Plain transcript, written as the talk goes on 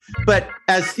But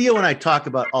as Theo and I talk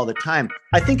about all the time,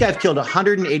 I think I've killed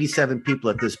 187 people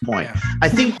at this point. Yeah. I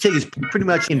think Tig is pretty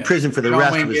much in prison for the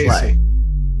rest of his life.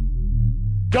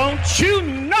 Don't you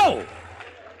know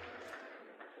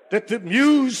that the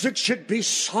music should be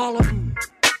solemn?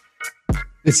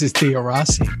 This is Theo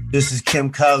Rossi. This is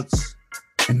Kim Coates.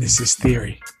 And this is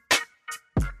Theory.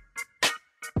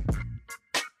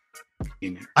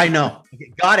 I know.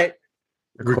 Okay, got it.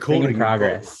 Recording in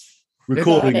progress.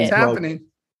 Recording. It's happening.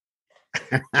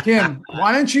 Kim,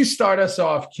 why don't you start us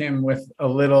off, Kim, with a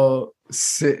little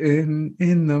sitting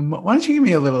in the... Why don't you give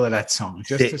me a little of that song?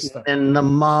 Just to start. In the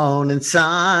morning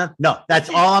sun. No, that's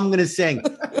all I'm going to sing.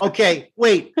 Okay,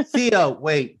 wait. Theo,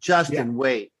 wait. Justin,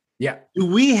 wait. Yeah. Do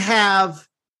we have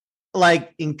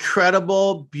like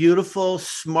incredible, beautiful,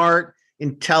 smart,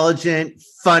 intelligent,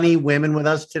 funny women with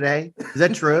us today? Is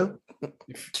that true?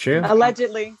 It's true.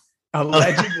 Allegedly.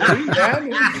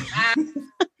 Yeah.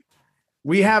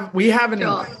 We have an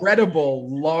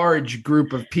incredible large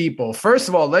group of people. First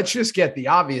of all, let's just get the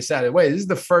obvious out of the way. This is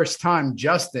the first time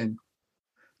Justin,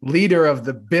 leader of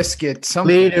the Biscuit,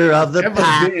 leader of the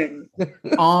pack, been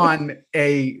on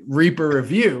a Reaper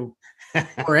review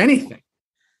or anything.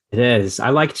 It is. I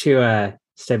like to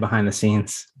stay behind the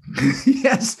scenes.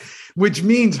 Yes, which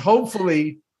means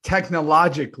hopefully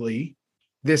technologically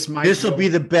this will be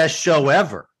the best show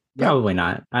ever. Probably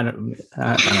not. I don't know.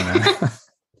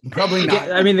 Probably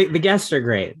not. I mean, the guests are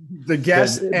great. The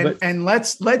guests, and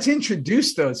let's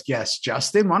introduce those guests,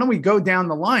 Justin. Why don't we go down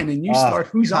the line and you start?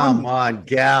 Who's on? Come on,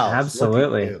 gal.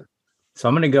 Absolutely. So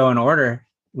I'm going to go in order.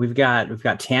 We've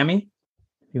got Tammy.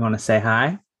 You want to say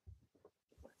hi?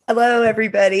 Hello,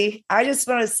 everybody. I just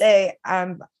want to say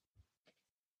I'm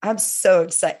so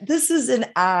excited. This is an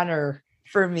honor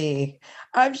for me.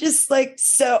 I'm just like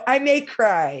I may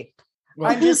cry.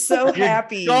 Well, I'm just so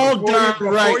happy.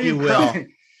 You will.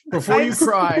 Before you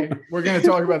cry, we're going to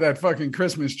talk about that fucking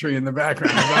Christmas tree in the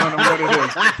background. I don't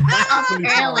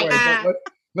know what it is.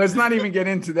 Let's not even get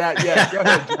into that yet. Go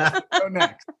ahead, Jess. Go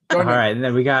next. All right, and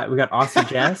then we got Aussie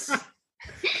Jess.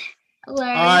 Hello.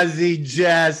 Aussie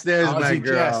Jess. There's Aussie my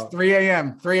girl. Jess. 3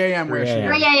 a.m. 3 a.m. Where she is.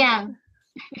 3 a.m.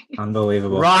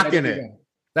 Unbelievable. Rocking it.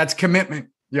 That's commitment,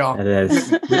 y'all. It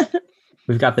is.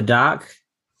 We've got the doc.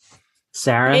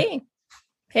 Sarah.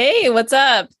 Hey, what's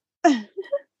up?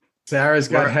 Sarah's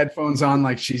got headphones on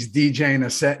like she's DJing a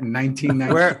set in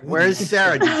 1990. Where's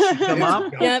Sarah? Did she come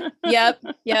up?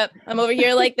 Yep. I'm over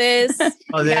here like this.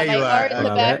 Oh, there you are. Art in the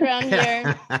background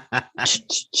here.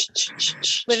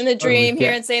 Living the dream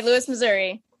here in St. Louis,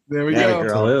 Missouri. There we go.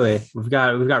 Absolutely. We've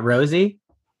got Rosie.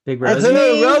 Big Rosie.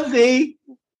 Hello, Rosie.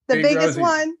 The biggest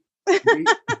one.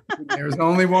 There's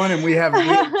only one, and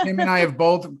Kim and I have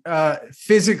both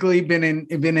physically been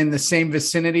in the same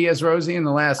vicinity as Rosie in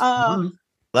the last month.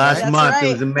 Month. Right.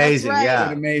 It was amazing. Right. Yeah.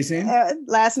 Amazing.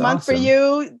 Last month for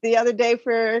you, the other day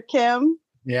for Kim.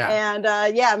 Yeah. And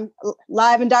I'm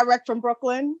live and direct from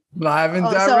Brooklyn. Live and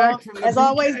direct. So, as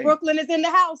always, Brooklyn is in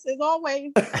the house, as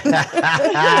always.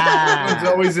 It's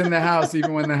always in the house,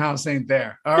 even when the house ain't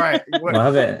there. All right.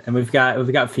 Love it. And we've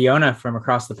got Fiona from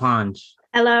across the pond.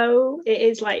 Hello. It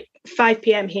is like 5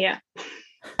 p.m. here.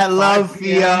 Hello,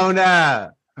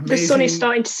 Fiona. The sun is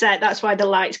starting to set. That's why the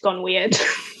light's gone weird.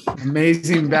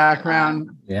 Amazing background.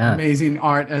 Yeah. Amazing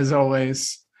art as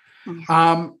always.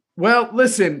 Well,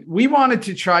 listen, we wanted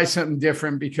to try something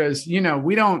different because,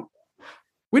 we don't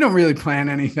really plan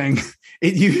anything.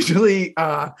 It usually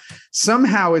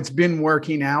somehow it's been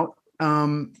working out.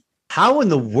 How in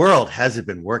the world has it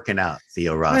been working out,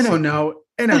 Theo Rossi? I don't know.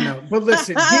 But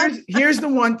listen, here's the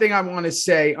one thing I want to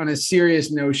say on a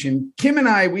serious notion. Kim and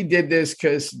I, we did this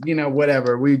because,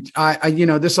 whatever.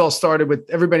 This all started with,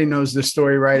 everybody knows the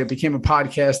story, right? It became a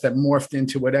podcast that morphed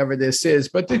into whatever this is.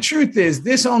 But the truth is,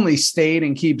 this only stayed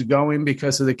and keeps going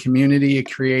because of the community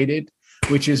it created,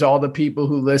 which is all the people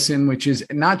who listen, which is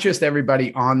not just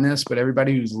everybody on this, but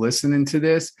everybody who's listening to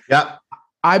this. Yep.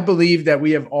 I believe that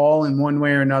we have all in one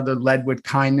way or another led with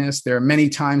kindness. There are many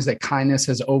times that kindness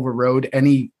has overrode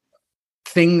anything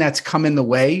that's come in the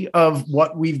way of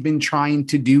what we've been trying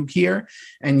to do here.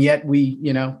 And yet we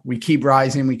keep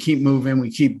rising, we keep moving,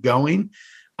 we keep going.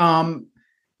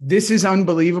 This is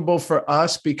unbelievable for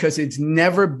us because it's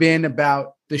never been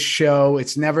about the show.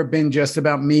 It's never been just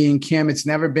about me and Kim. It's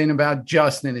never been about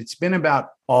Justin. It's been about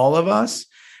all of us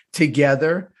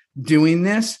together doing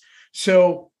this.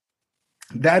 So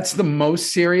that's the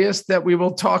most serious that we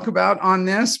will talk about on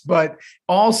this, but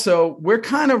also we're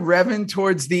kind of revving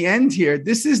towards the end here.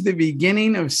 This is the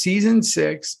beginning of season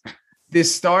 6.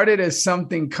 This started as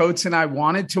something Coates and I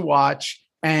wanted to watch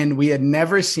and we had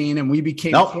never seen, and we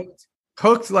became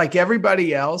hooked like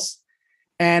everybody else.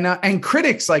 and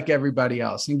critics like everybody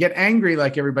else, and get angry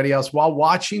like everybody else while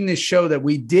watching this show that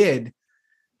we did.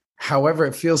 However,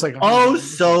 it feels like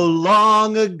so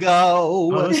long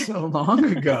ago.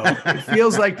 It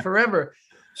feels like forever.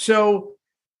 So,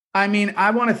 I mean, I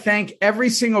want to thank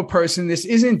every single person. This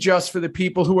isn't just for the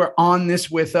people who are on this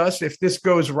with us. If this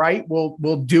goes right, we'll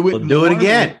do it. We'll do it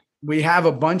again. We have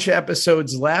a bunch of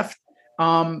episodes left.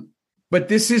 But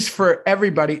this is for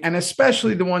everybody, and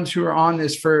especially the ones who are on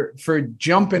this for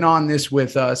jumping on this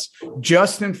with us.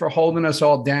 Justin for holding us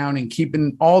all down and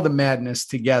keeping all the madness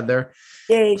together.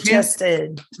 Yay, Kim,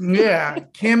 Justin. Yeah,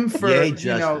 Kim for Yay,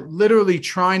 literally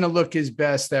trying to look his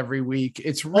best every week.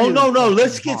 It's really no.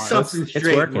 Let's get hard. something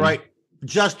straight, working. right?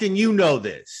 Justin, you know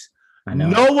this. I know.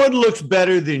 No one looks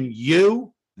better than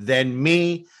you, than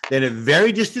me, than a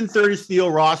very distant third is Theo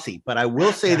Rossi. But I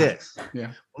will say this.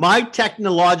 Yeah. My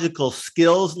technological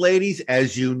skills, ladies,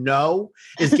 as you know,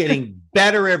 is getting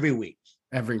better every week.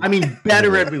 Every week. I mean,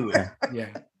 better every week. Yeah.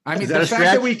 I mean, Is that the a fact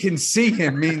stretch? that we can see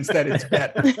him means that it's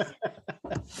better.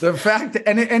 The fact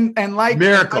and like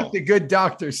Miracle. the good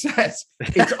doctor says,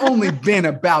 it's only been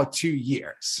about 2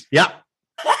 years. Yeah.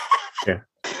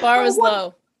 Bar was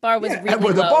low. Bar was Yeah, really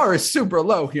well, the low. bar is super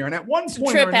low here. And at one It's a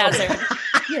point trip or another, hazard.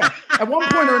 yeah, at one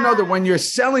point or another, when you're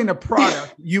selling a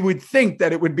product, you would think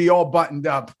that it would be all buttoned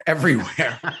up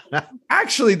everywhere.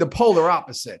 Actually, the polar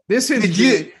opposite. This is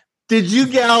Did you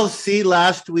gals see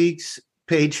last week's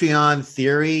Patreon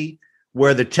theory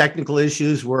where the technical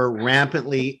issues were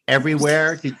rampantly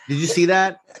everywhere? Did you see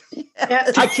that?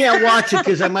 I can't watch it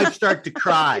because I might start to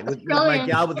cry with my Brilliant.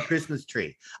 gal with the Christmas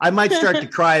tree. I might start to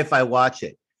cry if I watch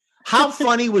it. How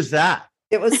funny was that?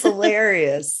 It was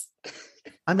hilarious.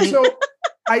 I mean, so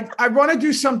I want to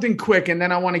do something quick, and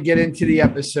then I want to get into the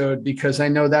episode because I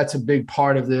know that's a big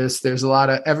part of this. There's a lot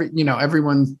of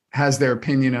everyone has their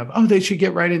opinion of, oh, they should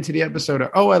get right into the episode, or,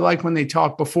 oh, I like when they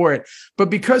talk before it. But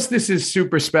because this is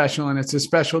super special and it's a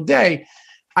special day,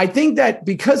 I think that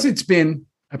because it's been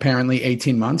apparently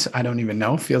 18 months, I don't even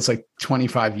know, feels like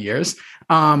 25 years.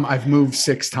 I've moved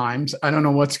 6 times. I don't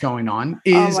know what's going on.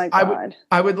 Oh my God.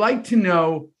 I would like to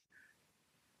know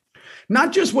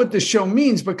not just what the show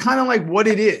means, but kind of like what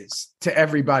it is to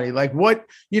everybody. Like what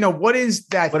is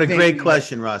that? what a thing? great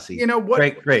question, Rossi.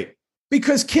 Great.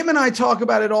 Because Kim and I talk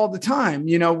about it all the time.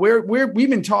 We've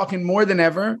been talking more than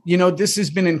ever. This has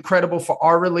been incredible for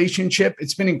our relationship.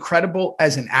 It's been incredible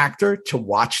as an actor to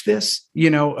watch this.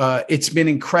 It's been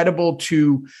incredible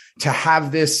to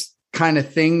have this kind of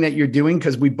thing that you're doing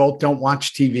because we both don't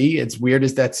watch TV. It's weird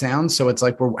as that sounds. So it's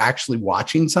like we're actually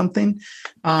watching something.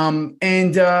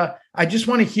 I just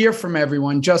want to hear from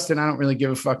everyone. Justin, I don't really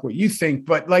give a fuck what you think,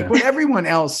 but like what everyone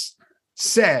else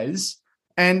says.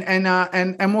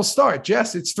 And we'll start.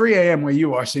 Jess, it's 3 a.m. where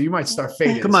you are, so you might start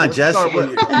fading. Come on, let's Jess. start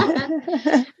with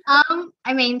you.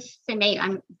 I mean, for me,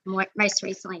 I'm most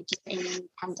recently just been in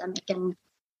pandemic and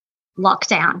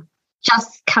lockdown.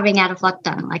 Just coming out of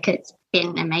lockdown, like it's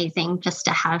been amazing just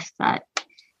to have that,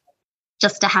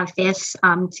 just to have this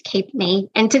to keep me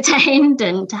entertained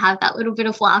and to have that little bit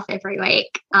of laugh every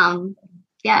week.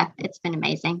 Yeah, it's been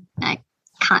amazing. I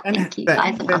can't thank you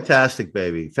guys enough. Fantastic,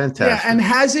 baby. Fantastic. Yeah, and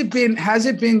has it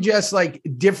been just like a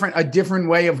different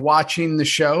way of watching the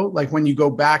show? Like when you go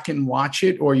back and watch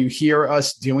it or you hear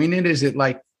us doing it, is it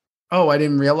like, oh, I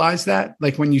didn't realize that?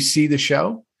 Like when you see the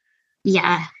show?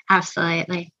 Yeah,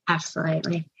 absolutely.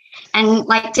 And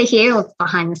like to hear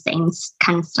behind the scenes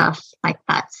kind of stuff, like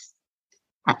that's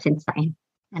insane.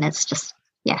 And it's just,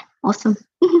 yeah, awesome.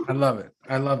 I love it.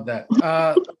 I love that.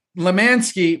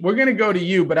 Lemansky, we're going to go to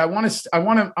you, but I want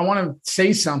to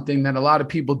say something that a lot of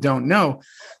people don't know.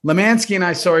 Lemansky and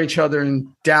I saw each other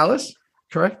in Dallas,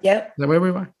 correct? Yep. Is that where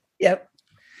we were? Yep.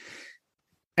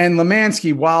 And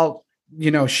Lemansky, while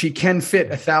she can fit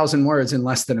 1,000 words in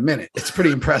less than a minute, it's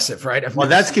pretty impressive, right? Well,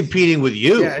 that's competing with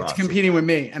you. Yeah, it's competing with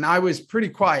me. And I was pretty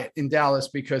quiet in Dallas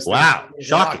because there was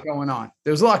a lot going on.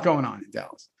 There was a lot going on in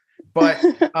Dallas.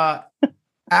 But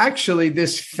actually,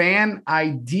 this fan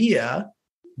idea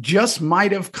just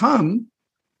might have come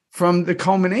from the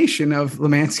culmination of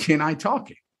Lemansky and I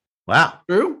talking. Wow.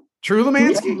 True,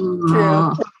 Lemansky?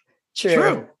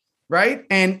 True. Right.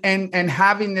 And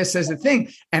having this as a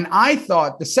thing. And I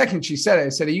thought the second she said it, I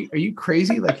said, are you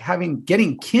crazy? Like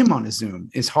getting Kim on a Zoom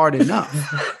is hard enough.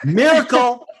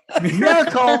 Miracle.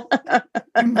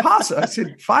 Impossible. I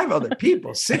said 5 other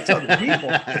people, 6 other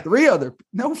people, 3 other,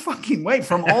 no fucking way,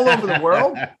 from all over the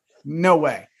world. No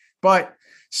way. But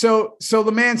so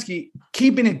Lemansky,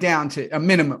 keeping it down to a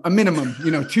minimum,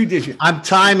 2 digits. I'm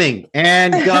timing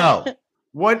and go.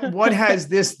 What has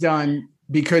this done?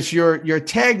 Because your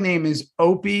tag name is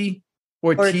Opie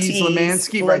Ortiz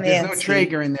Lemansky. Right. There's no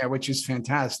Traeger in there, which is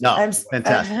fantastic. No,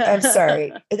 fantastic. I'm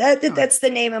sorry. That's the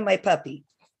name of my puppy.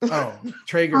 Oh,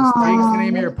 Traeger's the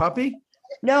name of your puppy?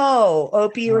 No,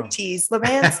 Opie Ortiz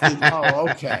Lemansky. Oh,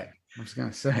 okay. I was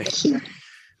going to say.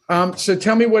 So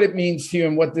tell me what it means to you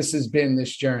and what this has been,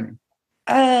 this journey.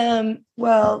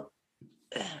 Well,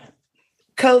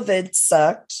 COVID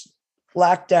sucked.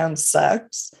 Lockdown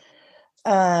sucks.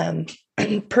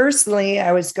 Personally,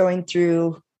 I was going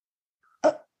through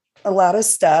a lot of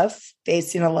stuff,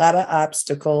 facing a lot of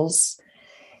obstacles,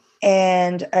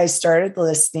 and I started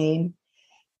listening,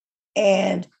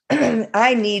 and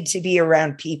I need to be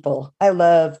around people. I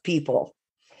love people.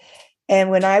 And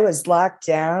when I was locked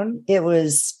down, it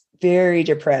was very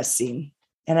depressing.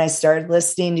 And I started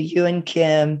listening to you and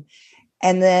Kim.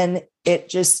 And then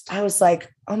I was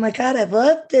like, oh my God, I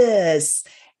love this.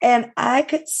 And I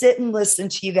could sit and listen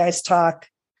to you guys talk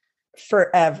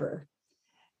forever.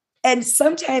 And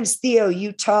sometimes, Theo,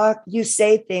 you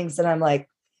say things and I'm like,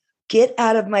 get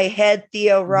out of my head,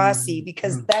 Theo Rossi,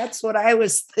 because that's what I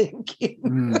was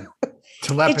thinking.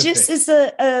 It just is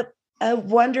a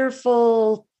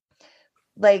wonderful,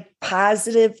 like,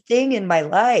 positive thing in my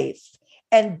life.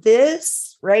 And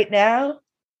this right now,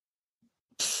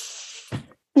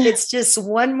 it's just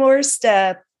one more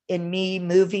step in me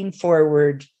moving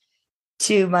forward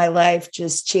to my life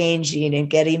just changing and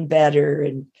getting better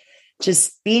and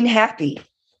just being happy.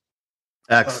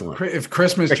 Excellent. If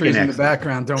Christmas trees in the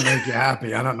background don't make you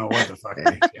happy, I don't know what the fuck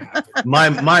makes you happy.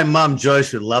 My mom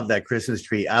Joyce would love that Christmas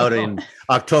tree out in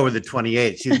October the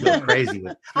 28th. She'd go crazy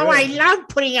with it. Oh, I love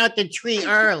putting out the tree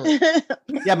early.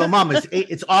 Yeah, but Mom,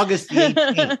 it's August the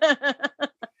 18th.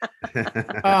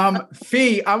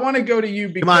 Fee, I want to go to you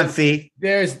because come on, Fee.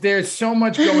 There's so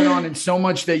much going on and so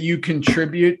much that you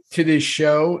contribute to this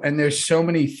show, and there's so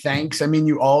many thanks. I mean,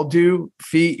 you all do,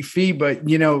 Fee, but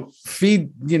Fee,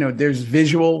 there's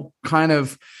visual kind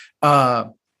of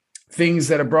things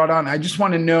that are brought on. I just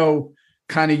want to know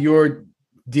kind of your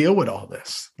deal with all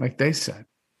this, like they said.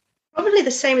 Probably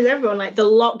the same as everyone. Like, the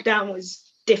lockdown was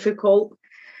difficult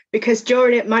because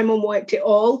during it, my mum worked it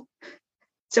all.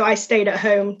 So I stayed at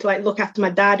home to, like, look after my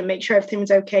dad and make sure everything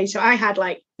was okay. So I had,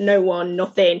 like, no one,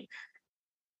 nothing.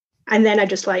 And then I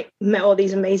just, like, met all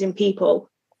these amazing people.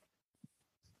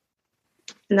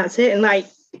 And that's it. And, like,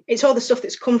 it's all the stuff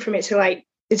that's come from it. So, like,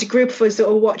 there's a group of us that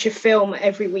will watch a film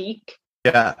every week.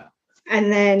 Yeah. And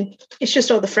then it's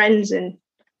just all the friends and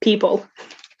people.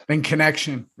 And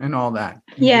connection and all that.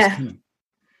 Yeah.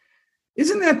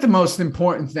 Isn't that the most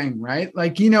important thing, right?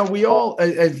 Like, we all,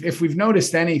 if we've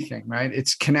noticed anything, right,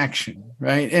 it's connection,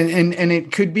 right? And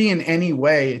it could be in any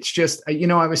way. It's just,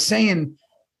 I was saying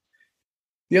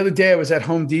the other day I was at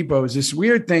Home Depot. It was this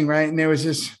weird thing, right? And there was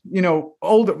this,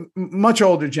 much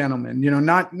older gentleman,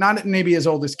 not maybe as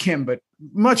old as Kim, but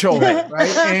much older,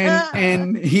 right?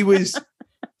 And he was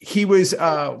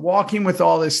walking with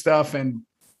all this stuff, and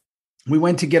we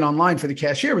went to get online for the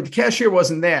cashier, but the cashier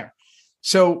wasn't there.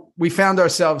 So we found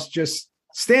ourselves just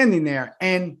standing there,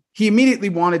 and he immediately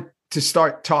wanted to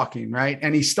start talking, right?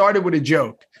 And he started with a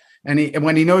joke. And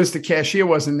when he noticed the cashier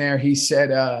wasn't there, he said,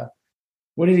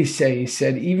 what did he say? He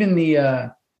said, even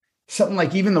the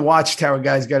Watchtower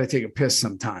guy's got to take a piss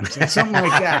sometimes, or something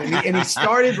like that. And he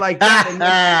started like that. And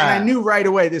I knew right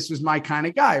away this was my kind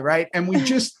of guy, right? And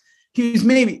he's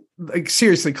maybe, like,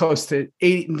 seriously close to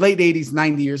late 80s,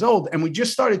 90 years old. And we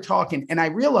just started talking. And I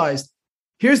realized,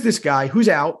 here's this guy who's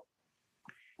out.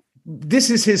 This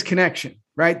is his connection,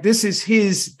 right? This is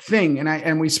his thing.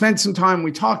 And we spent some time,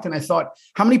 we talked, and I thought,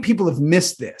 how many people have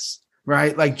missed this,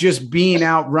 right? Like, just being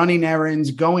out, running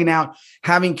errands, going out,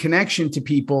 having connection to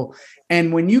people.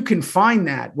 And when you can find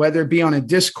that, whether it be on a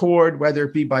Discord, whether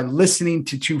it be by listening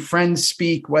to two friends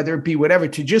speak, whether it be whatever,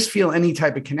 to just feel any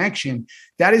type of connection,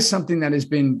 that is something that has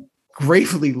been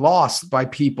gravely lost by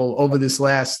people over this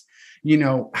last,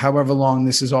 however long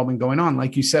this has all been going on.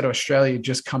 Like you said, Australia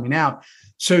just coming out.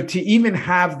 So to even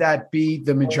have that be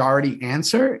the majority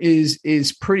answer is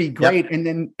pretty great.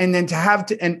 Yep. And then to have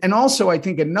to, and also I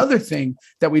think another thing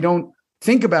that we don't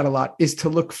think about a lot is to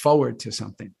look forward to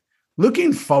something.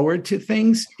 Looking forward to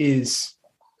things is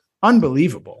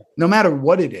unbelievable, no matter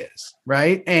what it is,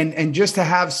 right? And just to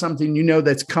have something,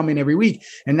 that's coming every week.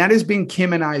 And that has been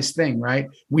Kim and I's thing, right?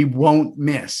 We won't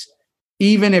miss.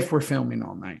 Even if we're filming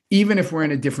all night, even if we're in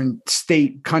a different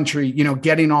state, country,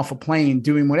 getting off a plane,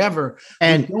 doing whatever,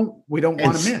 and we don't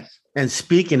want to miss. And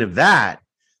speaking of that,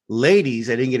 ladies,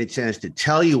 I didn't get a chance to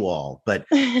tell you all, but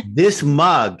this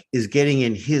mug is getting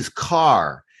in his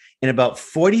car in about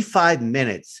 45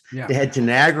 minutes to head to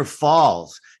Niagara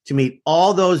Falls to meet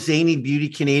all those zany beauty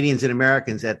Canadians and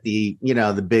Americans at the,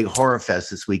 the big horror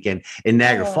fest this weekend in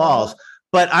Niagara Falls.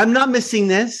 But I'm not missing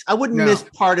this. I wouldn't miss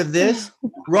part of this.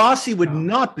 Rossi would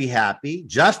not be happy.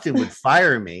 Justin would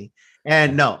fire me.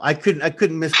 And no, I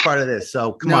couldn't miss part of this.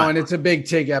 So come on. And it's a big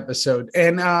TIG episode.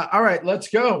 And all right, let's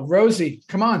go. Rosie,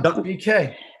 come on.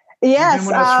 BK. Yes. You've been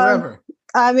with us forever.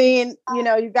 I mean,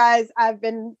 you guys,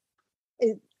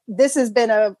 this has been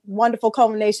a wonderful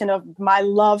culmination of my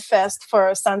love fest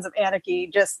for Sons of Anarchy.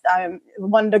 Just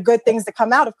one of the good things to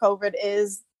come out of COVID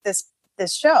is this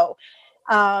show.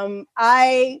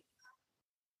 I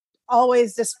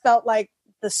always just felt like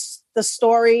the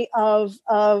story of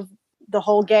the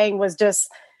whole gang was just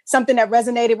something that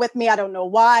resonated with me. I don't know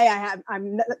why.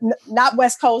 I'm not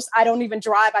West Coast. I don't even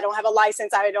drive. I don't have a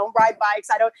license. I don't ride bikes.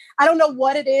 I don't know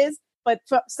what it is, but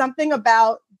something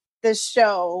about this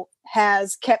show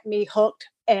has kept me hooked,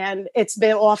 and it's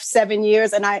been off 7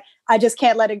 years, and I just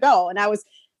can't let it go. And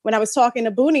when I was talking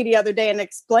to Booney the other day and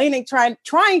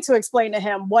trying to explain to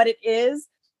him what it is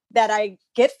that I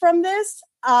get from this,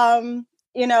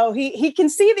 he can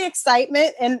see the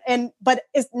excitement, but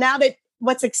it's now that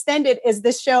what's extended is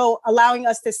this show allowing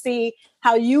us to see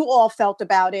how you all felt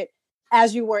about it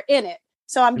as you were in it.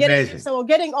 So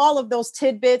getting all of those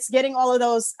tidbits, getting all of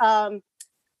those,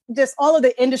 just all of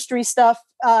the industry stuff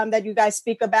that you guys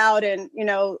speak about. And,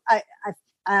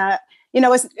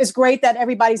 it's great that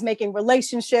everybody's making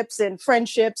relationships and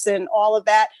friendships and all of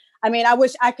that. I mean, I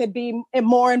wish I could be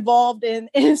more involved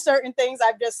in certain things.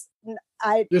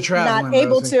 I'm not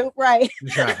able to. Right.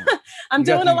 I'm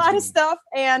doing a lot of stuff,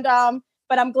 and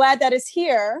but I'm glad that it's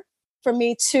here for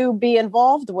me to be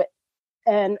involved with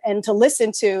and to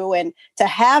listen to and to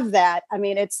have that. I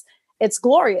mean, it's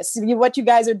glorious. What you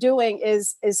guys are doing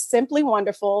is simply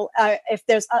wonderful. If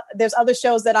there's other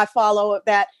shows that I follow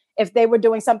that if they were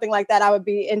doing something like that, I would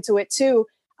be into it too.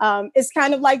 It's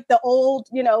kind of like the old,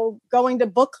 going to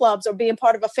book clubs or being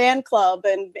part of a fan club.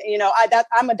 And,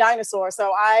 I'm a dinosaur.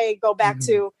 So I go back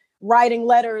to writing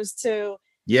letters to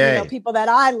people that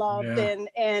I loved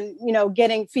and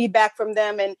getting feedback from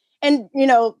them. And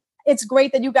it's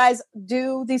great that you guys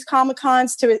do these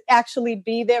Comic-Cons to actually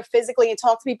be there physically and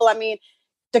talk to people. I mean,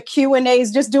 the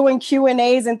Q&As, just doing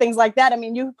Q&As and things like that. I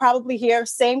mean, you probably hear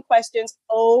same questions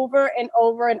over and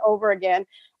over and over again.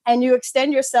 And you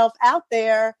extend yourself out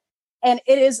there, and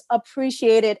it is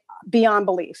appreciated beyond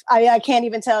belief. I can't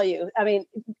even tell you. I mean,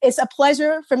 it's a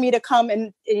pleasure for me to come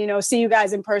and, see you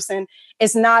guys in person.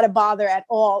 It's not a bother at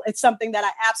all. It's something that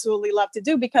I absolutely love to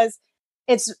do because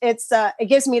it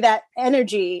gives me that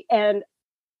energy and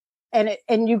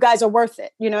you guys are worth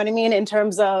it. You know what I mean? In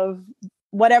terms of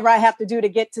whatever I have to do to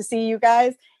get to see you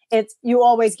guys, you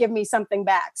always give me something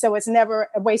back. So it's never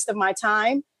a waste of my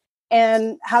time.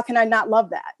 And how can I not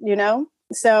love that?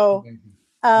 So,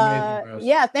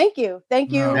 thank you.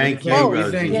 Thank you. Thank you.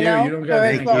 Both, Thank you. You don't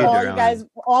got for all you guys,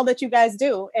 all that you guys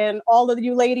do and all of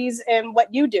you ladies and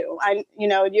what you do.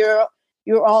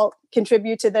 You all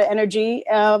contribute to the energy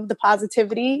of the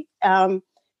positivity.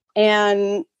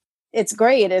 And it's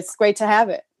great. It's great to have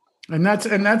it. And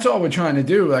that's all we're trying to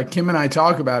do. Like Kim and I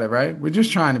talk about it, right? We're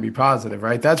just trying to be positive,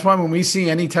 right? That's why when we see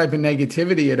any type of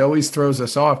negativity, it always throws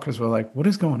us off because we're like, what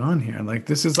is going on here? Like,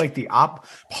 this is like the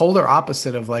polar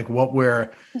opposite of like what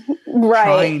we're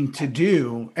trying to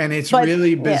do. And it's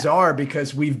really bizarre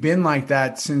because we've been like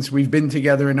that since we've been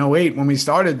together in 2008 when we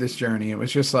started this journey. It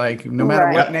was just like, no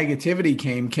matter what negativity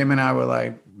came, Kim and I were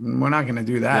like, we're not going to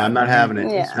do that. Yeah, I'm not having it.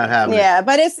 Yeah. It's not happening. Yeah,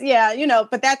 but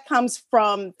but that comes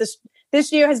from this.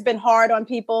 This year has been hard on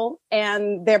people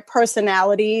and their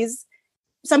personalities.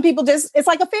 Some people it's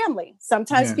like a family.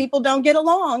 Sometimes people don't get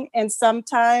along and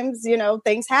sometimes,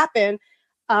 things happen.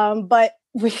 But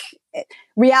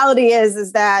reality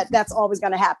is that that's always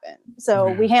going to happen.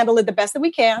 So we handle it the best that we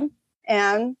can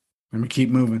and we keep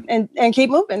moving and keep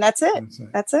moving. That's it.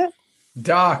 That's it.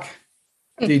 Doc,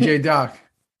 DJ Doc.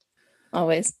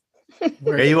 Always.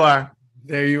 There you are.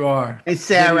 There you are. Hey,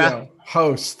 Sarah. Video,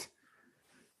 host.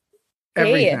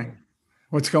 Everything. Hey.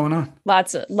 What's going on?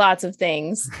 Lots of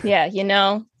things. Yeah.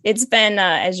 It's been,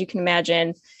 as you can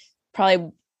imagine,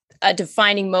 probably a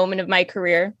defining moment of my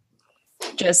career,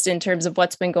 just in terms of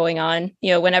what's been going on.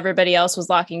 When everybody else was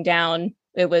locking down,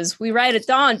 it was, we ride at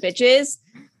dawn, bitches.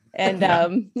 And,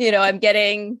 I'm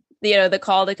getting, the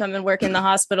call to come and work in the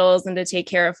hospitals and to take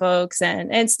care of folks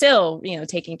and still,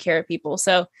 taking care of people.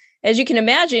 So as you can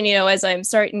imagine, as I'm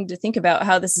starting to think about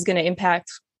how this is going to impact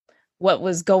what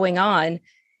was going on,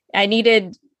 I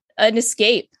needed an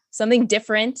escape, something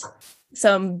different.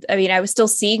 I was still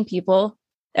seeing people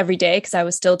every day because I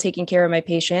was still taking care of my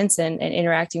patients and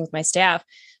interacting with my staff.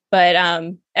 but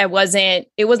it wasn't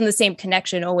the same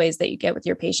connection always that you get with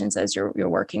your patients as you're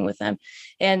working with them.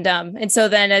 And so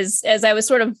then as I was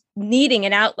sort of needing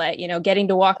an outlet, getting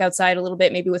to walk outside a little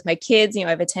bit, maybe with my kids, I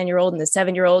have a 10-year-old and a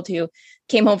 7-year-old who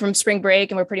came home from spring break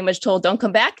and were pretty much told, don't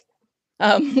come back,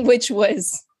 which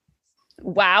was,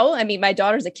 wow. I mean, my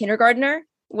daughter's a kindergartner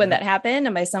when that happened,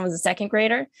 and my son was a 2nd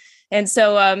grader. And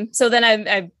so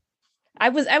then I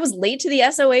was late to the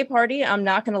SOA party. I'm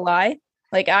not going to lie.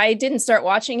 Like, I didn't start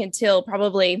watching until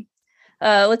probably,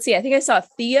 let's see, I think I saw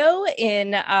Theo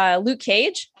in Luke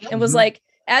Cage and was like,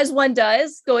 as one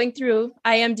does, going through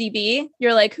IMDb,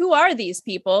 you're like, who are these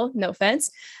people? No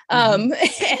offense. And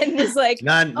it's like,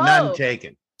 none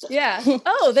taken. Yeah.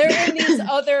 Oh, they're in these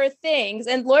other things.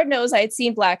 And Lord knows I had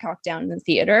seen Black Hawk Down in the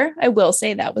theater. I will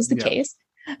say that was the case.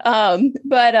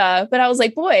 But I was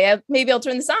like, boy, maybe I'll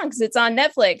turn this on because it's on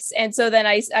Netflix. And so then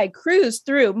I cruised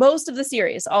through most of the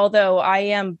series, although I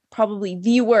am probably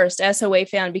the worst SOA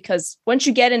fan, because once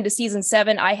you get into season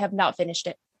 7, I have not finished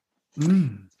it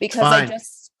because I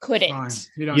just couldn't.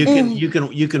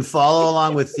 You can follow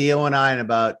along with Theo and I in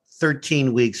about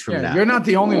 13 weeks from now. You're not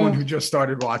the only one who just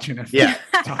started watching it. Yeah.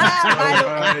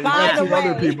 You got 2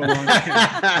 other people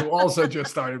who also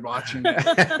just started watching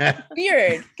it.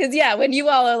 Weird. Because when you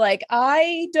all are like,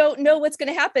 I don't know what's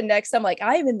going to happen next, I'm like,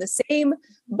 I'm in the same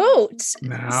boat.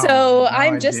 So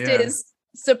I'm just as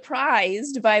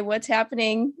surprised by what's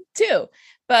happening too.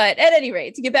 But at any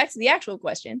rate, to get back to the actual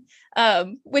question,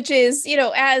 which is,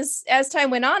 as time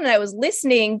went on and I was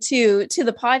listening to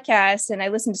the podcast, and I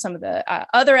listened to some of the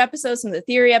other episodes, some of the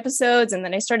theory episodes, and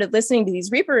then I started listening to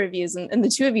these Reaper reviews and the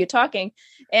two of you talking.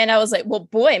 And I was like, well,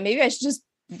 boy, maybe I should just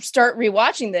start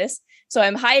rewatching this. So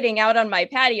I'm hiding out on my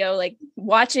patio, like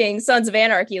watching Sons of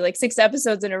Anarchy, like 6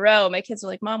 episodes in a row. My kids are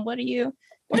like, Mom, what are you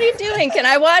doing? Can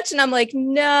I watch? And I'm like,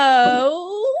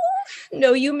 no,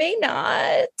 you may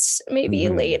not. Maybe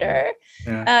later.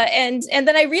 Yeah. And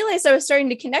then I realized I was starting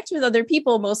to connect with other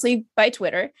people, mostly by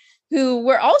Twitter, who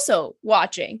were also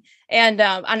watching. And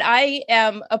I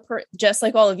am just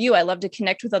like all of you. I love to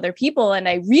connect with other people, and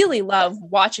I really love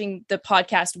watching the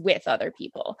podcast with other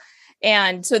people.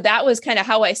 And so that was kind of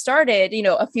how I started.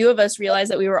 A few of us realized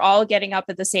that we were all getting up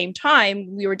at the same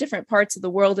time. We were different parts of the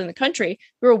world and the country.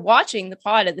 We were watching the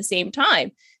pod at the same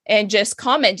time and just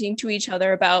commenting to each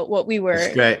other about what we were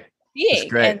seeing.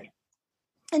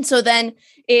 And so then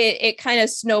it kind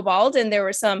of snowballed, and there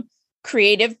were some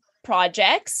creative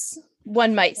projects,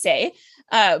 one might say,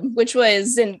 which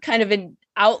was kind of an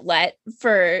outlet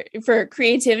for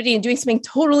creativity and doing something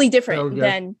totally different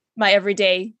than my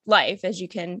everyday life, as you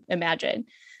can imagine.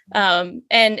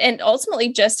 And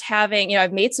ultimately just having,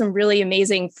 I've made some really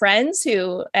amazing friends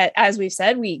who, as we've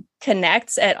said, we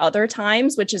connect at other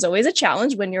times, which is always a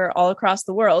challenge when you're all across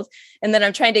the world. And then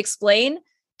I'm trying to explain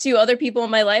to other people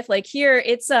in my life, like, here,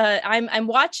 it's I'm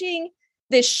watching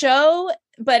this show,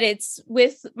 but it's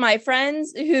with my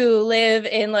friends who live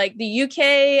in like the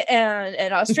UK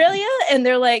and Australia. And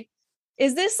they're like,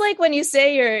 is this like when you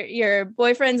say your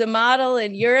boyfriend's a model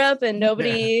in Europe and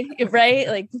nobody, right?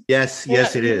 Like, yes,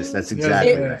 it is. That's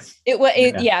exactly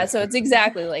right. So it's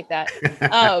exactly like that.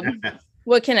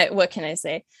 What can I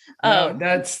say?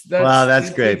 That's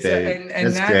great, baby.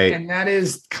 And that's great. And that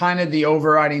is kind of the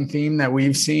overriding theme that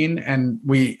we've seen and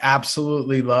we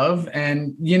absolutely love.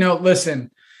 And, listen,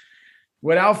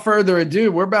 without further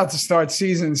ado, we're about to start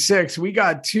season 6. We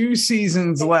got 2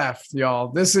 seasons left, y'all.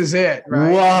 This is it,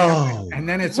 right? Whoa. And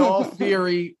then it's all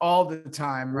theory all the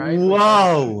time, right?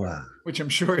 Whoa. Which I'm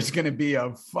sure is going to be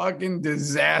a fucking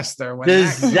disaster. But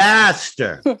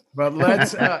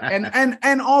let's,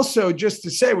 and also just to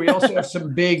say, we also have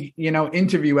some big,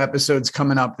 interview episodes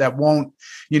coming up that won't,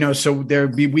 so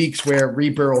there'll be weeks where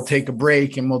Reaper will take a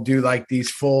break and we'll do like these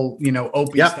full,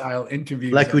 Opie style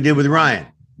interviews. Like we did with Ryan.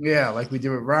 Yeah, like we did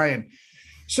with Ryan.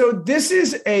 So this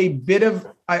is a bit of,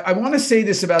 I want to say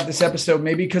this about this episode,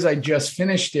 maybe because I just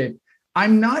finished it.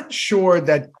 I'm not sure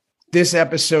that this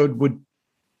episode would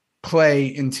play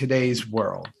in today's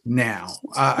world now.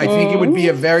 I think it would be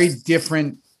a very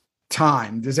different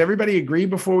time. Does everybody agree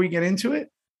before we get into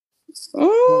it?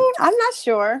 I'm not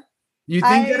sure. You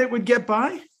think that it would get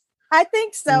by? I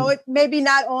think so. It maybe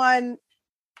not on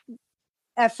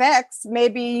FX,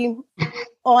 maybe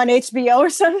on HBO or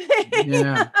something.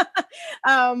 Yeah.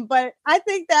 But I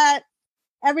think that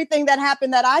everything that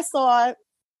happened that I saw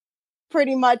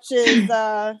pretty much is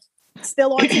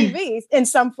still on TV in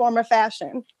some form or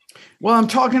fashion. Well, I'm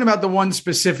talking about the one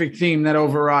specific theme that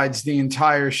overrides the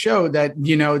entire show that,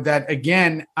 that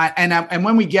again, and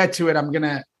when we get to it,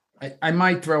 I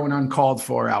might throw an uncalled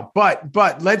for out,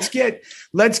 but let's get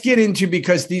into,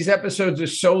 because these episodes are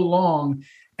so long.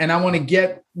 and I want to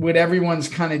get with everyone's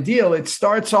kind of deal. It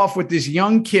starts off with this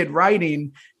young kid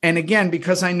writing. And again,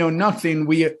 because I know nothing,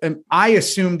 I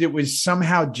assumed it was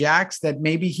somehow Jax, that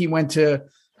maybe he went to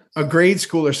a grade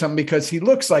school or something because he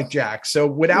looks like Jax. So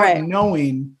without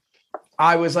knowing,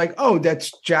 I was like, oh,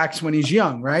 that's Jax when he's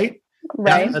young, right?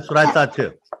 Right. Yeah, that's what I thought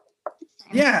too.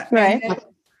 Yeah. Right.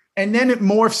 And then it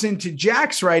morphs into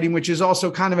Jax writing, which is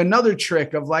also kind of another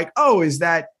trick of like, oh, is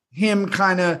that him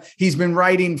he's been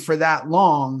writing for that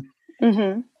long.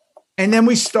 Mm-hmm. And then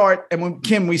we start, and when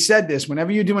Kim, we said this, whenever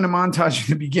you're doing a montage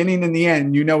in the beginning and the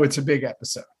end, it's a big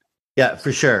episode. Yeah,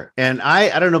 for sure. And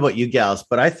I don't know about you gals,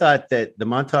 but I thought that the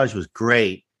montage was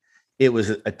great. It was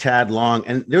a tad long,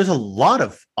 and there's a lot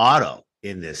of Otto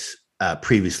in this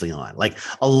previously on, like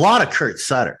a lot of Kurt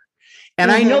Sutter. And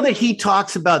I know that he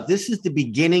talks about this is the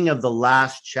beginning of the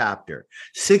last chapter.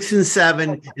 6 and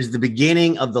 7 is the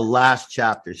beginning of the last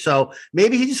chapter. So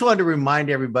maybe he just wanted to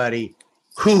remind everybody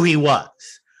who he was.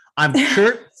 I'm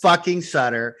Kurt fucking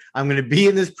Sutter. I'm going to be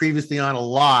in this previously on a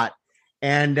lot.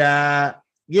 And, again,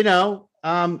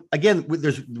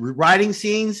 there's writing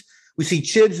scenes. We see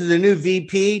Chibs as a new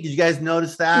VP. Did you guys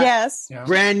notice that? Yes. Yeah.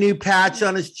 Brand new patch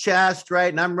on his chest,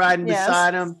 right? And I'm riding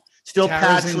beside him. Still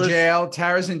patchless. Tara's in jail.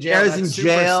 Tara's in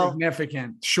jail.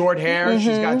 Significant. Short hair.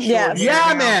 She's got short hair.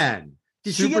 Yeah, man.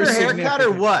 Did she get her haircut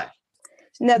or what?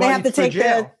 No, they have to take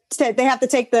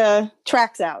the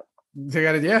tracks out. They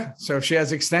got it. Yeah. So if she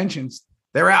has extensions,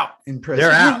 they're out in prison.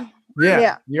 They're out.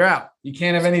 Yeah. You're out. You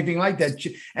can't have anything like that.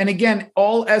 And again,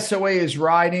 all SOA is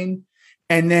riding.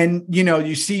 And then,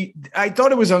 you see, I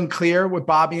thought it was unclear with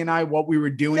Bobby and I what we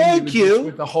were doing. Thank you.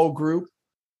 With the whole group.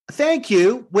 Thank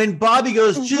you. When Bobby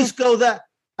goes, Juice go that.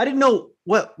 I didn't know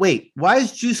wait, why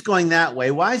is Juice going that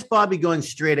way? Why is Bobby going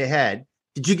straight ahead?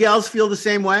 Did you gals feel the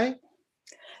same way?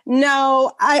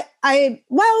 No, I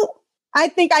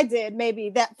think I did maybe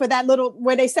that for that little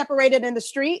where they separated in the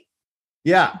street.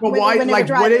 Yeah. But why,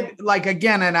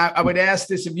 again, and I would ask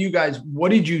this of you guys,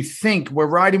 what did you think? We're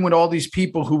riding with all these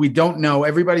people who we don't know.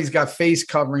 Everybody's got face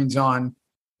coverings on.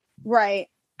 Right.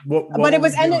 But it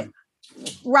was ended.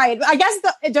 Right. I guess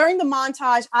during the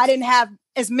montage, I didn't have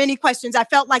as many questions. I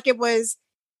felt like it was,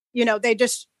 they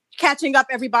just catching up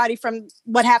everybody from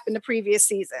what happened the previous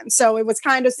season. So it was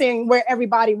kind of seeing where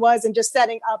everybody was and just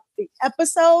setting up the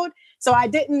episode. So I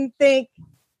didn't think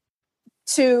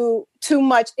too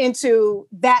much into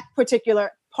that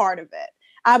particular part of it.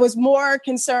 I was more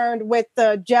concerned with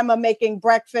the Gemma making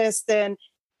breakfast and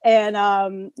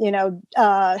Happy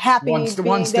once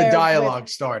the dialogue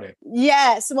started.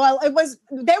 Yes, well,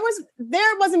 there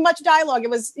wasn't much dialogue. It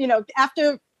was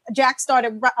after Jack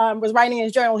was writing in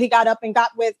his journal, he got up and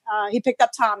he picked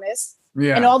up Thomas.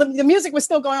 Yeah, and all the music was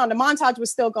still going on. The montage was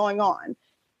still going on.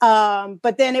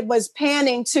 But then it was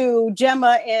panning to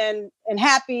Gemma and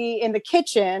Happy in the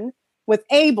kitchen with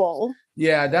Abel.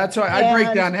 Yeah, that's why I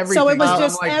break down everything. So it was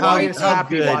just why is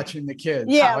Happy watching the kids?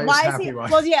 Yeah, why is he?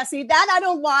 Well, yeah, see that I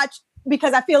don't watch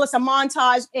because I feel it's a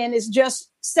montage and it's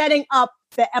just setting up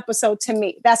the episode to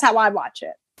me. That's how I watch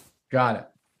it. Got it.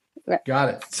 Right. Got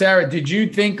it. Sarah, did you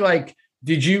think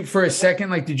did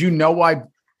you know why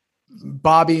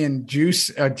Bobby and Juice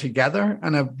are together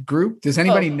in a group? Does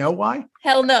anybody know why?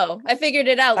 Hell no. I figured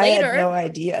it out later. I had no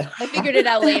idea. I figured it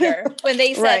out later when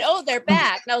they said, oh, they're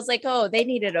back. And I was like, oh, they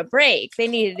needed a break. They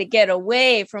needed to get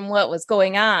away from what was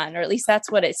going on. Or at least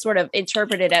that's what it sort of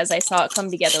interpreted as I saw it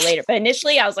come together later. But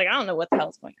initially I was like, I don't know what the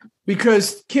hell's going on.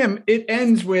 Because Kim, it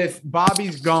ends with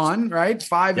Bobby's gone, right?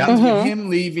 5 ends with him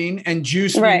leaving and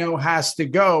Juice we know has to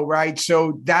go, right?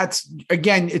 So that's,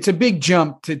 again, it's a big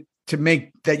jump to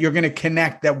make that you're going to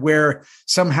connect that we're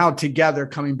somehow together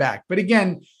coming back. But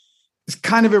again, it's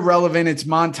kind of irrelevant. It's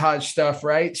montage stuff,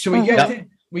 right? So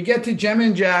we get to Gemma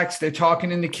and Jax. They're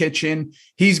talking in the kitchen.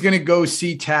 He's going to go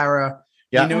see Tara.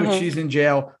 You know she's in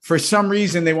jail. For some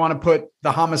reason, they want to put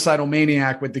the homicidal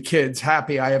maniac with the kids.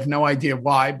 Happy. I have no idea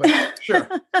why, but sure.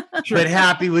 But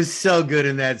Happy was so good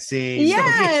in that scene.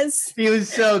 Yes. He was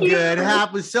so good.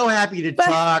 Hap was so happy to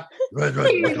talk. I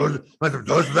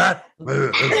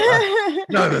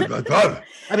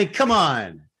mean, come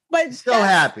on. But so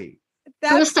happy.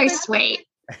 That was so sweet.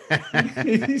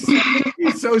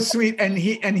 he's so sweet, and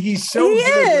he's so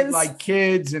good with like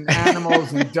kids and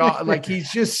animals and dogs. Like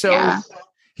he's just so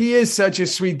he is such a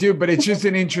sweet dude. But it's just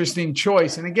an interesting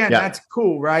choice. And again, that's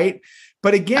cool, right?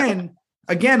 But again,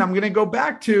 I'm going to go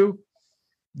back to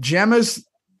Gemma's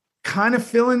kind of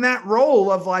filling that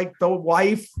role of like the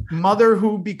wife, mother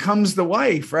who becomes the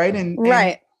wife, right? And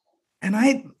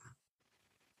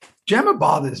Gemma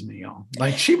bothers me, y'all.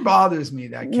 Like she bothers me.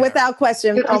 That without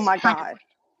question. Oh my God.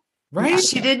 Right?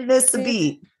 She didn't miss the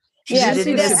beat.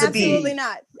 Absolutely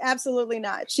not. Absolutely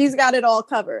not. She's got it all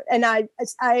covered. And I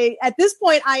at this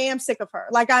point, I am sick of her.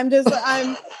 Like I really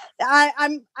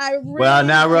well,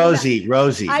 now Rosie,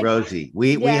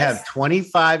 we have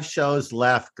 25 shows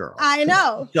left, girl. I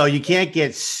know. So you can't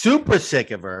get super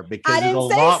sick of her because there's a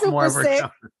lot more of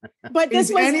her. But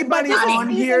is anybody on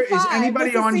here? Is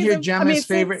anybody on here Gemma's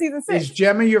favorite? Is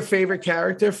Gemma your favorite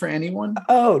character for anyone?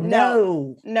 Oh,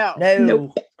 no.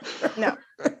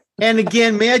 And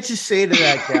again, may I just say to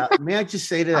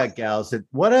that, gals, that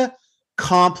what a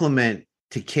compliment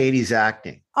to Katie's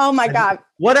acting. Oh my God.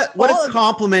 What a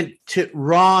compliment to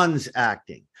Ron's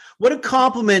acting. What a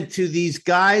compliment to these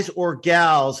guys or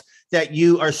gals that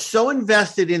you are so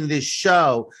invested in this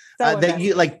show that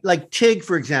you like Tig,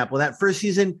 for example, that first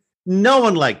season, no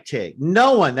one liked Tig.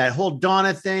 No one, that whole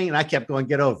Donna thing. And I kept going,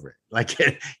 get over it. Like,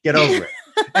 get over it.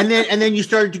 And then you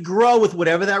started to grow with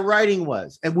whatever that writing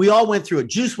was. And we all went through it.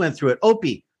 Juice went through it.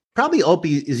 Opie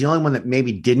is the only one that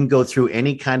maybe didn't go through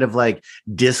any kind of like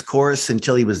discourse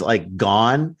until he was like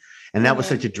gone. And that was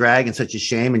such a drag and such a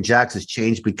shame. And Jax has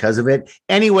changed because of it.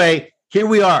 Anyway, here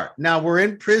we are. Now we're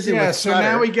in prison. Yeah, with so Sutter.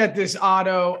 now we get this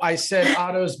Otto. I said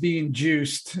Otto's being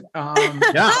juiced.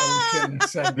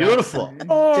 Beautiful. Taking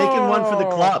one for the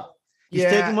club. He's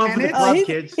taking one for the club,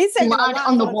 kids. He's blood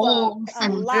on the walls.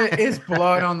 There is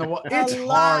blood on the wall. It's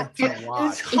hard to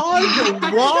watch. It's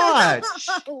hard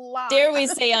to watch. Dare we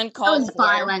say uncalled for?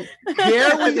 Violent.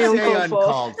 Dare we say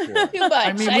uncalled for? Too much.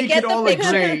 I mean, we could all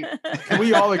agree. Can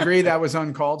we all agree that was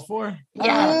uncalled for?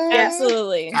 Yeah,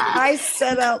 absolutely. I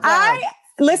said out loud.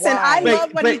 Listen, I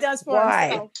love what he does for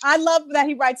himself. I love that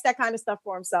he writes that kind of stuff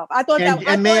for himself. I thought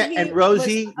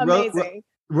Rosie, amazing.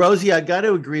 Rosie, I got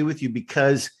to agree with you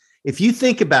because if you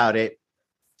think about it,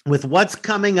 with what's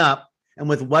coming up and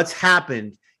with what's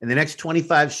happened in the next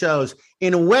 25 shows,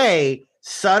 in a way,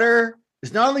 Sutter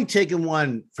is not only taking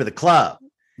one for the club,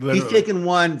 he's taking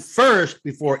one first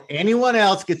before anyone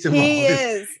else gets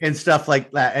involved and stuff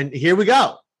like that. And here we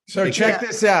go. So check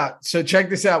this out.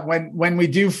 When we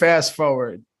do fast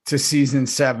forward to season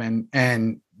 7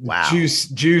 and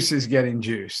Juice is getting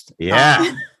juiced.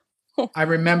 Yeah. I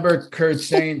remember Kurt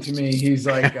saying to me, he's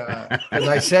like, as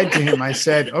I said to him, I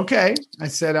said, okay. I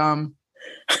said, all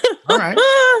right.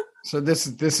 So this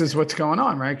is what's going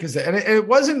on, right? Because it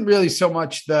wasn't really so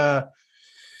much the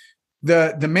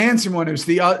Manson one, it was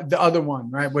the other one,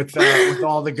 right? With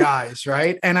all the guys,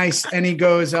 right? And he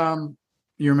goes,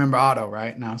 you remember Otto,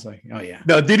 right? And I was like, oh yeah.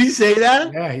 No, did he say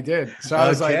that? Yeah, he did. So I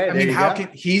was like, I mean, how can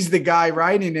he's the guy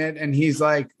writing it? And he's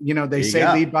like, they say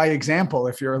lead by example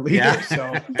if you're a leader. Yeah.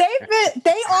 So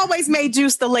they always made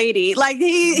Juice the lady. Like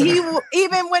he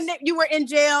even when you were in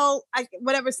jail,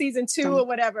 whatever season 2 or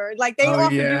whatever, like they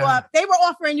offered you up. They were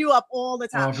offering you up all the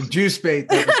time. Juice bait,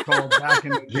 that was called back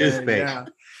in the day. Juice bait. Yeah.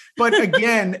 But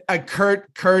again,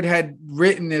 Kurt had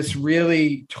written this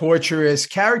really torturous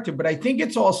character, but I think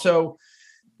it's also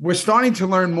we're starting to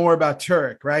learn more about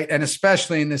Turk, right? And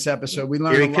especially in this episode, we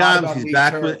learned a lot about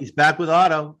he's back with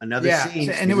Otto. Another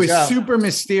scene. And it was super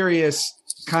mysterious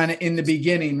kind of in the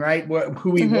beginning, right?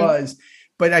 Who he was.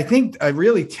 But I think a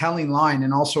really telling line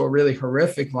and also a really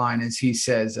horrific line is he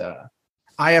says,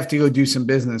 I have to go do some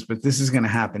business, but this is going to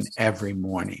happen every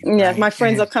morning. Yeah, right? My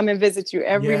friends will come and visit you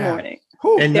every morning.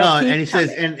 And he says,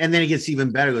 and then he gets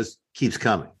even better. He goes, keeps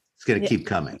coming. It's going to keep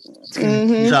coming.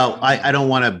 So I don't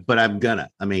want to, but I'm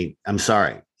gonna. I mean, I'm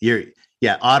sorry.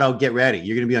 Otto, get ready.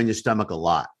 You're going to be on your stomach a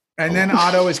lot. And then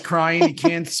Otto is crying. He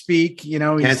can't speak.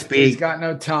 He's got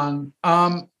no tongue.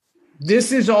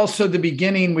 This is also the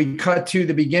beginning. We cut to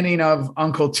the beginning of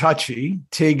Uncle Touchy.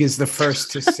 Tig is the first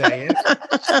to say it.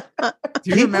 Do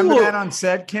you remember that on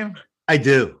set, Kim? I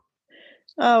do.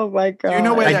 Oh my God. You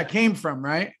know where that came from,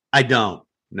 right? I don't.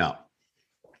 No.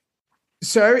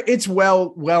 So it's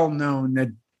well known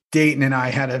that Dayton and I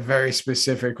had a very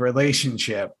specific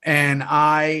relationship, and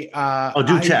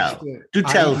do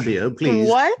tell, Theo, please.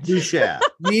 What? Do share.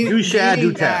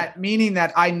 Do tell. Meaning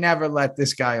that I never let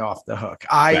this guy off the hook.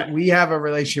 We have a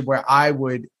relationship where I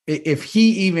would, if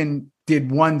he even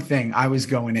did one thing, I was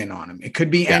going in on him. It could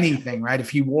be anything, right?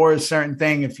 If he wore a certain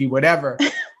thing, if he whatever,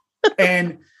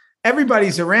 and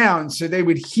everybody's around, so they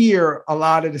would hear a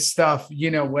lot of the stuff,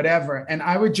 whatever, and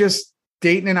I would just.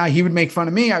 Dayton and he would make fun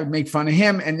of me. I would make fun of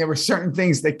him. And there were certain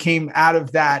things that came out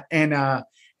of that.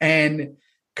 And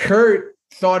Kurt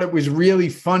thought it was really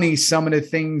funny. Some of the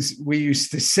things we used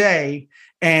to say.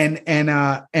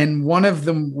 And one of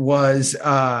them was,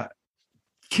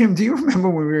 Kim, do you remember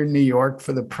when we were in New York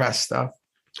for the press stuff?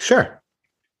 Sure.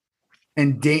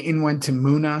 And Dayton went to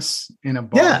moon us in a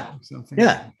bar or something.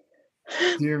 Yeah.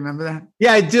 Do you remember that?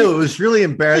 Yeah, I do. It was really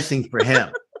embarrassing for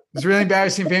him. It's really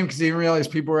embarrassing for him because he didn't realize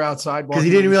people were outside. Because he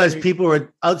didn't realize people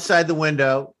were outside the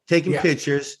window taking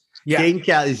pictures. Yeah. Dating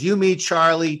Callies. You, me,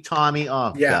 Charlie, Tommy.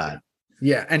 Oh, God.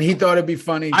 Yeah. And he thought it'd be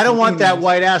funny. I don't want that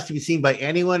white ass to be seen by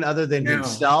anyone other than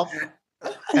himself.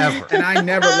 Ever. And I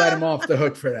never let him off the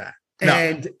hook for that.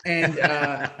 No.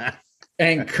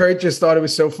 And Kurt just thought it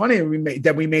was so funny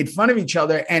that we made fun of each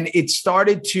other. And it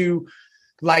started to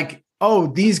like, oh,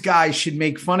 these guys should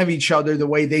make fun of each other the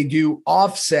way they do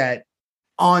offset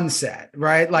on set,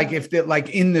 right? Like if they're like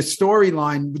in the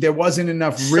storyline, there wasn't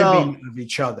enough ribbing of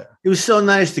each other. It was so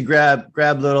nice to grab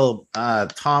little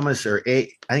Thomas or I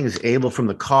think it was Abel from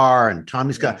the car, and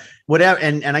Tommy's got whatever.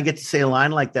 And I get to say a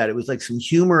line like that. It was like some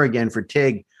humor again for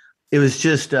Tig. It was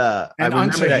just and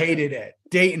Unser hated it.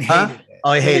 Dayton hated it.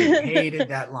 Oh, he hated it. He hated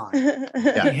that line.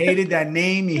 Yeah. He hated that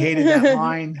name. He hated that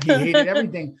line. He hated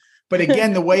everything. But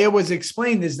again, the way it was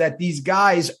explained is that these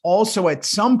guys also at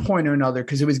some point or another,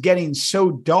 because it was getting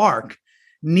so dark,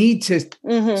 need to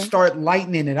start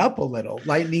lightening it up a little.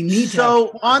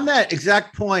 So on that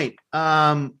exact point,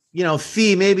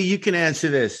 Fee, maybe you can answer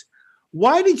this.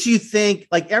 Why did you think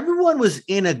like everyone was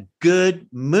in a good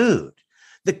mood?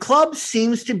 The club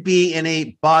seems to be in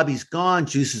a Bobby's gone,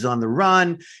 Juice is on the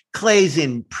run, Clay's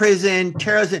in prison,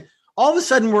 Tara's in. All of a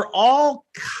sudden, we're all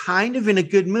kind of in a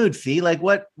good mood, Fee. Like,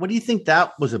 what do you think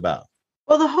that was about?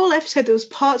 Well, the whole episode, there was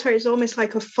parts where it's almost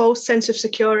like a false sense of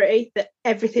security that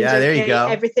everything's okay, there you go.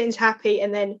 Everything's happy,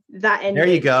 and then that ended.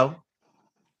 There you go.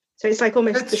 So it's like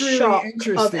almost the really shock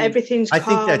of everything's calm. I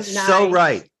think that's so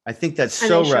right. I think that's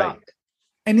so right.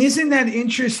 And isn't that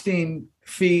interesting,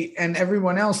 Fee, and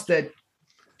everyone else, that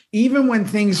even when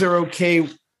things are okay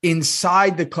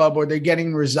inside the club, or they're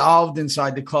getting resolved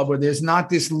inside the club, or there's not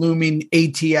this looming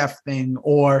ATF thing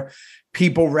or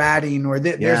people ratting, or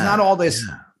there's not all this,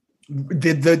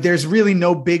 there's really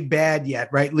no big bad yet,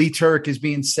 right? Lee Turk is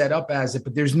being set up as it,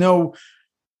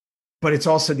 but it's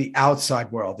also the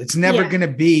outside world. It's never going to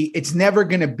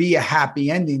be a happy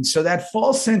ending. So that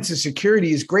false sense of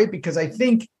security is great, because I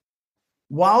think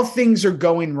while things are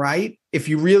going right, if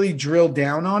you really drill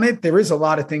down on it, there is a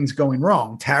lot of things going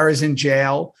wrong. Tara's in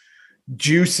jail.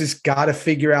 Juice has got to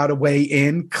figure out a way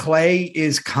in. Clay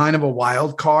is kind of a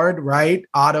wild card, right?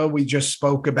 Otto, we just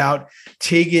spoke about.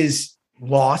 Tig is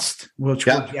lost, which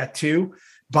we'll get to.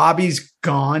 Bobby's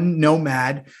gone,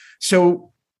 nomad.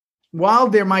 So while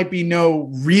there might be no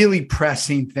really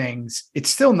pressing things, it's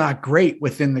still not great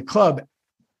within the club.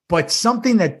 But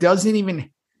something that doesn't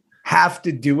even have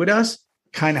to do with us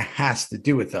kind of has to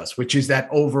do with us, which is that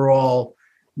overall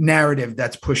narrative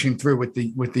that's pushing through with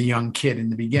the young kid in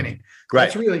the beginning. Right.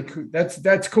 That's really cool.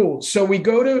 That's cool. So we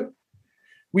go to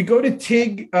Tig. We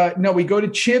go to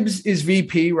Chibs is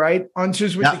VP, right?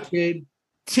 Unser's with the kid.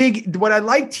 Tig, what I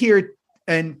liked here,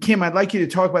 and Kim, I'd like you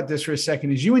to talk about this for a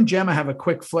second, is you and Gemma have a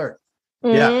quick flirt.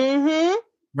 Yeah.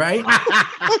 Right.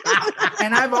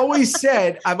 And I've always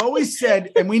said,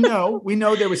 and we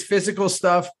know there was physical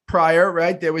stuff prior,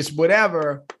 right? There was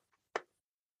whatever.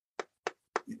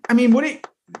 I mean,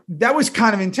 that was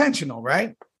kind of intentional,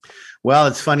 right? Well,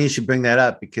 it's funny you should bring that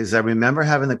up, because I remember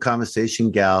having the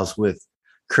conversation, gals, with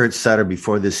Kurt Sutter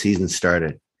before this season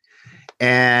started.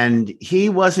 And he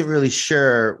wasn't really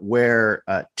sure where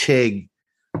Tig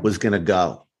was going to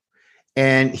go.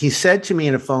 And he said to me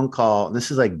in a phone call, and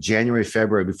this is like January,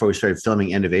 February, before we started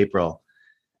filming, end of April,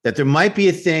 that there might be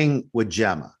a thing with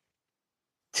Gemma.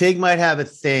 Tig might have a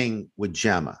thing with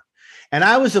Gemma. And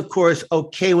I was, of course,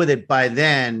 okay with it by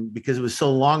then, because it was so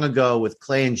long ago with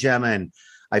Clay and Gemma, and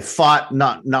I fought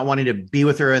not wanting to be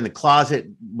with her in the closet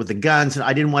with the guns, and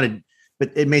I didn't want to,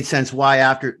 but it made sense why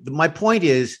after. My point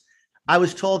is, I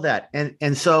was told that.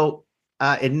 And so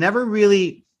it never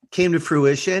really came to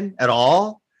fruition at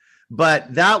all.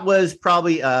 But that was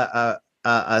probably a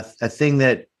thing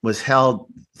that was held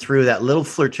through that little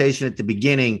flirtation at the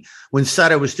beginning, when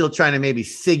Sutter was still trying to maybe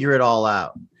figure it all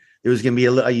out. There was going to be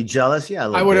are you jealous? Yeah.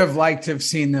 I would have liked to have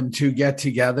seen them two get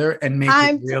together and make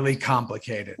it really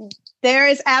complicated. There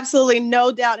is absolutely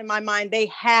no doubt in my mind they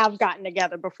have gotten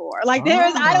together before. Like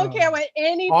I don't care what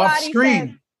anybody off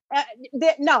screen.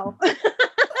 Says. No.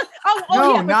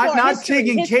 Not Tig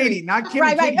and Katie, not Kim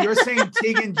and Katie. You're saying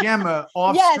Tig and Gemma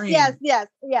off screen. Yes.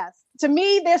 To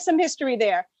me, there's some history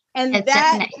there. And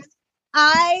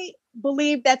I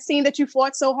believe that scene that you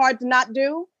fought so hard to not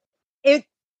do, it,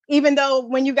 even though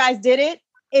when you guys did it,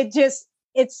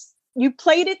 you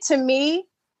played it to me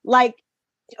like,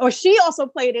 or she also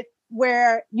played it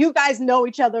where you guys know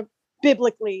each other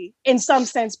biblically in some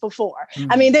sense before.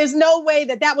 Mm-hmm. I mean, there's no way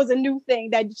that was a new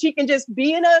thing, that she can just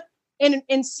be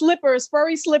in slippers,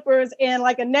 furry slippers, and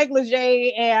like a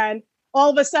negligee, and all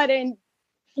of a sudden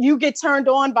you get turned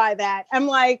on by that. I'm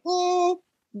like,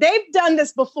 they've done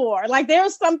this before. Like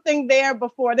there's something there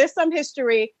before. There's some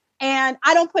history. And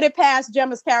I don't put it past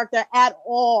Gemma's character at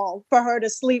all for her to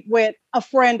sleep with a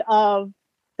friend of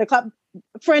the club,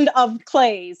 friend of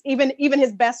Clay's, even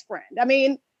his best friend. I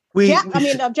mean,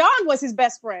 John was his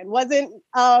best friend. Wasn't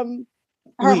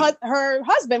her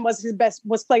husband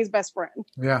was Clay's best friend.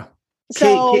 Yeah.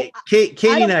 So Katie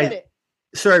and I.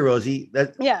 Sorry, Rosie.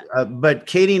 But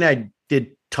Katie and I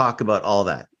did talk about all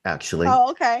that actually. Oh,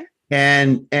 okay.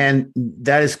 And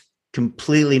that is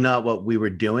completely not what we were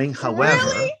doing. However,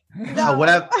 really?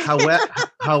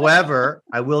 however,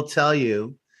 I will tell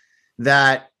you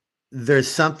that there's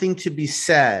something to be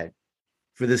said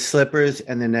for the slippers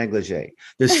and the negligee.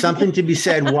 There's something to be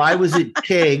said. Why was it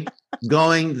Tig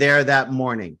going there that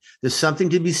morning? There's something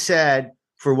to be said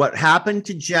for what happened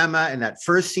to Gemma in that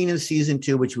first scene of season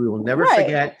 2, which we will never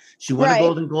forget. She won a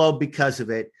Golden Globe because of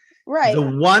it. Right. The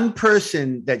one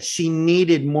person that she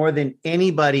needed more than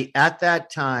anybody at that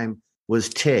time was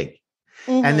Tig.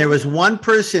 Mm-hmm. And there was one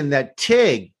person that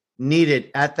Tig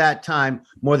needed at that time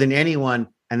more than anyone,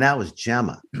 and that was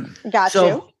Gemma. Got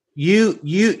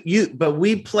you. But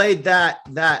we played that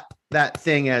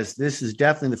thing as this is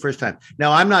definitely the first time.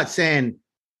 Now, I'm not saying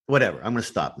whatever. I'm going to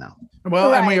stop now.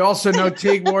 Well, and we also know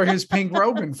Tig wore his pink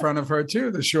robe in front of her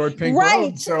too, the short pink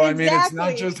robe. So I mean, it's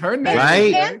not just her name,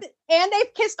 right? And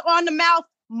they've kissed on the mouth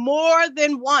more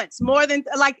than once, more than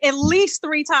like at least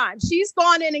 3 times. She's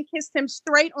gone in and kissed him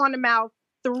straight on the mouth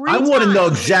 3 times. I want to know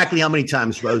exactly how many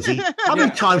times, Rosie. How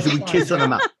many times did we kiss on the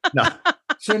mouth? No.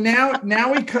 So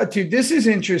now we cut to, this is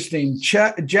interesting.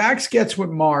 Jax gets with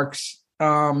Marks,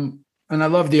 and I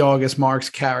love the August Marks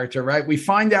character, right? We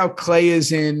find out Clay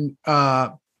is in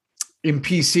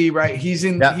PC, right? He's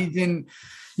in,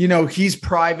 he's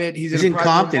private. He's in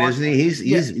Compton, isn't he?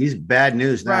 He's bad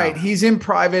news now. Right. He's in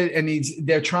private and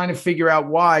they're trying to figure out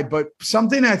why. But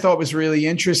something I thought was really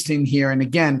interesting here, and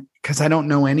again, because I don't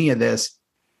know any of this,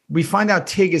 we find out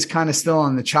Tig is kind of still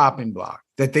on the chopping block,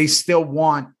 that they still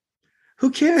want. Who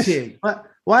cares? Tig.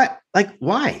 What? Like,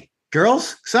 why?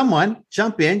 Girls, someone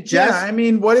jump in. Jess, yeah, I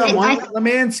mean,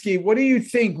 Lemansky, what do you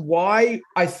think? Why?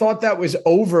 I thought that was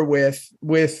over with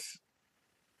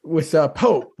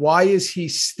Pope. Why is he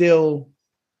still?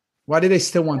 Why do they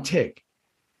still want Tig?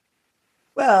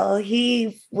 Well,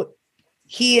 he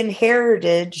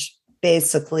inherited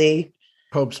basically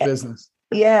Pope's business.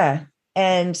 Yeah,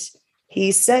 and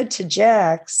he said to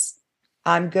Jax,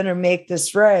 "I'm going to make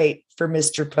this right for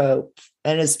Mr. Pope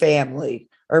and his family."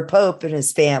 Or Pope and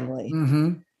his family.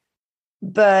 Mm-hmm.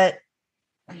 But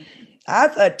I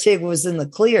thought Tig was in the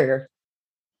clear.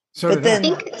 But then I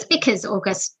think it's because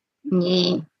August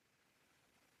knew,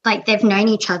 like they've known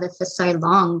each other for so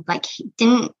long. Like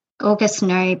didn't August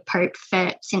know Pope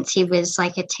since he was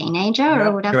like a teenager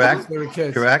or whatever?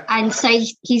 Correct. And so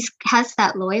he has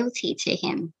that loyalty to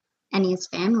him and his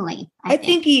family. I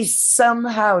think he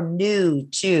somehow knew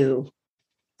too.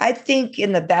 I think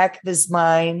in the back of his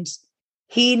mind,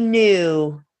 he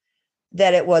knew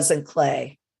that it wasn't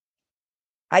Clay.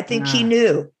 I think he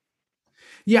knew.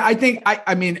 Yeah, I think,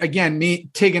 I mean, again,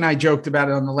 Tig and I joked about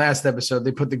it on the last episode.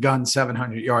 They put the gun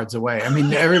 700 yards away. I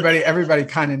mean, everybody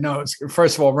kind of knows.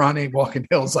 First of all, Ron ain't walking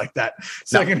hills like that.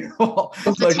 Second of all,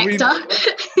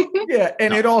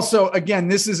 and it also, again,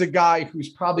 this is a guy who's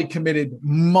probably committed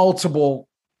multiple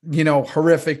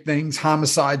horrific things,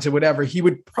 homicides or whatever. He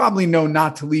would probably know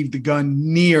not to leave the gun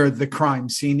near the crime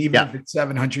scene, even if it's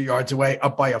 700 yards away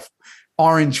up by a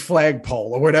orange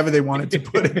flagpole or whatever they wanted to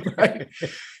put it. Right.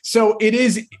 So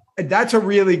that's a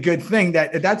really good thing.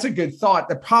 That's a good thought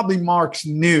that probably Marks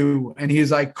knew. And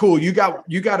he's like, cool, you got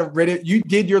rid of it. You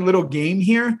did your little game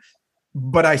here,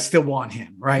 but I still want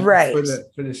him. Right. Right.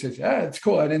 For this. It's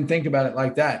cool. I didn't think about it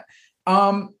like that.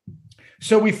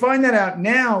 So we find that out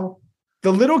now.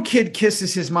 The little kid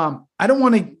kisses his mom. I don't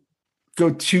want to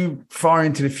go too far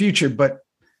into the future, but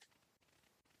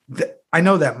I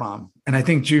know that mom, and I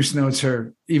think Juice knows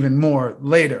her even more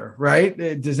later, right?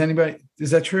 Is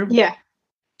that true? Yeah.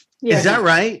 Is that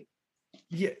right?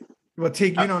 Yeah. Well,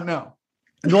 Tig, you don't know.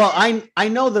 Well, I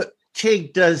know that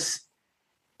Tig does.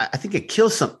 I think it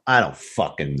kills some. I don't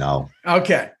fucking know.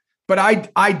 Okay. But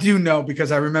I do know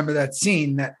because I remember that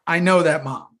scene that I know that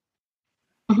mom.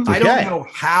 I don't know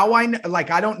how I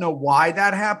don't know why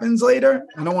that happens later.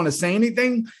 I don't want to say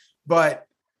anything, but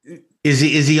is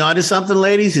he onto something,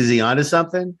 ladies? Is he onto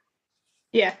something?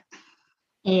 Yeah.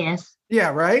 Yes.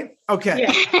 Yeah. Right. Okay.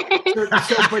 Yeah.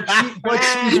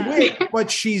 But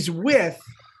she's with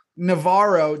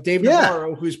Navarro, Dave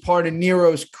Navarro, who's part of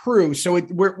Nero's crew. So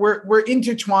we're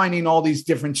intertwining all these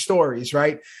different stories,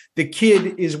 right? The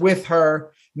kid is with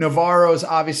her. Navarro's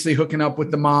obviously hooking up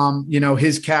with the mom,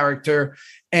 his character.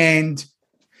 And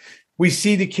we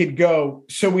see the kid go.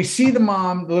 So we see the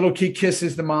mom, the little kid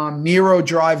kisses the mom. Nero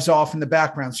drives off in the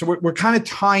background. So we're kind of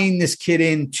tying this kid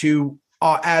into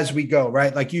as we go,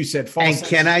 right? Like you said. And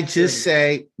can I just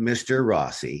say, Mr.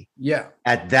 Rossi? Yeah.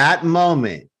 At that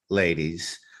moment,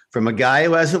 ladies, from a guy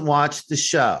who hasn't watched the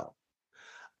show,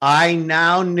 I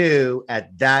now knew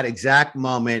at that exact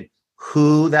moment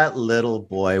who that little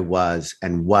boy was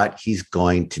and what he's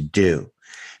going to do.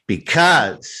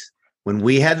 Because when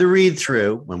we had the read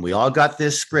through, when we all got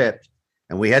this script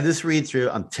and we had this read through,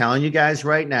 I'm telling you guys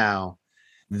right now,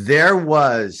 there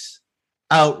was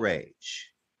outrage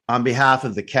on behalf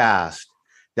of the cast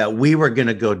that we were going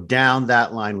to go down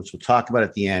that line, which we'll talk about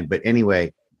at the end. But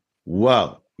anyway,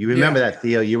 whoa, you remember that,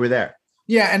 Theo? You were there.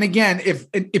 Yeah. And again,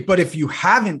 if you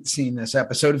haven't seen this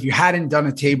episode, if you hadn't done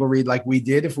a table read like we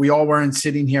did, if we all weren't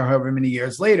sitting here however many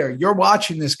years later, you're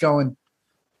watching this going,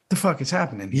 the fuck is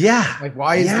happening here? Yeah. Like,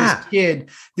 why is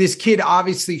this kid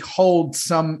obviously holds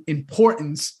some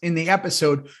importance in the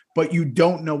episode, but you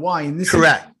don't know why. And this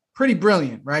correct. Is pretty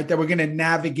brilliant, right? That we're going to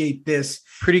navigate this.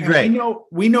 Pretty great.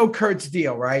 We know Kurt's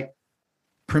deal, right?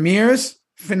 Premieres,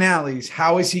 finales.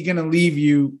 How is he going to leave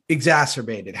you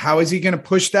exacerbated? How is he going to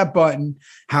push that button?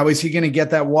 How is he going to get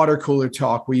that water cooler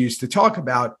talk we used to talk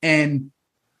about? And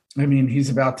I mean, he's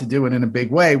about to do it in a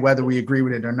big way, whether we agree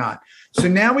with it or not. So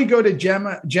now we go to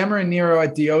Gemma and Nero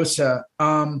at Diosa.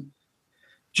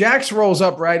 Jax rolls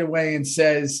up right away and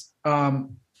says, "Oh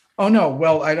no,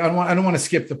 well, I don't want to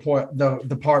skip the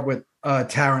part with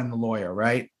Tara and the lawyer,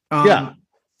 right? Yeah,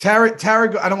 Tara.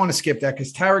 I don't want to skip that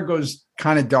because Tara goes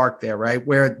kind of dark there, right?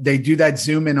 Where they do that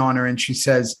zoom in on her and she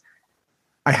says,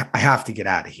 "I have to get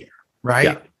out of here," right?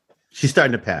 Yeah. She's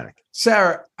starting to panic.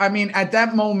 Sarah, I mean, at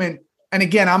that moment. And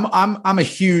again, I'm a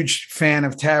huge fan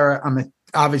of Tara. I'm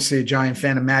obviously a giant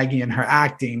fan of Maggie and her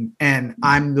acting. And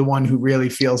I'm the one who really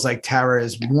feels like Tara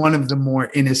is one of the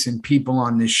more innocent people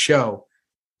on this show.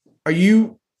 Are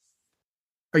you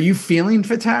feeling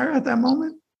for Tara at that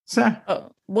moment, Sarah?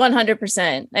 Oh,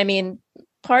 100%. I mean,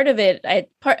 part of it,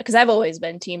 because I've always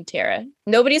been Team Tara.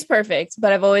 Nobody's perfect,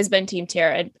 but I've always been Team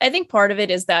Tara. And I think part of it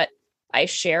is that I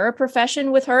share a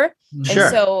profession with her. Sure.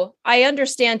 And so I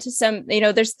understand to some,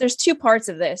 there's two parts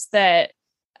of this that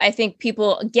I think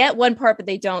people get one part, but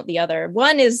they don't the other.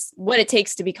 One is what it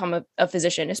takes to become a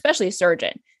physician, especially a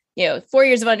surgeon. 4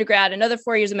 years of undergrad, another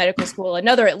 4 years of medical school,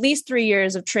 another at least 3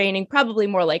 years of training, probably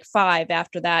more like 5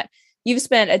 after that. You've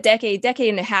spent a decade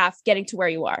and a half getting to where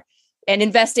you are and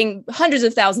investing hundreds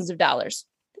of thousands of dollars,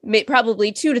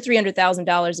 probably $200,000 to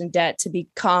 $300,000 in debt to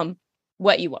become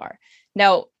what you are.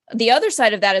 Now, the other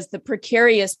side of that is the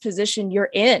precarious position you're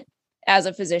in as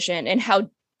a physician and how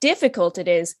difficult it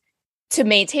is to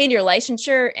maintain your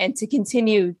licensure and to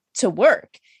continue to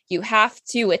work. You have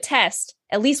to attest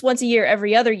at least once a year,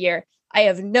 every other year, I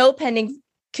have no pending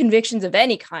convictions of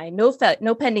any kind,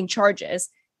 no pending charges.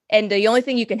 And the only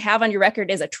thing you can have on your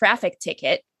record is a traffic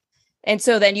ticket. And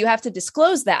so then you have to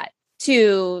disclose that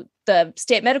to the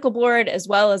state medical board, as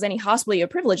well as any hospital you're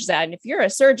privileged at. And if you're a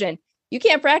surgeon, you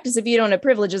can't practice if you don't have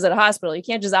privileges at a hospital. You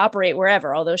can't just operate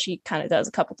wherever, although she kind of does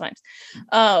a couple times.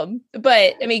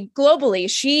 But I mean, globally,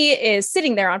 she is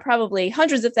sitting there on probably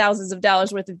hundreds of thousands of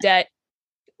dollars worth of debt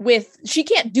she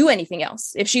can't do anything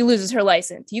else if she loses her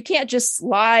license. You can't just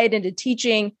slide into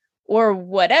teaching or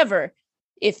whatever.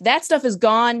 If that stuff is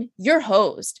gone, you're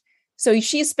hosed. So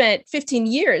she spent 15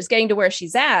 years getting to where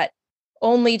she's at,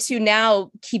 only to now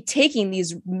keep taking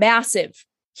these massive,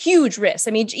 huge risks.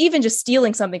 I mean, even just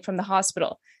stealing something from the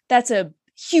hospital, that's a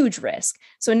huge risk.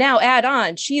 So now add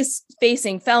on, she's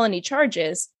facing felony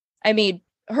charges. I mean,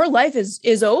 her life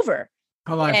is over.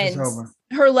 Her life is over.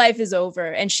 Her life is over.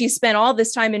 And she spent all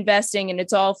this time investing, and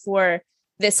it's all for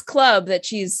this club that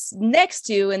she's next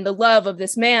to and the love of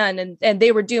this man. And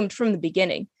they were doomed from the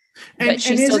beginning. But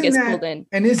she still gets pulled in.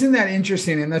 And isn't that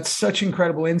interesting? And that's such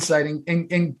incredible insight.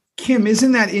 And Kim,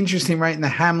 isn't that interesting, right? In the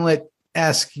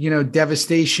Hamlet-esque,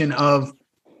 devastation of,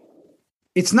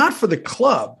 it's not for the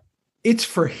club, it's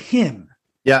for him.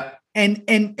 Yeah. And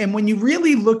when you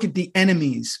really look at the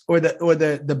enemies or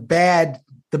the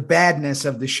badness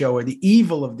of the show or the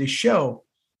evil of the show,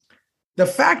 the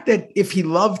fact that if he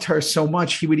loved her so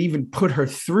much, he would even put her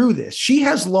through this. She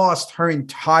has lost her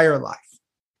entire life,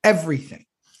 everything.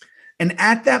 And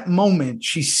at that moment,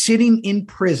 she's sitting in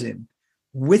prison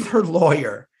with her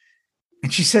lawyer.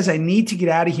 And she says, I need to get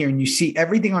out of here. And you see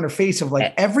everything on her face of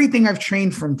like everything I've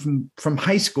trained from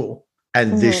high school.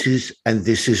 And this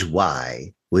is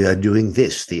why we are doing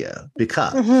this, Theo,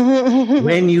 because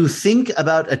when you think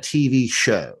about a TV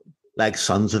show, like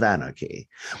Sons of Anarchy.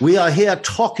 We are here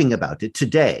talking about it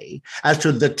today as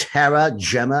to the Tara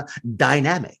Gemma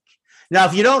dynamic. Now,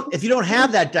 if you don't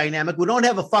have that dynamic, we don't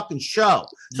have a fucking show.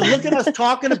 So look at us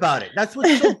talking about it. That's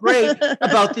what's so great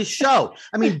about this show.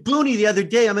 I mean, Booney the other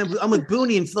day, I'm with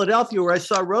Booney in Philadelphia where I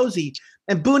saw Rosie,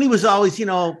 and Booney was always,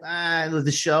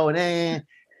 the show, and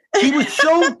he was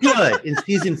so good in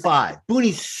season 5.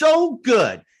 Booney's so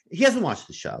good. He hasn't watched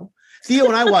the show. Theo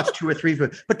and I watched 2 or 3,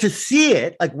 but to see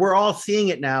it, like we're all seeing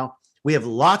it now, we have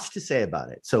lots to say about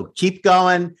it. So keep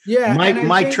going. Yeah.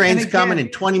 My train's coming in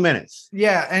 20 minutes.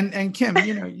 Yeah. And Kim,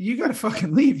 you got to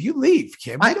fucking leave. You leave,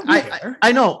 Kim.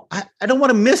 I know. I don't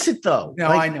want to miss it though. No,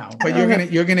 I know, but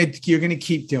you're going to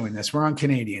keep doing this. We're on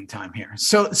Canadian time here.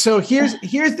 So here's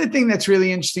the thing that's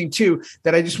really interesting too,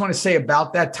 that I just want to say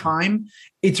about that time.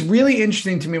 It's really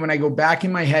interesting to me when I go back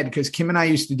in my head, because Kim and I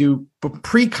used to do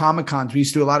pre-Comic-Cons. We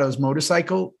used to do a lot of those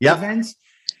motorcycle events.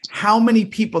 How many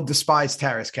people despise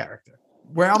Tara's character?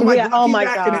 Where I'm like, oh my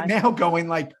back God. at it now going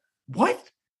like, what?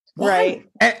 Why? Right.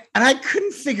 And I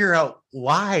couldn't figure out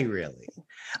why, really.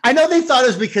 I know they thought it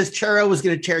was because Tara was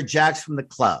going to tear Jax from the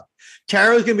club.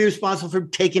 Tara was going to be responsible for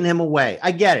taking him away.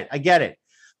 I get it.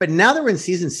 But now that we're in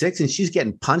season 6 and she's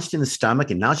getting punched in the stomach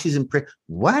and now she's in prison.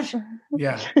 What?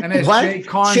 Yeah. And as what? Jay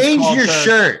Carnes change your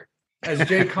shirt. As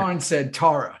Jay Carnes said,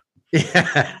 Tara.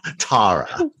 Yeah, Tara.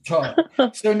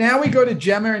 So now we go to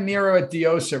Gemma and Nero at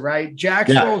Diosa, right?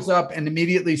 Jax rolls up and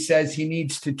immediately says he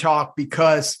needs to talk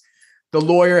because the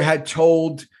lawyer had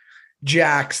told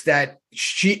Jax that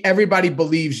everybody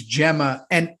believes Gemma,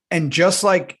 and just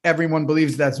like everyone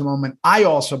believes that's the moment, I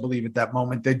also believe at that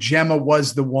moment that Gemma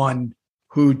was the one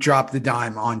who dropped the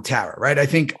dime on Tara, right? I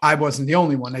think I wasn't the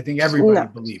only one. I think everybody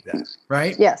believed that,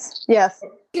 right? Yes.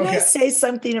 Can I say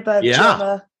something about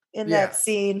Gemma in that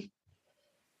scene?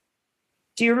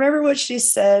 Do you remember what she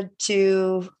said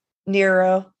to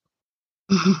Nero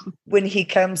when he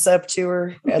comes up to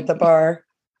her at the bar?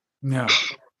 No.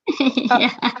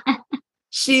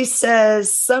 She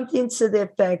says something to the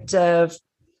effect of,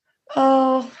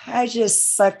 "Oh, I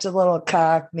just sucked a little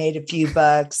cock, made a few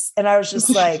bucks." And I was just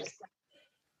like,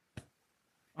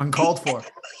 uncalled for.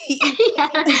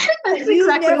 That's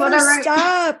exactly what I wrote.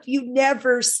 Stop. You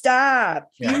never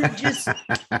stop. Yeah. You just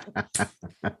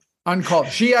uncalled.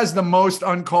 She has the most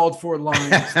uncalled for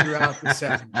lines throughout the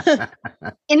segment.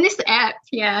 In this app,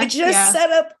 You just set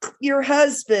up your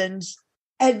husband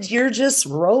and you're just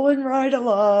rolling right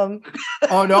along.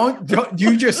 Oh, don't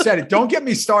you just said it. Don't get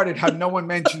me started how no one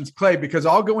mentions Clay, because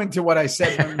I'll go into what I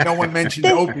said when no one mentioned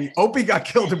Opie. Opie got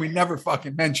killed and we never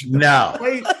fucking mentioned him. No.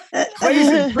 Clay's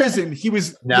in prison. He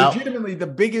was legitimately the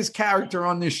biggest character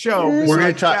on this show. We're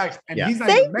going to talk. And he's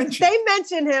not even mentioned. They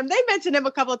mentioned him. They mentioned him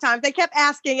a couple of times. They kept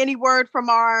asking any word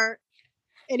from our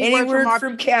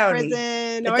from county.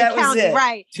 Prison but or that county, was it.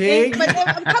 right? Tig, but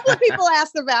a couple of people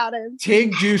asked about him.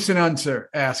 Tig, Juice, and Unser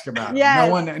ask about him.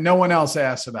 Yes. No one else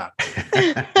asks about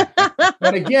him.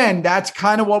 But again, that's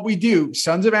kind of what we do.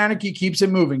 Sons of Anarchy keeps it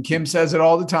moving. Kim says it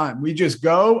all the time. We just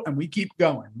go and we keep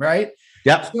going, right?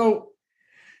 Yep. So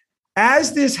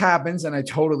as this happens, and I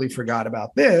totally forgot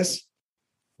about this,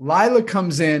 Lila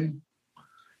comes in.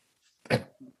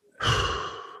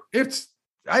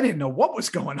 I didn't know what was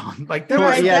going on. Like there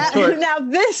was, now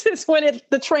this is when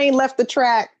the train left the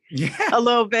track. Yeah, a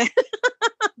little bit.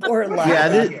 Or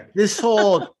this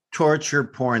whole torture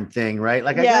porn thing, right?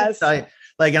 Like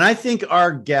and I think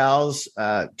our gals,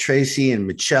 Tracy and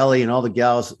Michelle and all the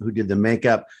gals who did the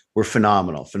makeup were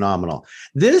phenomenal.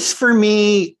 This for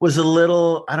me was a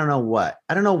little, I don't know what.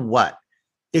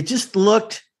 It just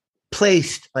looked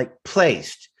placed.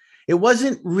 It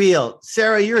wasn't real.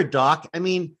 Sarah, you're a doc. I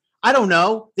mean, I don't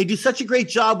know. They do such a great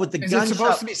job with the gun. Is it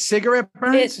supposed to be cigarette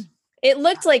burns? It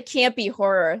looked like campy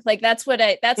horror. Like that's what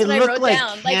I wrote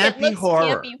down. Like it looks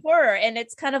campy horror. And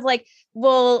it's kind of like,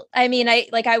 well, I mean,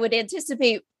 I would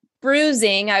anticipate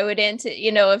bruising. I would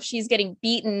if she's getting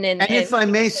beaten and if I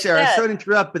may, Sarah, sorry to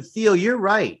interrupt, but Theo, you're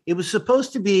right. It was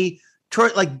supposed to be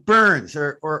like burns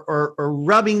or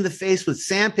rubbing the face with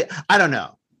sandpaper. I don't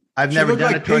know. I've never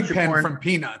done like a torture porn from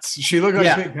Peanuts. She looked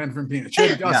like Pigpen from Peanuts. She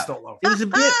had dust all over. It was a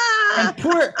bit. And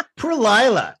poor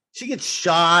Lila. She gets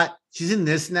shot. She's in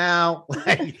this now.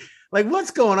 Like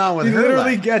what's going on with her? She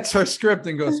literally gets her script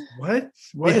and goes, "What?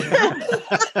 We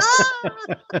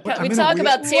talk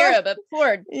about Tara, but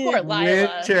poor Lila.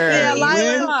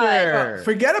 Winter.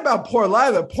 Forget about poor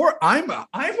Lila. Poor Ima.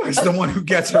 Ima's the one who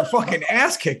gets her fucking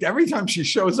ass kicked every time she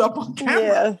shows up on camera.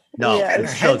 Yeah. No, and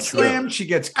it's her head so slammed. true. She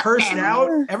gets cursed out.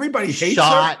 Everybody hates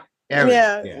Shot. her.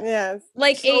 Yes.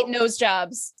 Like 8 nose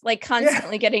jobs, like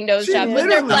constantly getting nose jobs. When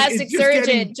their plastic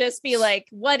surgeon just be like,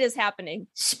 what is happening?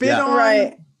 Spit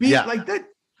on, beat like that.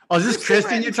 Oh, is this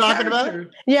Kristen you're talking about?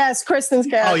 Yes, Kristen's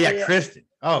character. Oh, yeah, Kristen.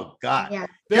 Oh, God. Yeah.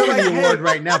 They're like the award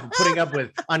right now for putting up with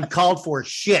uncalled for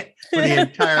shit for the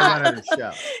entire run of the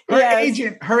show.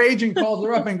 Her agent called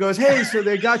her up and goes, "Hey, so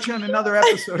they got you on another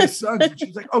episode of Sons." And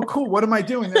she's like, "Oh, cool. What am I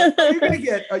doing?" Like, "Oh, you're gonna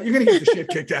get the shit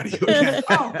kicked out of you again."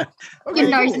 Oh, okay, Your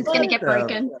nose is gonna get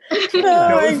broken.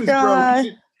 Oh my God.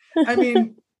 I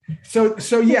mean,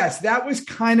 so yes, that was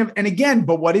kind of, and again,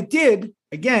 but what it did,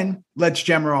 again, lets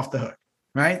Gemma off the hook,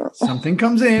 right? Something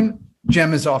comes in,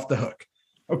 Gemma's off the hook.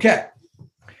 Okay.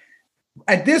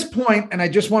 At this point, and I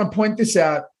just want to point this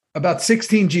out, about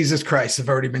 16 Jesus Christ have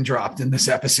already been dropped in this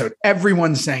episode.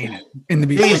 Everyone's saying it in the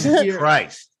beginning. Jesus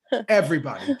Christ.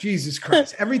 Everybody, Jesus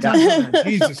Christ. Every time,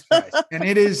 Jesus Christ. And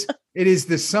it is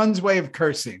the son's way of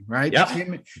cursing, right?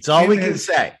 Yep. It's all we can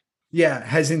say. Yeah,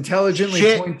 has intelligently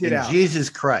Shit pointed out. Jesus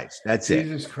Christ. That's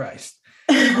Jesus Christ.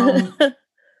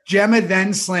 Gemma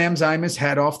then slams Ima's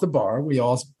head off the bar. We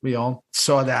all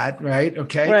saw that, right?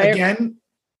 Okay. Right. Again,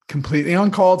 completely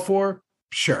uncalled for.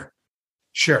 Sure.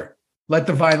 Let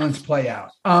the violence play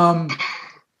out.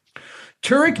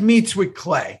 Turek meets with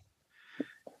Clay.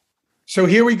 So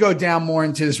here we go down more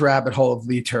into this rabbit hole of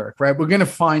Lee Turek, right? We're going to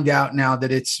find out now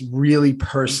that it's really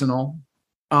personal.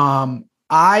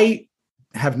 I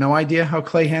have no idea how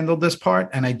Clay handled this part,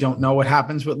 and I don't know what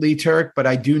happens with Lee Turek, but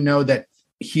I do know that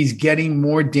he's getting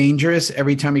more dangerous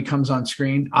every time he comes on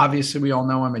screen. Obviously, we all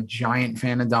know I'm a giant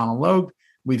fan of Donald Logue.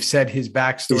 We've said his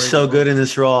backstory. He's so good in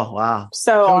this role. Wow.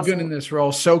 So awesome. Good in this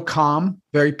role. So calm,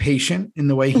 very patient in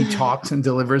the way he talks and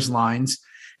delivers lines.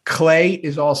 Clay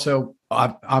is also,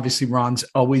 obviously, Ron's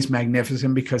always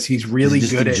magnificent because he's really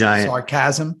good at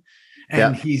sarcasm.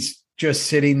 And he's just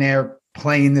sitting there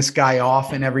playing this guy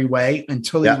off in every way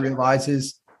until he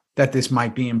realizes that this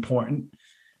might be important.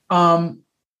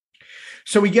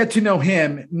 So we get to know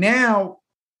him. Now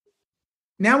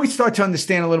we start to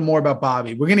understand a little more about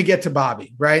Bobby. We're going to get to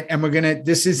Bobby, right? And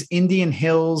this is Indian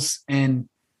Hills. And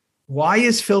why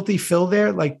is Filthy Phil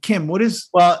there? Like, Kim, what is?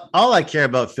 Well, all I care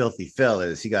about Filthy Phil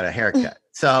is he got a haircut.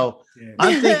 So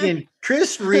I'm thinking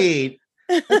Chris Reed.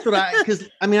 That's what because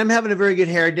I'm having a very good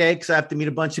hair day because I have to meet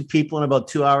a bunch of people in about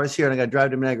 2 hours here and I got to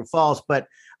drive to Niagara Falls. But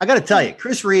I got to tell you,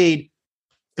 Chris Reed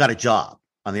got a job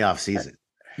on the off season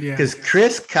because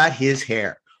Chris cut his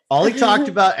hair. All he talked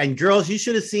about, and girls, you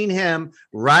should have seen him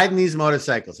riding these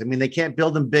motorcycles. I mean, they can't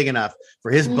build them big enough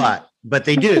for his butt, but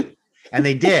they do. And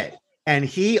they did. And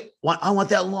I want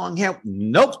that long hair.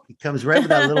 Nope. He comes right with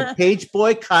that little page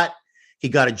boy cut. He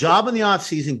got a job in the off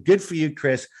season. Good for you,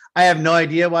 Chris. I have no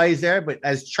idea why he's there, but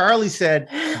as Charlie said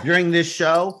during this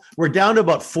show, we're down to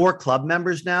about 4 club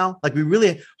members now. Like we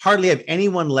really hardly have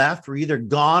anyone left. We're either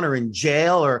gone or in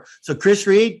jail so Chris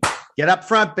Reed, get up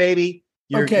front, baby.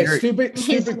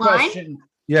 Stupid question.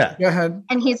 Yeah. Go ahead.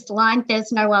 And his line,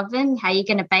 "There's no oven. How are you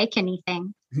going to bake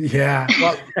anything?" Yeah.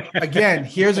 Well, again,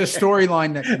 here's a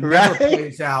storyline that never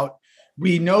plays out.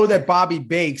 We know that Bobby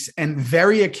bakes, and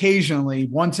very occasionally,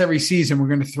 once every season, we're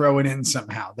going to throw it in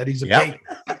somehow that he's a baker.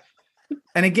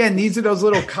 And again, these are those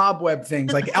little cobweb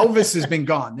things. Like Elvis has been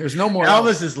gone. There's no more.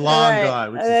 Elvis is long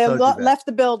gone. Which is left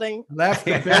the building. Left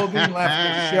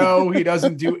the show. He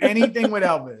doesn't do anything with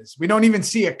Elvis. We don't even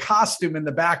see a costume in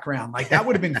the background. Like that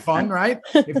would have been fun, right?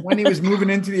 If when he was moving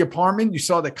into the apartment, you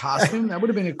saw the costume. That would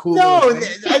have been a cool.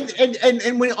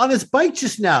 And when on his bike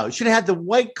just now, should have had the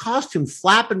white costume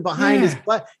flapping behind his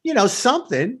butt.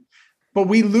 Something. But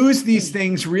we lose these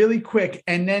things really quick,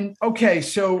 and then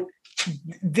so.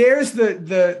 There's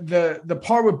the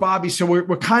part with Bobby. So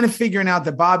we're kind of figuring out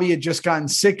that Bobby had just gotten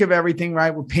sick of everything,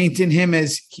 right? We're painting him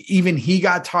as even he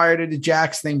got tired of the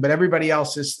Jax thing, but everybody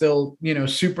else is still,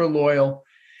 super loyal.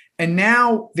 And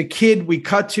now the kid we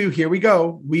cut to, here we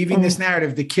go, weaving this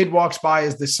narrative. The kid walks by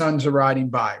as the sons are riding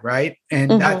by, right? And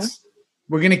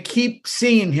we're going to keep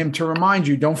seeing him to remind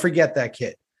you, don't forget that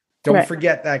kid. Don't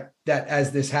forget that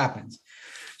as this happens.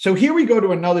 So here we go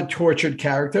to another tortured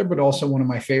character, but also one of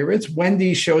my favorites.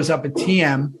 Wendy shows up at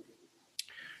TM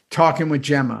talking with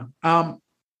Gemma.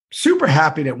 Super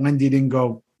happy that Wendy didn't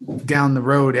go down the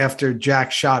road after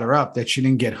Jack shot her up, that she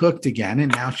didn't get hooked again.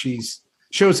 And now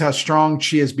shows how strong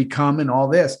she has become and all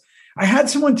this. I had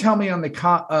someone tell me on the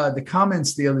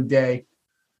comments the other day,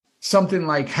 something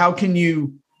like, how can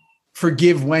you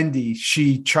forgive Wendy?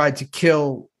 She tried to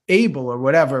kill Abel or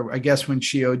whatever, I guess, when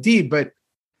she OD'd, but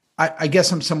I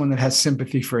guess I'm someone that has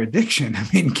sympathy for addiction. I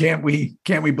mean, can't we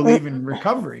believe in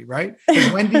recovery, right?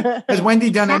 Has Wendy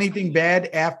done anything bad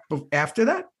after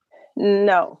that?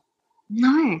 No.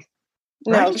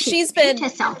 No, she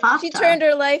turned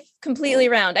her life completely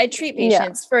around. I treat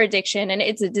patients for addiction, and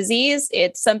it's a disease.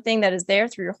 It's something that is there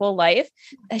through your whole life.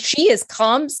 She has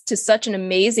come to such an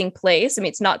amazing place. I mean,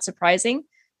 it's not surprising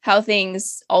how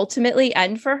things ultimately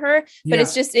end for her, but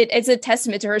it's just, it's a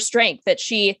testament to her strength that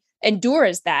she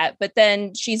endures that. But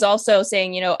then she's also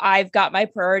saying, you know, I've got my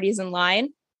priorities in line.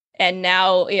 And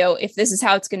now, you know, if this is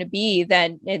how it's going to be,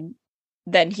 then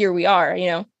here we are, you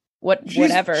know.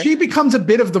 Whatever. She becomes a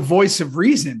bit of the voice of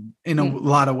reason in a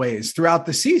lot of ways throughout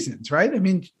the seasons, right? I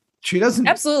mean, she doesn't.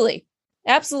 Absolutely.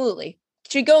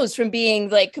 She goes from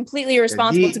being like completely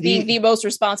irresponsible to being the most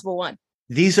responsible one.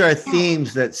 These are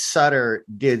themes that Sutter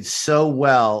did so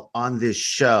well on this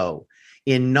show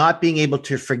in not being able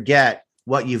to forget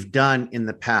what you've done in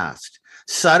the past.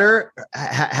 Sutter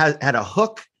had a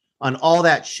hook on all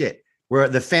that shit where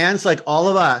the fans, like all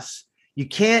of us, you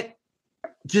can't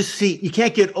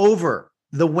get over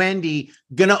the Wendy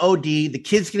gonna OD, the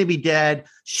kid's gonna be dead.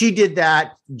 She did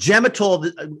that. Gemma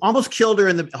almost killed her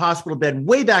in the hospital bed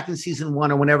way back in season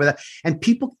 1 or whenever that. And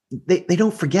people, they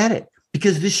don't forget it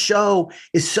because this show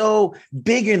is so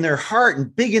big in their heart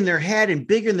and big in their head and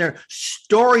big in their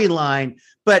storyline.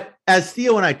 But as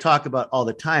Theo and I talk about all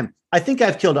the time, I think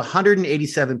I've killed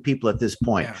 187 people at this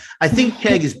point. Yeah. I think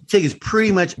Tig is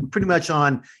pretty much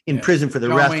in prison for the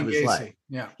rest of his life.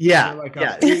 Yeah.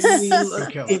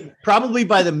 Probably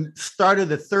by the start of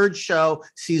the 3rd show,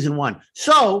 season 1.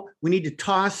 So we need to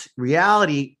toss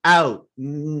reality out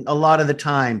a lot of the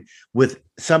time with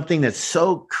something that's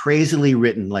so crazily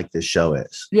written like this show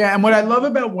is. Yeah. And what I love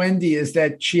about Wendy is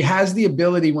that she has the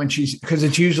ability when because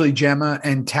it's usually Gemma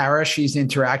and Tara she's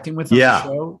interacting with on the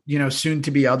show, you know, soon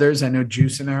to be others. I know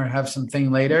Juice and her have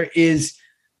something later, is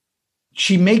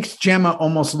she makes Gemma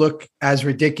almost look as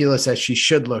ridiculous as she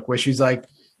should look, where she's like,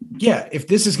 yeah, if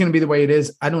this is going to be the way it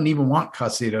is, I don't even want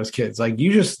custody of those kids. Like,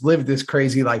 you just live this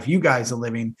crazy life you guys are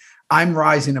living. I'm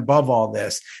rising above all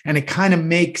this. And it kind of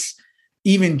makes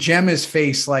even Gemma's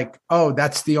face like, oh,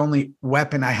 that's the only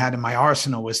weapon I had in my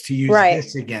arsenal was to use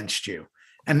this against you.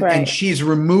 And she's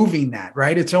removing that,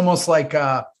 right? It's almost like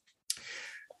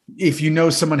if you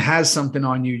know someone has something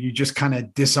on you, you just kind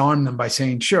of disarm them by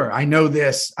saying, sure, I know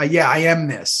this. I am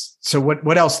this. So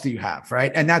what else do you have?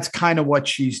 Right. And that's kind of what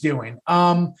she's doing.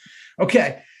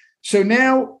 Okay. So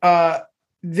now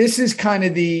this is kind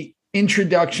of the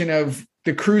introduction of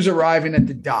the crews arriving at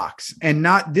the docks, and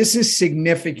this is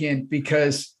significant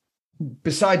because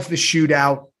besides the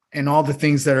shootout and all the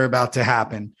things that are about to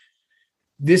happen,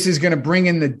 this is going to bring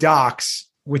in the docks,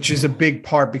 which is a big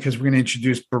part because we're going to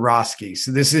introduce Borowski.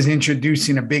 So this is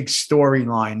introducing a big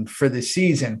storyline for the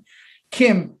season.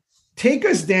 Kim, take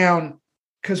us down,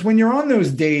 because when you're on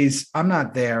those days, I'm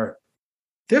not there.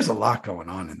 There's a lot going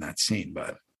on in that scene,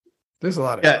 bud. There's a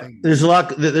lot of things. There's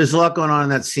a lot going on in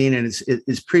that scene, and it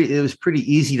was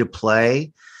pretty easy to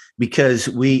play because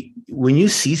when you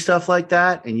see stuff like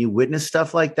that and you witness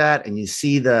stuff like that and you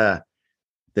see the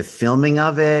filming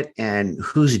of it and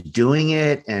who's doing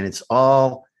it, and it's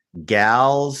all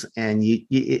gals, and it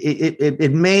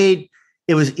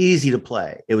was easy to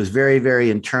play. It was very, very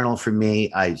internal for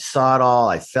me. I saw it all,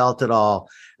 I felt it all,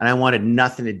 and I wanted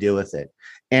nothing to do with it.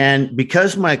 And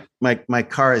because my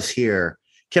car is here,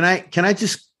 can I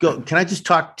just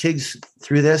talk Tiggs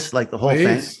through this, like the whole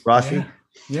thing, Rossi?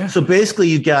 Yeah. So basically,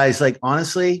 you guys, like,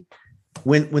 honestly,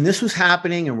 when this was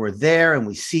happening and we're there and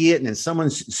we see it, and then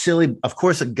someone's silly, of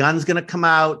course, a gun's going to come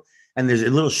out and there's a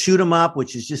little shoot 'em up,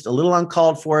 which is just a little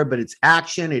uncalled for, but it's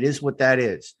action. It is what that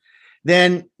is.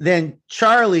 Then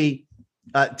Charlie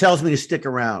tells me to stick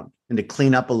around and to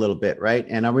clean up a little bit. Right.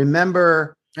 And I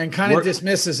remember. And kind of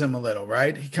dismisses him a little,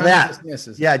 right? He kind of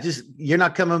dismisses him. Yeah. Just, you're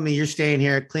not coming with me. You're staying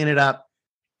here. Clean it up.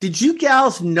 Did you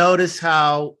gals notice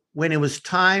how when it was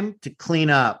time to clean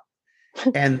up,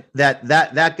 and that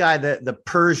guy, the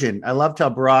Persian, I loved how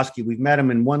Borowski, we've met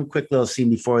him in one quick little scene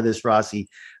before this, Rossi,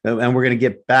 and we're going to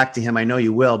get back to him. I know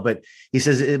you will, but he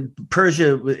says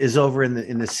Persia is over in the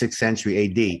 6th century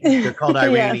AD. They're called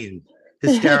Iranian.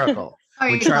 Hysterical.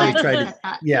 When Charlie tried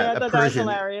to, a Persian,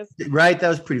 right? That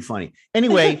was pretty funny.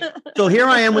 Anyway, so here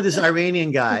I am with this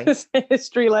Iranian guy.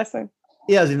 History lesson.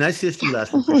 Yeah, it was a nice history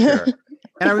lesson for sure.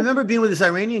 And I remember being with this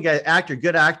Iranian guy,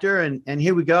 good actor, and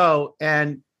here we go.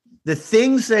 And the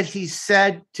things that he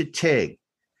said to Tig,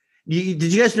 did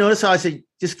you guys notice how I said,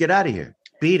 just get out of here,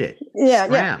 beat it?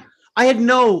 Yeah. I had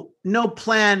no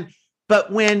plan,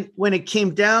 but when it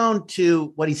came down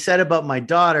to what he said about my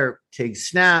daughter, Tig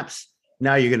snaps.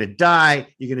 Now you're going to die.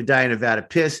 You're going to die in a vat of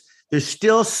piss. There's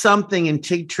still something in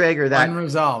Tig Traeger that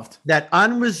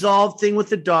unresolved thing with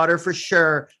the daughter for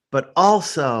sure, but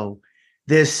also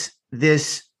this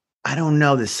I don't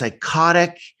know, this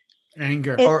psychotic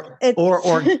Anger.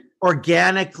 Or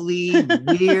organically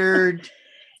weird.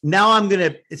 Now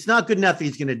it's not good enough that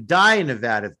he's gonna die in a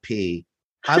vat of pee.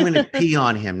 I'm gonna pee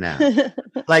on him now.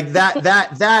 Like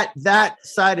that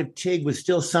side of Tig was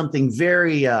still something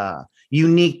very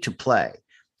unique to play.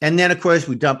 And then of course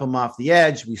we dump him off the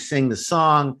edge, we sing the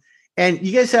song. And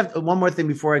you guys have one more thing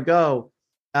before I go.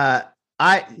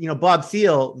 Bob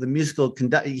Thiel, the musical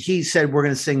conductor, he said we're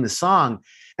gonna sing the song.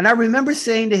 And I remember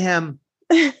saying to him,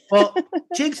 well,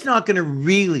 Tig's not going to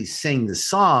really sing the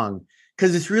song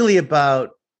because it's really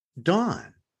about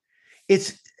Dawn.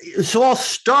 So I'll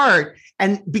start.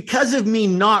 And because of me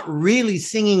not really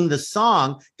singing the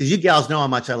song, because you gals know how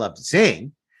much I love to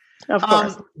sing. Of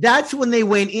course. That's when they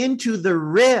went into the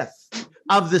riff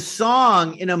of the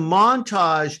song in a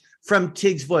montage from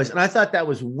Tig's voice. And I thought that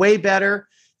was way better.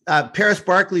 Paris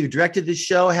Barkley, who directed this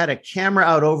show, had a camera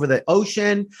out over the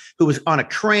ocean, who was on a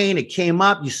crane. It came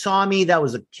up. You saw me. That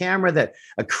was a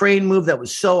crane move that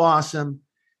was so awesome.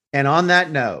 And on that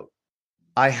note,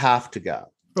 I have to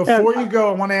go. Before you go,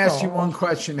 I want to ask you one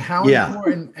question. How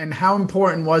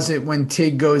important was it when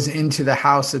Tig goes into the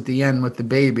house at the end with the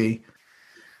baby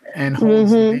and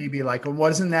holds the baby? Like,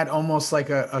 wasn't that almost like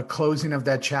a closing of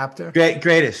that chapter?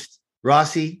 Greatest.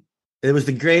 Rossi, it was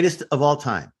the greatest of all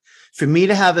time. For me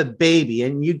to have a baby,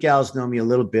 and you gals know me a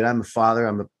little bit. I'm a father.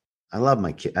 I love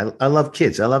my kid. I love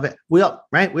kids. I love it. We all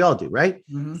do, right?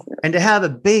 Mm-hmm. And to have a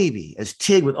baby as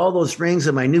Tig with all those rings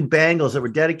and my new bangles that were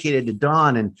dedicated to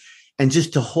Dawn, and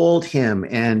just to hold him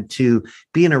and to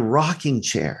be in a rocking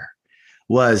chair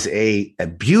was a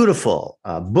beautiful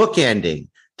bookending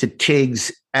to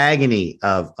Tig's agony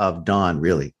of Dawn.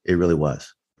 Really, it really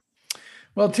was.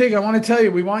 Well, Tig, I want to tell you,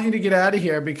 we want you to get out of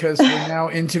here because we're now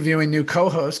interviewing new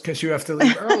co-hosts because you have to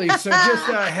leave early. So just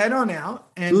head on out.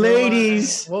 And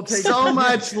ladies, we'll take so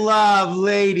much love,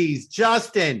 ladies.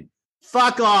 Justin,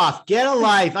 fuck off. Get a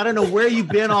life. I don't know where you've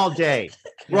been all day.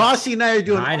 Rossi and I are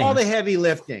doing all the heavy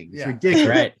lifting. It's ridiculous.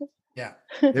 Right. Yeah.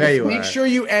 There you are. Make sure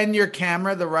you end your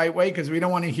camera the right way because we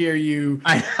don't want to hear you.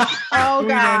 Oh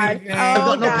God!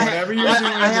 Oh God! Whatever you're doing,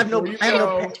 I have no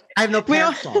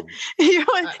pants on.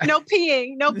 No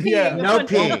peeing. No peeing. Yeah, no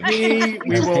peeing.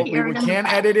 We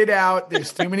can't edit it out.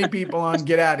 There's too many people on.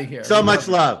 Get out of here. So much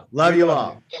love. Love you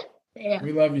all. Yeah.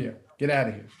 We love you. Get out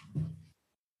of here.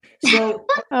 So,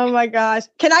 oh my gosh!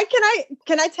 Can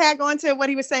I tag on to what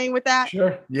he was saying with that?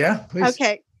 Sure. Yeah. Please.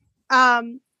 Okay.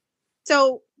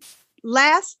 So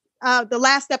the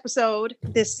last episode,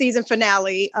 this season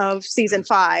finale of season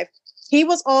 5, he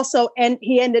was also, and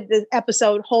he ended the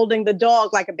episode holding the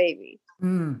dog like a baby.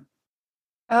 Mm.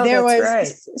 Oh, that's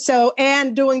right. So,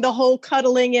 and doing the whole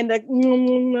cuddling and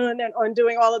and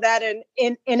doing all of that and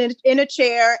in a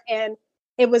chair. And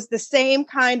it was the same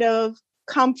kind of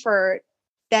comfort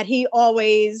that he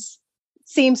always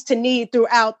seems to need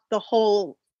throughout the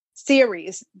whole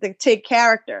series, the Tig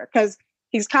character, because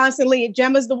he's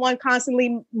Gemma's the one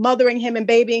constantly mothering him and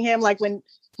babying him, like when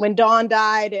Dawn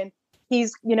died, and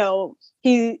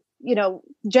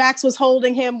Jax was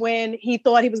holding him when he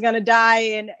thought he was going to die,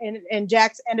 and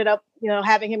Jax ended up,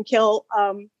 having him kill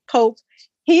Cope.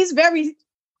 He's very,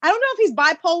 I don't know if he's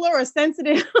bipolar or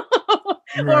sensitive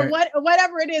or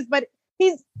whatever it is, but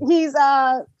he's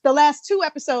the last 2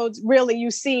 episodes, really,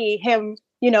 you see him,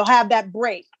 have that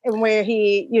break and where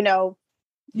he,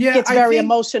 gets very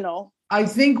emotional. I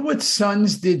think what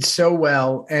Sons did so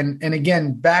well, and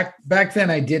again, back then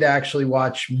I did actually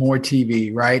watch more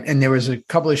TV, right? And there was a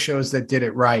couple of shows that did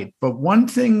it right. But one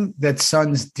thing that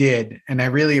Sons did, and I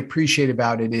really appreciate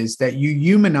about it, is that you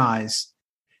humanize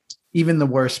even the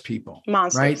worst people,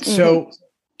 monsters, right? Mm-hmm. So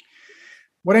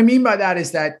what I mean by that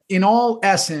is that in all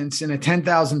essence, in a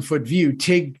 10,000-foot view,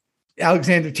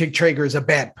 Alexander Tig Traeger is a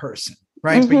bad person,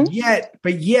 right? Mm-hmm.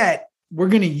 But yet, we're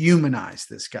going to humanize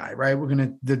this guy, right?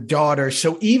 The daughter.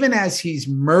 So even as he's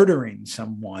murdering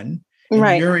someone and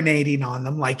urinating on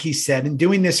them, like he said, and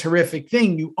doing this horrific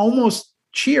thing, you almost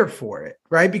cheer for it,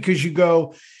 right? Because you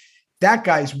go, that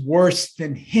guy's worse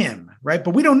than him, right?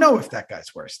 But we don't know if that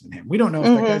guy's worse than him. We don't know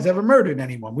if that guy's ever murdered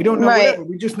anyone. We don't know whatever.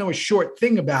 We just know a short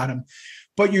thing about him.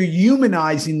 But you're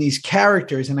humanizing these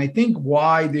characters. And I think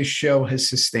why this show has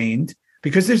sustained,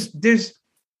 because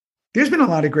there's been a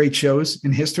lot of great shows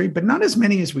in history, but not as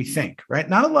many as we think, right?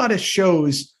 Not a lot of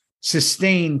shows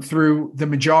sustain through the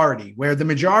majority, where the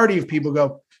majority of people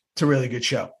go, it's a really good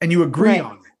show. And you agree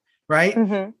on it, right?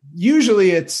 Mm-hmm.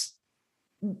 Usually it's,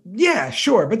 yeah,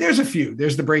 sure. But there's a few.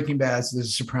 There's the Breaking Bads, there's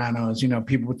the Sopranos,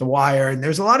 people with The Wire. And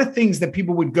there's a lot of things that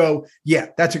people would go, yeah,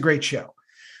 that's a great show.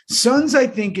 Sons, I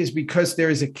think, is because there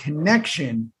is a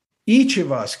connection each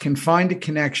of us can find a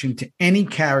connection to any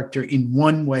character in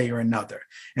one way or another.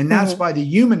 And that's by the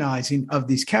humanizing of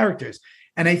these characters.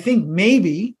 And I think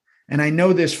maybe, and I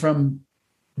know this from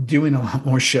doing a lot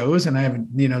more shows, and I have,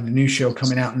 the new show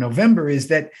coming out in November, is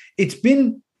that it's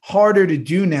been harder to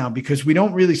do now because we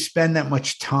don't really spend that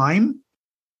much time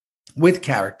with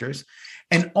characters.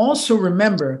 And also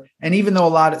remember, and even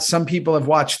though some people have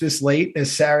watched this late,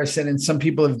 as Sarah said, and some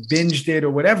people have binged it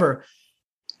or whatever,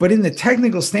 but in the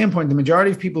technical standpoint, the majority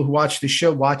of people who watched the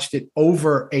show watched it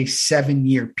over a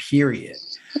 7-year period.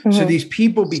 So these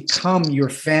people become your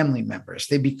family members.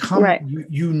 They become,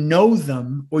 you know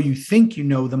them, or you think you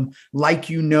know them like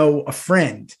you know a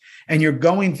friend. And you're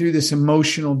going through this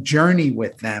emotional journey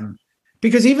with them.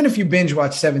 Because even if you binge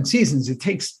watch 7 seasons, it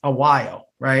takes a while,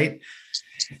 right?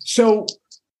 So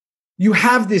you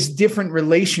have this different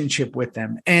relationship with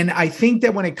them. And I think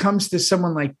that when it comes to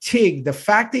someone like Tig, the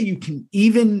fact that you can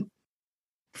even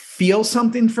feel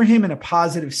something for him in a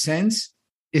positive sense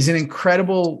is an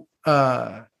incredible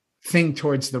thing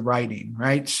towards the writing,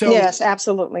 right? So yes,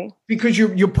 absolutely. Because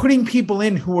you're putting people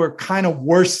in who are kind of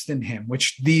worse than him,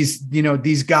 which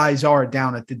these guys are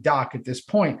down at the dock at this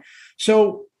point.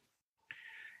 So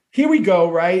here we go,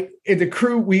 right? The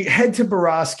crew, we head to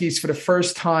Borowski's for the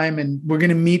first time, and we're going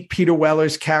to meet Peter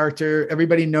Weller's character.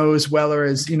 Everybody knows Weller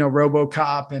as,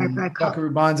 RoboCop and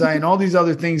Buckaroo Banzai and all these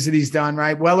other things that he's done,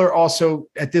 right? Weller also,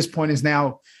 at this point, is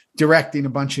now directing a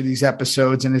bunch of these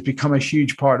episodes and has become a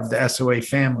huge part of the SOA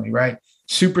family, right?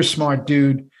 Super smart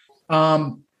dude.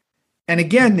 And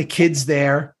again, the kid's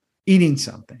there eating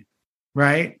something,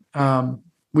 right?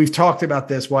 We've talked about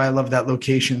this. Why I love that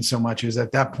location so much is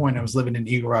at that point I was living in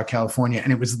Eagle Rock, California,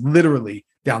 and it was literally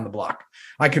down the block.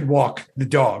 I could walk the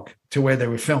dog to where they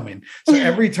were filming. So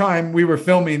every time we were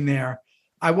filming there,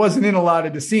 I wasn't in a lot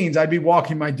of the scenes. I'd be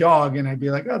walking my dog and I'd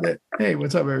be like, hey,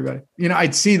 what's up, everybody?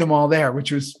 I'd see them all there,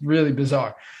 which was really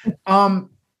bizarre. I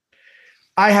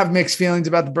have mixed feelings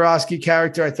about the Borowski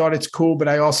character. I thought it's cool, but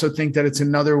I also think that it's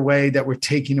another way that we're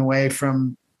taking away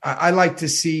from, I like to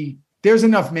see, there's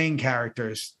enough main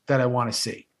characters that I want to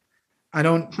see.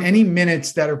 Any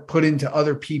minutes that are put into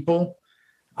other people,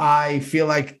 I feel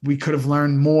like we could have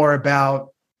learned more about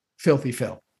Filthy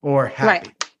Phil or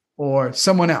Happy or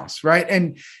someone else, right?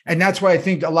 And that's why I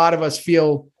think a lot of us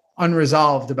feel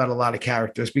unresolved about a lot of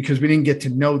characters because we didn't get to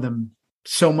know them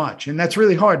so much. And that's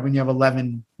really hard when you have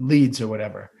 11 leads or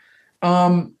whatever.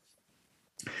 So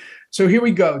here we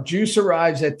go. Juice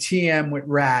arrives at TM with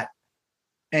Rat.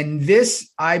 And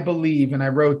this, I believe, and I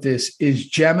wrote this, is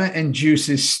Gemma and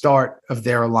Juice's start of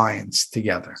their alliance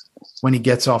together when he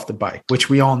gets off the bike, which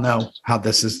we all know how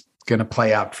this is going to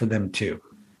play out for them too.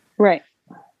 Right.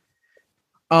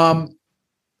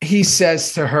 He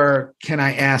says to her, "Can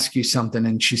I ask you something?"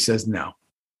 And she says, "No."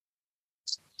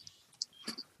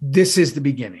 This is the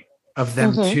beginning of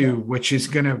them two, which is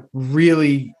going to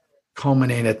really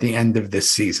culminate at the end of this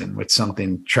season with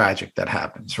something tragic that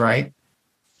happens, right?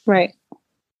 Right.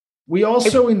 We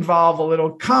also involve a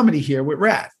little comedy here with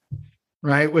Rat,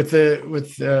 right? With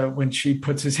when she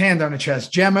puts his hand on her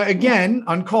chest. Gemma, again,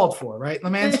 uncalled for, right?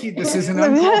 Lemansky, this is an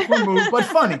uncalled for move,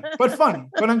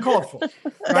 but uncalled for.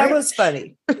 Right? That was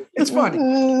funny. It's funny.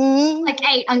 Like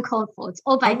 8 uncalled for. It's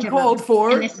all by uncalled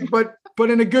for, but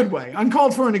in a good way.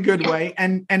 Uncalled for in a good way.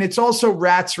 And it's also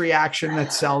Rat's reaction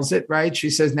that sells it, right? She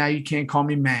says, "Now you can't call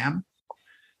me ma'am."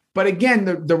 But again,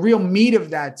 the real meat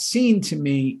of that scene to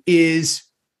me is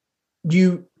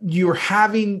you're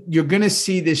going to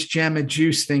see this Gemma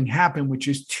Juice thing happen, which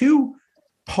is 2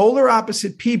 polar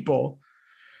opposite people.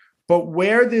 But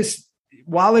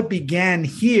while it began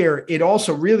here, it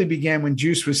also really began when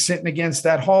Juice was sitting against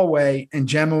that hallway and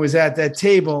Gemma was at that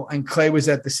table and Clay was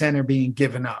at the center being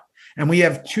given up. And we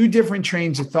have 2 different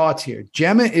trains of thoughts here.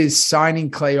 Gemma is signing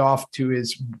Clay off to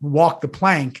his walk the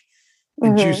plank,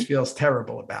 and Juice feels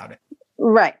terrible about it.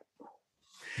 Right.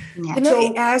 Yeah. Can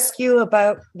I ask you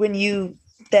about when in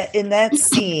that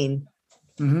scene,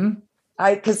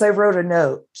 because I wrote a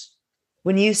note,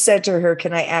 when you said to her,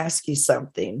 "Can I ask you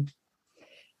something?"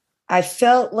 I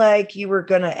felt like you were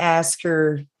going to ask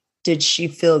her, did she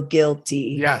feel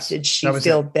guilty? Yes. Did she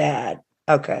feel bad?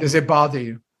 Okay. Does it bother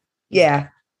you? Yeah.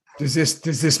 Does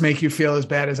this make you feel as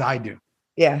bad as I do?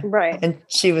 Yeah. Right. And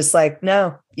she was like,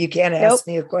 "No, you can't ask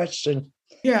me a question."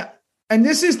 Yeah. And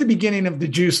this is the beginning of the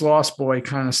Juice Lost Boy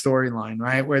kind of storyline,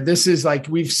 right? Where this is like,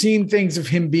 we've seen things of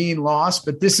him being lost,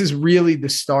 but this is really the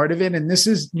start of it. And this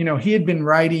is, he had been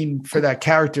writing for that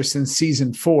character since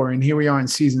season 4, and here we are in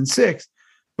season 6,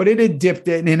 but it had dipped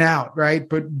in and out, right?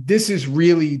 But this is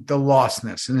really the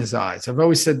lostness in his eyes. I've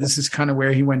always said this is kind of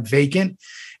where he went vacant.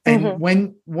 And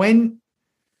when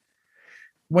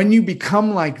when you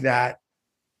become like that,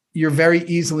 you're very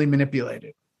easily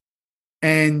manipulated.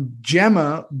 And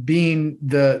Gemma being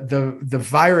the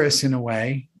virus in a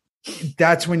way,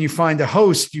 that's when you find a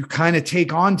host, you kind of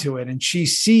take onto it. And she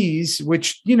sees,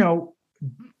 which,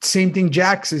 same thing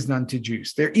Jax has done to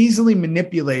Juice. They're easily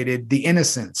manipulated, the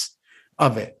innocence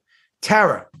of it.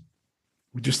 Tara,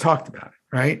 we just talked about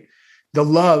it, right? The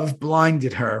love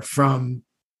blinded her from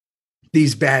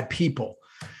these bad people.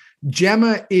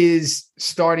 Gemma is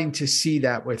starting to see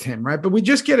that with him, right? But we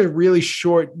just get a really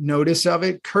short notice of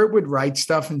it. Kurt would write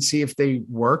stuff and see if they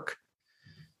work.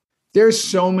 There's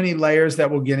so many layers that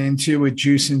we'll get into with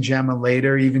Juice and Gemma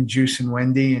later, even Juice and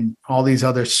Wendy and all these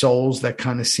other souls that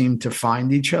kind of seem to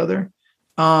find each other.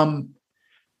 But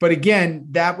again,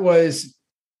 that was,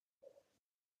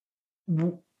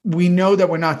 we know that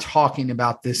we're not talking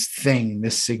about this thing,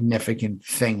 this significant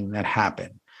thing that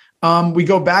happened. We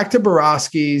go back to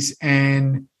Borowski's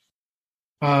and,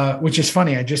 which is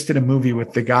funny. I just did a movie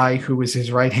with the guy who was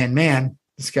his right-hand man,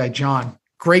 this guy, John,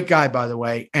 great guy, by the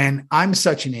way. And I'm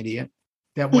such an idiot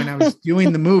that when I was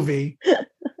doing the movie,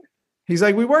 he's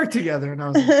like, we worked together. And I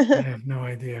was like, I have no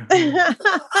idea.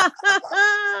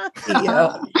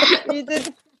 You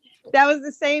did. That was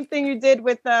the same thing you did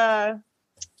with the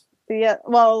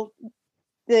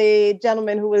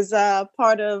gentleman who was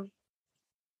part of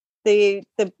the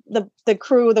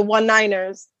crew, the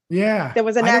One-Niners. Yeah. There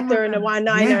was an actor in the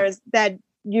One-Niners that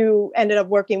you ended up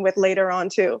working with later on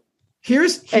too.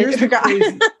 Here's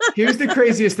the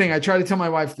craziest thing. I try to tell my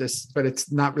wife this, but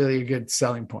it's not really a good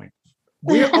selling point.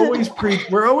 We're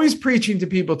always preaching to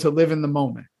people to live in the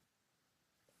moment.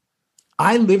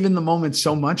 I live in the moment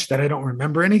so much that I don't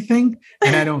remember anything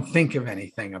and I don't think of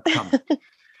anything upcoming.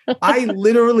 I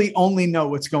literally only know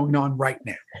what's going on right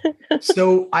now.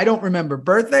 So I don't remember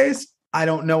birthdays. I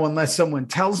don't know unless someone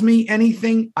tells me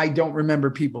anything. I don't remember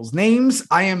people's names.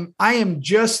 I am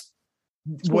just,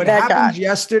 what happened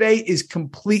yesterday is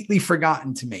completely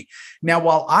forgotten to me. Now,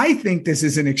 while I think this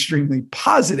is an extremely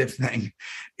positive thing,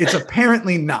 it's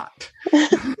apparently not.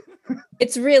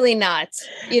 It's really not.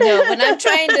 When I'm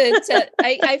trying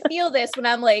I feel this when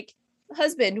I'm like,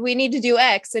 husband, we need to do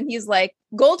X. And he's like,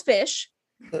 goldfish.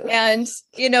 And,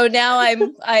 now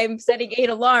I'm setting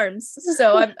 8 alarms.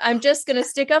 So I'm just going to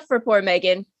stick up for poor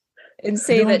Megan and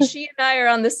say that she and I are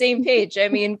on the same page. I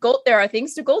mean, there are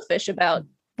things to goldfish about.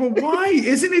 But why?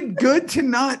 Isn't it good to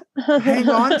not hang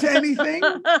on to anything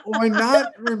or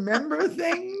not remember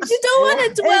things? You don't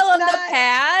want to dwell on the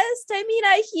past. I mean,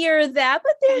 I hear that,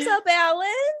 but there's a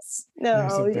balance.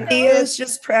 No, he is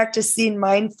just practicing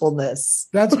mindfulness.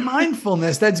 That's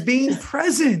mindfulness. That's being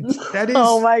present. That is,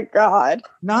 oh my God,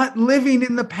 not living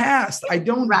in the past. I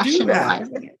don't do that.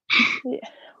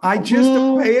 I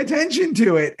just pay attention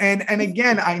to it. And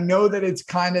again, I know that it's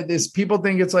kind of this, people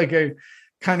think it's like a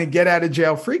kind of get out of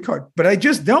jail free card, but I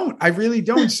just don't. I really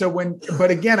don't. So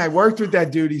but again, I worked with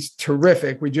that dude. He's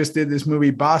terrific. We just did this movie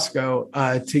Bosco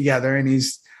together, and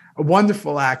he's a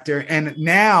wonderful actor. And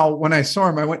now when I saw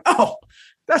him, I went, oh,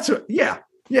 that's what, yeah,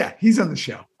 he's on the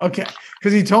show. Okay.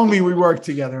 Because he told me we worked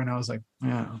together, and I was like,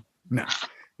 oh, no,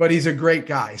 but he's a great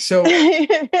guy. So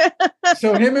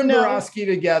him and Borowski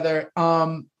together.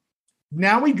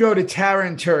 Now we go to Tara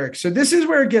and Turek. So this is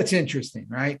where it gets interesting,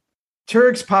 right?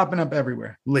 Turek's popping up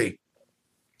everywhere. Lee.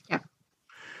 Yeah.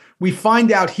 We find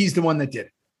out he's the one that did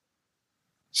it.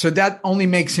 So that only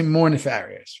makes him more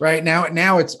nefarious, right?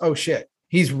 Now it's, oh shit,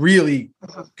 he's really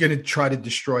going to try to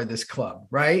destroy this club,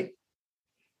 right?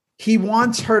 He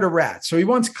wants her to rat. So he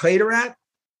wants Clay to rat.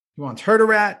 He wants her to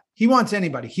rat. He wants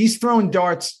anybody. He's throwing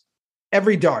darts,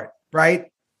 every dart, right?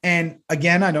 And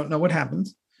again, I don't know what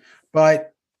happens,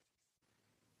 but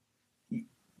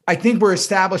I think we're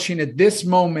establishing at this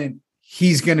moment,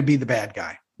 he's going to be the bad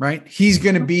guy, right? He's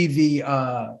going to be the,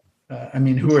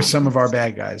 who are some of our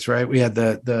bad guys, right? We had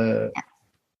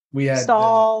we had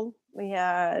Stahl. We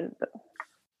had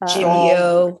Jimmy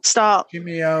O. Stahl.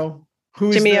 Jimmy O. Who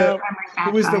was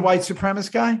the white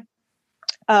supremacist guy?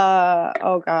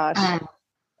 Oh gosh.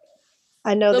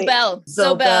 I know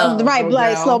Zobel. Right,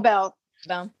 Blaze Zobel.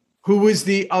 Who was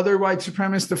the other white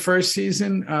supremacist the first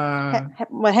season?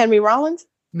 Henry Rollins?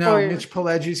 No, Mitch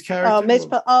Pileggi's character.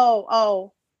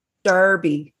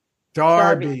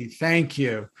 Darby. Thank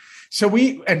you. So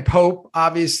and Pope,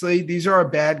 obviously, these are our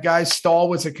bad guys. Stahl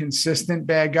was a consistent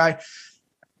bad guy.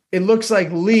 It looks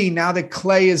like Lee, now that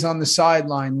Clay is on the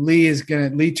sideline, Lee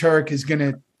Turek is going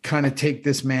to kind of take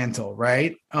this mantle,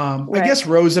 right? I guess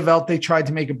Roosevelt, they tried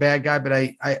to make a bad guy, but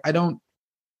I don't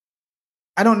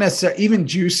necessarily, even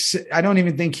Juice, I don't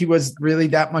even think he was really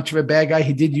that much of a bad guy.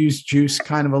 He did use Juice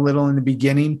kind of a little in the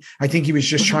beginning. I think he was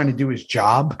just trying to do his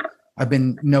job, I've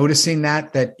been noticing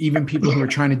that even people who are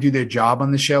trying to do their job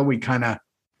on the show,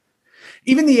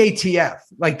 even the ATF,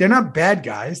 like they're not bad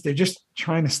guys. They're just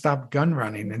trying to stop gun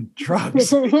running and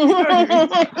drugs. You know what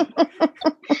I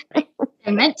mean?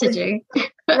 They're meant to do.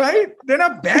 Right? They're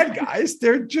not bad guys.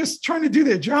 They're just trying to do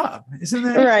their job. Isn't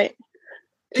that right?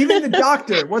 Even the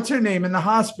doctor, what's her name in the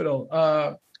hospital?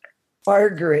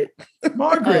 Margaret.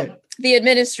 The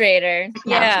administrator.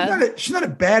 Yeah. She's not a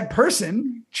bad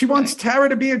person. She wants Tara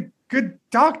to be a good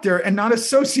doctor and not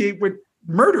associate with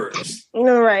murderers.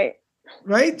 Right.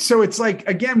 Right. So it's like,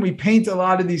 again, we paint a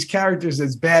lot of these characters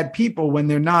as bad people when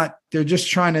they're not. They're just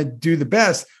trying to do the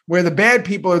best, where the bad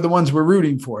people are the ones we're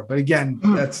rooting for. But again,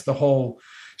 that's the whole.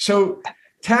 So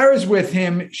Tara's with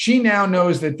him. She now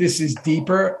knows that this is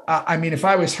deeper. I mean, if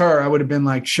I was her, I would have been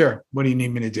like, sure, what do you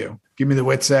need me to do? Give me the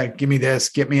WITSEC, give me this,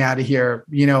 get me out of here,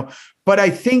 But I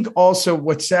think also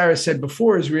what Sarah said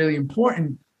before is really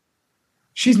important.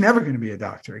 She's never going to be a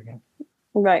doctor again.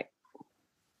 Right.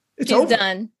 She's over.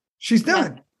 Done. She's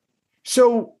done. Yeah.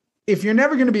 So if you're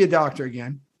never going to be a doctor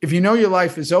again, if you know your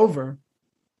life is over,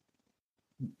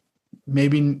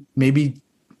 maybe,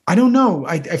 I don't know.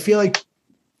 I feel like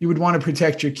you would want to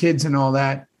protect your kids and all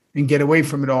that and get away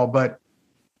from it all. But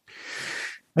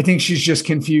I think she's just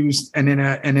confused and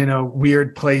in a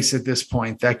weird place at this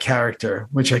point, that character,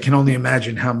 which I can only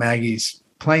imagine how Maggie's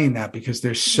playing that, because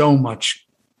there's so much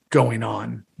going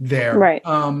on there. Right.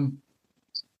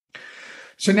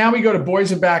 So now we go to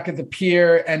boys are back at the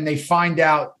pier and they find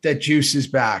out that Juice is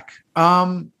back.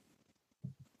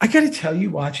 I got to tell you,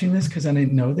 watching this, because I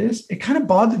didn't know this, it kind of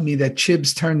bothered me that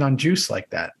Chibs turned on Juice like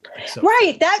that. So.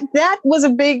 Right. That was a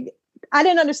big, I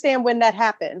didn't understand when that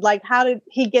happened. Like, how did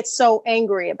he get so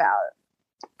angry about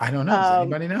it? I don't know. Does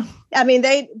anybody know? I mean,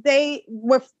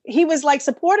 he was like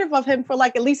supportive of him for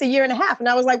like at least a year and a half. And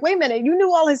I was like, wait a minute, you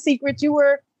knew all his secrets. You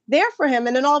were there for him.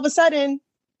 And then all of a sudden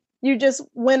you just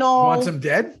went all. Wants him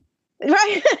dead?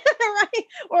 Right. Right.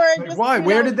 Or like, just, why?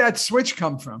 Where did that switch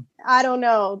come from? I don't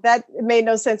know. That made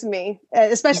no sense to me,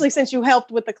 especially since you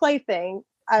helped with the Clay thing.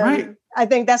 Right. I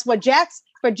think that's what Jax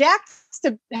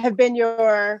to have been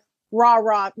your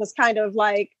rah was kind of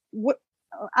like,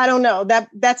 I don't know.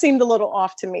 That seemed a little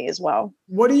off to me as well.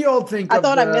 What do you all think? I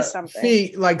thought I missed something.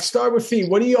 Fee, like start with Fee.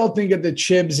 What do you all think of the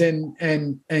Chibs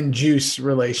and Juice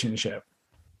relationship?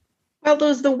 Well, there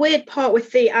was the weird part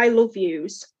with the I love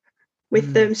yous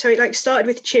with them. So it like started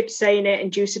with Chibs saying it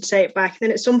and Juice would say it back. And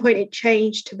then at some point it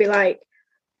changed to be like,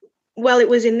 well, it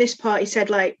was in this part. He said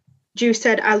like, Juice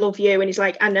said, I love you. And he's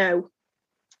like, I know.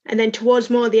 And then towards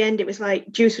more the end, it was like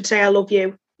Juice would say, I love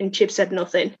you. And Chibs said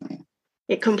nothing.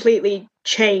 It completely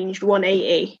changed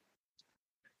 180.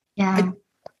 Yeah.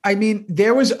 I mean,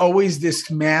 there was always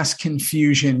this mass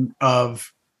confusion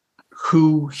of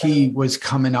who he was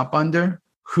coming up under,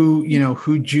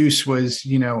 who Juice was,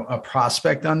 a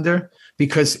prospect under,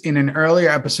 because in an earlier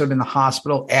episode in the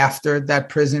hospital after that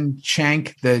prison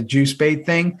shank, the juice bait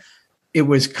thing, it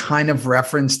was kind of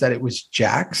referenced that it was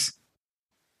Jax.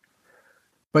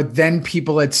 But then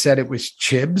people had said it was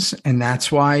Chibs, and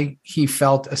that's why he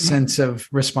felt a sense of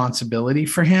responsibility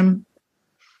for him.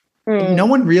 No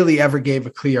one really ever gave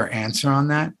a clear answer on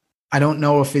that. I don't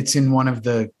know if it's in one of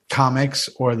the comics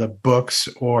or the books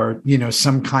or,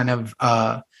 some kind of,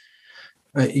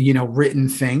 written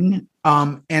thing.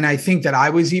 And I think that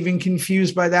I was even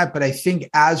confused by that. But I think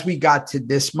as we got to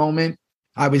this moment,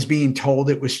 I was being told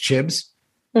it was Chibs.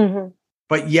 Mm-hmm.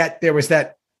 But yet there was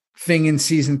that thing in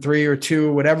season 3 or 2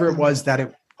 or whatever it was that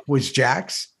it was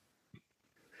Jax.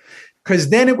 Because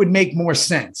then it would make more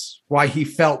sense why he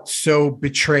felt so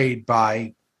betrayed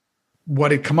by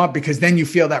what had come up, because then you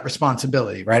feel that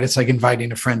responsibility, right? It's like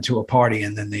inviting a friend to a party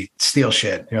and then they steal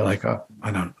shit. You're like, oh,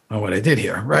 I don't know what I did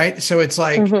here, right? So it's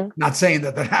like, not saying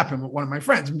that happened with one of my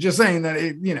friends. I'm just saying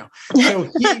that,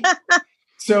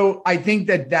 so I think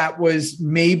that was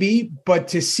maybe, but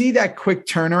to see that quick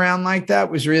turnaround like that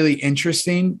was really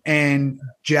interesting. And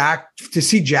to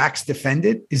see Jax defend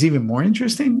it is even more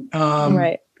interesting.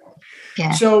 Right.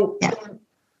 Yeah. So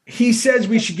he says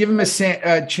we should give him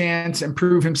a chance and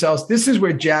prove himself. This is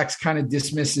where Jax kind of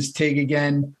dismisses Tig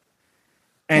again.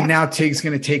 And now Tig's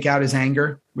going to take out his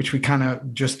anger, which we kind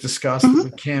of just discussed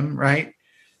with Kim, right?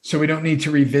 So we don't need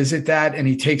to revisit that. And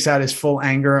he takes out his full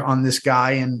anger on this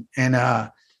guy. And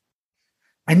I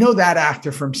know that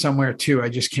actor from somewhere too. I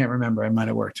just can't remember. I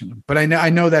might've worked with him, but I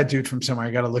know that dude from somewhere.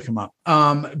 I got to look him up.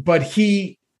 But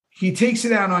he takes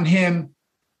it out on him.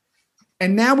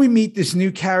 And now we meet this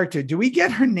new character. Do we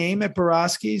get her name at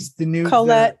Borowski's? The new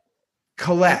Colette.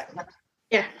 Colette.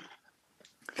 Yeah.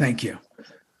 Thank you.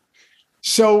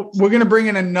 So we're going to bring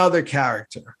in another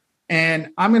character. And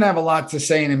I'm going to have a lot to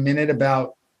say in a minute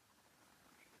about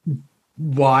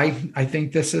why I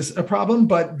think this is a problem,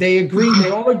 but they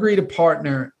all agree to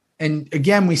partner. And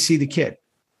again, we see the kid.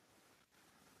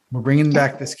 We're bringing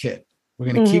back this kid.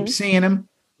 We're going to keep seeing him,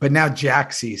 but now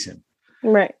Jack sees him.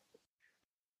 Right.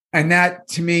 And that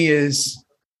to me is,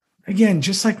 again,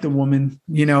 just like the woman,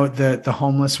 the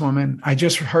homeless woman. I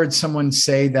just heard someone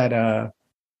say that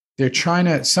they're trying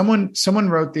to, someone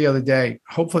wrote the other day,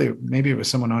 hopefully maybe it was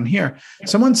someone on here.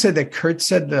 Someone said that Kurt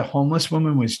said the homeless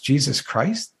woman was Jesus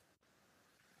Christ,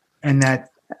 and that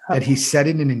he said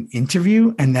it in an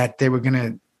interview, and that they were going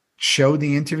to show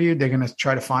the interview. They're going to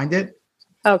try to find it.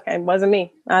 Okay. It wasn't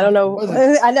me. I don't know.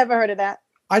 I never heard of that.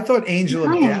 I thought Angel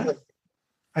of Death.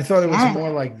 I thought it was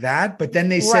more like that, but then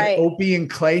they said Opie and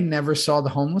Clay never saw the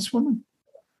homeless woman.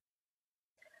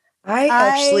 I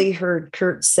actually heard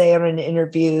Kurt say on an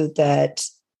interview that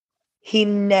he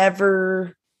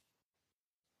wanted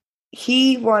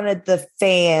the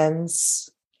fans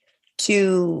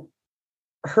to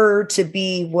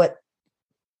be what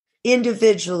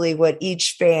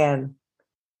each fan,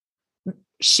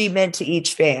 she meant to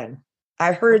each fan.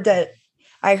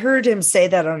 I heard him say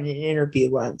that on an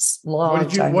interview once.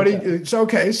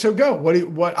 Okay, so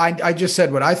go. I just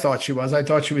said what I thought she was. I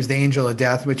thought she was the angel of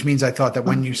death, which means I thought that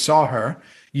when you saw her,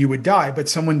 you would die. But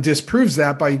someone disproves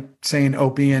that by saying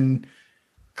Opie and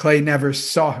Clay never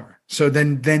saw her. So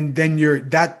then you're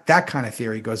that kind of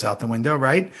theory goes out the window,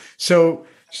 right? So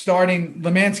starting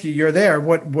Lemansky, you're there.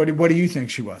 What do you think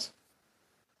she was?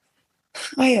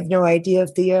 I have no idea,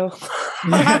 Theo.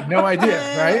 No idea,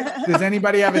 right? Does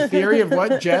anybody have a theory of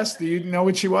what? Jess, do you know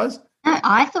what she was?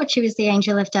 I thought she was the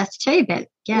angel of death too, but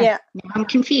now I'm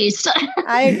confused.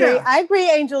 I agree. Yeah. I agree,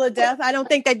 angel of death. I don't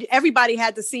think that everybody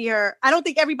had to see her. I don't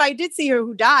think everybody did see her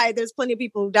who died. There's plenty of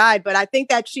people who died, but I think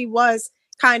that she was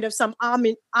kind of some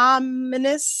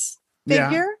ominous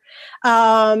figure.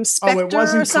 Spectre it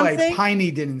wasn't or something. Clay.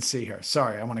 Piney didn't see her.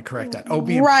 Sorry, I want to correct that.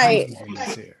 Opie and right. Piney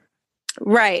didn't see her.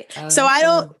 Right. So I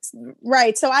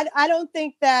don't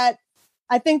think that,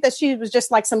 I think that she was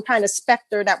just like some kind of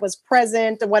specter that was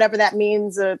present, or whatever that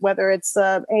means, whether it's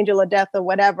angel of death or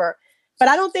whatever. But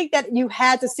I don't think that you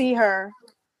had to see her.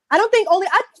 I don't think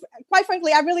quite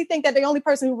frankly, I really think that the only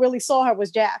person who really saw her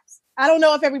was Jax. I don't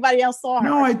know if everybody else saw her.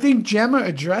 No, I think Gemma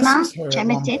addresses her at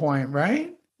one point,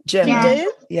 right? Gemma did?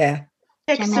 Yeah.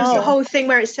 There's the whole thing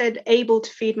where it said able to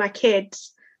feed my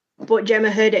kids, but Gemma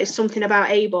heard it as something about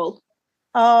Abel.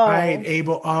 Oh, right.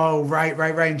 Abel. Oh, right.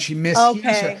 And she mishears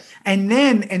her.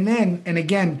 And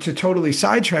again, to totally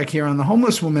sidetrack here on the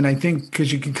homeless woman, I think,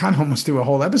 because you can kind of almost do a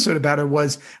whole episode about her,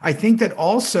 I think that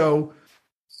also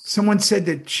someone said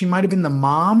that she might have been the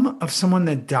mom of someone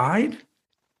that died,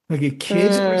 like a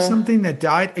kid or something that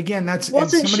died. Again, there's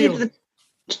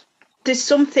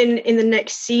something in the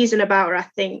next season about her, I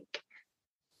think,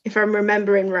 if I'm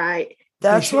remembering right.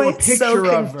 That's why it's so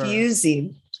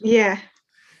confusing. Yeah.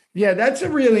 Yeah, that's a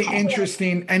really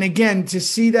interesting, and again, to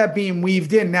see that being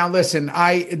weaved in. Now, listen,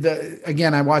 I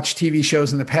watched TV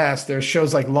shows in the past. There's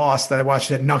shows like Lost that I watched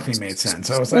that nothing made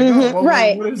sense. I was like,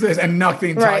 what is this? And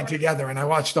nothing tied together. And I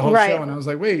watched the whole show, and I was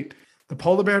like, wait, the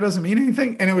polar bear doesn't mean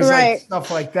anything? And it was like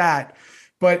stuff like that.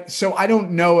 But so I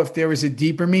don't know if there was a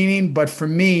deeper meaning, but for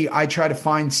me, I try to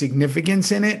find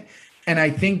significance in it. And I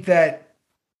think that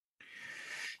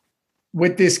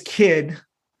with this kid,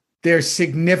 there's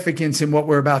significance in what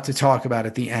we're about to talk about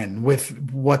at the end with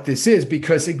what this is,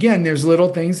 because again, there's little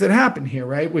things that happen here,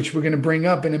 right? Which we're going to bring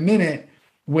up in a minute,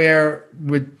 where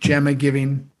with Gemma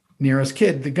giving Nero's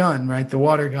kid the gun, right? The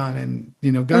water gun, and,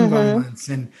 gun violence.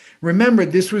 And remember,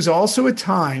 this was also a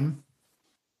time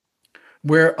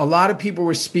where a lot of people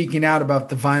were speaking out about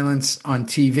the violence on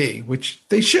TV, which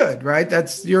they should, right?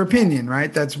 That's your opinion,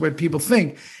 right? That's what people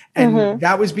think. And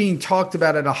that was being talked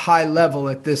about at a high level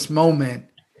at this moment.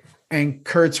 And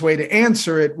Kurt's way to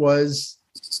answer it was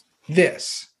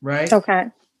this, right? Okay.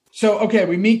 So,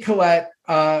 we meet Colette.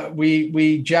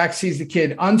 Jack sees the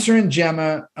kid. Unser and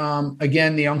Gemma,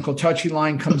 again, the Uncle Touchy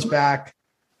line comes back.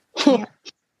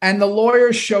 And the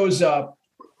lawyer shows up.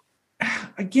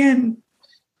 Again,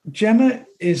 Gemma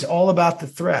is all about the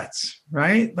threats,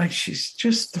 right? Like, she's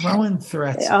just throwing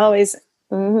threats. Always.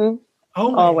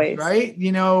 Always. Right?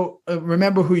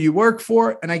 Remember who you work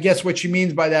for. And I guess what she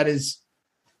means by that is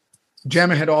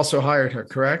Gemma had also hired her,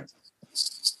 correct?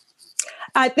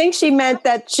 I think she meant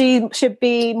that she should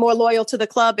be more loyal to the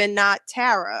club and not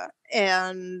Tara.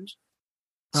 And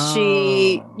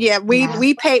we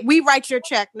write your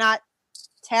check, not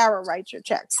Tara writes your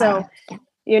check. So,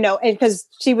 and because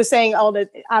she was saying, that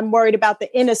I'm worried about the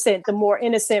more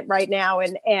innocent right now.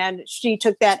 And she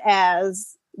took that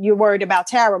as you're worried about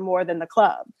Tara more than the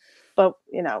club. But,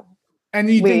 And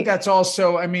you think that's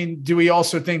also, do we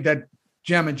also think that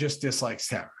Gemma just dislikes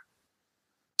Tara?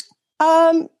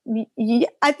 Yeah,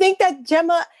 I think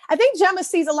Gemma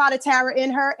sees a lot of Tara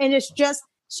in her, and it's just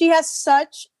she has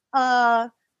such a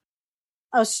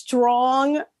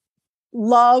strong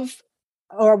love,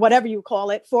 or whatever you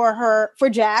call it, for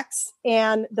Jax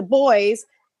and the boys.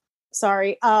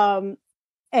 And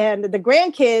the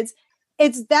grandkids.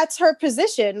 That's her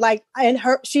position. Like, and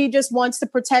she just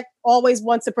always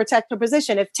wants to protect her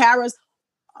position. If Tara's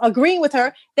agreeing with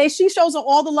her, she shows her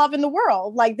all the love in the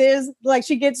world. Like there's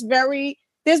plenty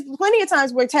of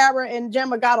times where Tara and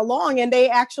Gemma got along and they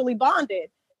actually bonded.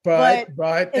 But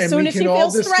and we can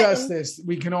all discuss this.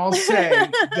 We can all say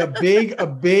a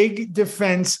big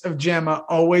defense of Gemma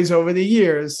always over the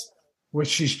years was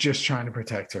she's just trying to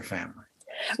protect her family.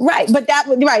 Right. But that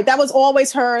was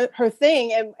always her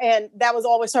thing. And that was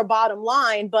always her bottom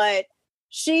line. But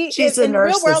she's in the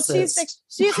real world, she's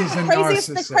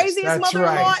the craziest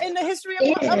mother-in-law in the history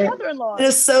of mother-in-law. A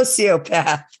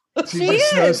sociopath.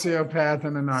 She's a sociopath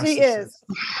and a narcissist.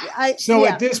 She is.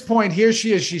 At this point, here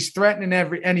she is. She's threatening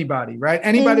anybody, right?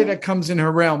 Anybody that comes in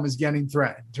her realm is getting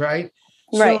threatened, right?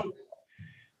 Right.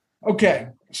 Okay.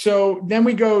 So then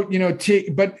we go,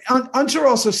 but Unser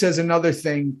also says another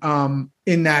thing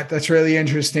in that's really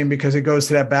interesting because it goes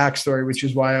to that backstory, which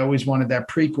is why I always wanted that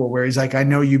prequel where he's like, I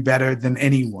know you better than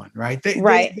anyone, right? They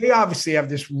obviously have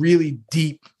this really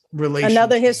deep relationship.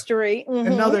 Another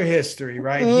history,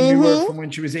 right? He knew her from when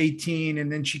she was 18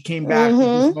 and then she came back with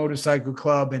this motorcycle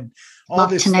club and all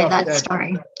this stuff. That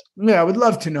story. Yeah, I would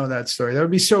love to know that story. That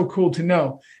would be so cool to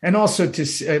know. And also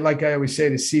to, like I always say,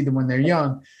 to see them when they're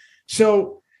young.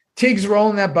 So Tig's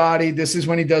rolling that body. This is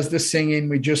when he does the singing.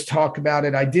 We just talked about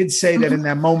it. I did say that in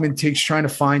that moment, Tig's trying to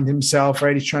find himself,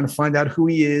 right? He's trying to find out who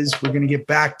he is. We're going to get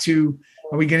back to,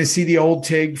 are we going to see the old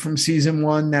Tig from season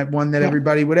one, that one that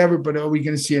everybody, whatever, but are we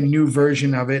going to see a new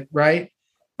version of it, right?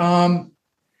 And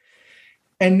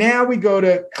now we go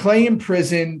to Clay in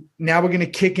prison. Now we're going to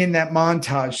kick in that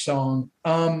montage song.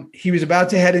 He was about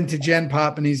to head into Gen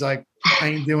Pop and he's like, I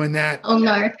ain't doing that. Oh,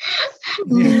 no.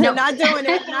 No, not doing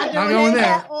it. Not going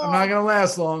there. I'm not going to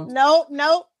last long.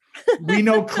 Nope. We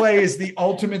know Clay is the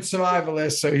ultimate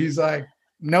survivalist. So he's like,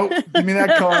 nope, give me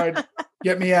that card.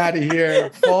 Get me out of here.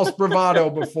 False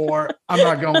bravado before. I'm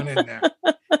not going in there.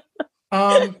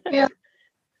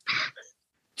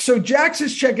 So Jax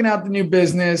is checking out the new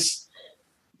business.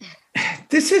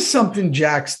 This is something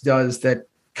Jax does that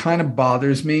kind of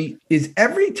bothers me is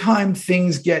every time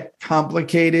things get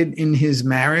complicated in his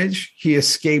marriage, he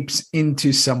escapes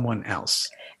into someone else.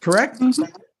 Correct?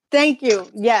 Mm-hmm. Thank you.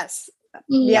 Yes.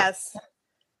 Yes.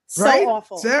 So right?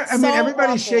 awful.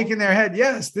 Everybody's shaking their head.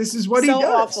 Yes, this is what he does.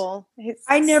 Awful.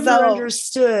 I never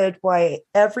understood why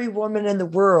every woman in the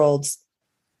world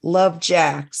loved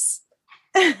Jax.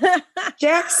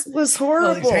 Jax was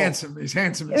horrible. He's handsome. He's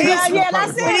handsome. That's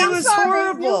it. He was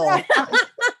horrible.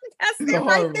 That's it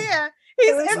right there.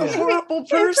 He's a horrible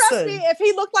person. Trust me, if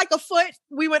he looked like a foot,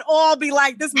 we would all be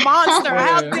like, this monster.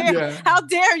 How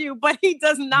dare you? But he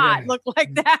does not look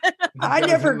like that. I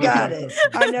never got it.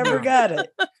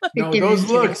 No, those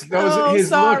looks, looks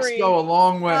go a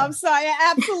long way. I'm sorry.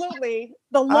 Absolutely.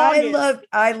 The longest.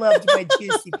 I loved my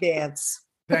juicy pants.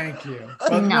 Thank you.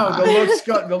 But no,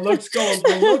 the looks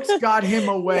got him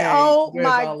away with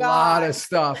a lot of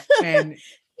stuff. And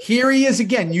here he is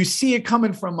again. You see it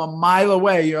coming from a mile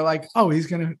away. You're like, oh, he's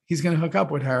gonna hook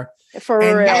up with her. For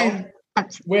real. Then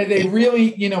where they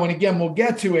really, and again, we'll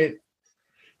get to it.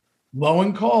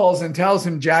 Lowen calls and tells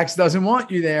him Jax doesn't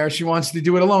want you there. She wants to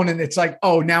do it alone. And it's like,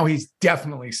 oh, now he's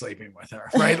definitely sleeping with her,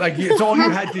 right? Like it's all you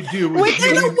had to do.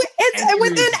 Within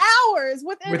hours.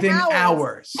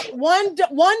 One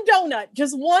donut,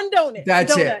 just one donut.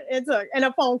 That's it. And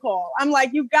a phone call. I'm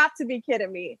like, you got to be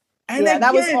kidding me. And again,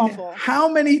 that was awful. How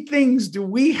many things do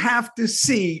we have to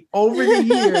see over the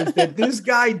years that this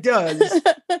guy does,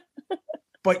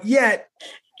 but yet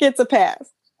gets a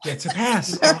pass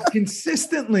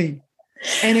consistently?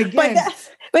 And again,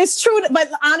 but it's true.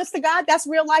 But honest to God, that's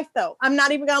real life, though. I'm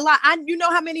not even gonna lie. You know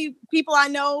how many people I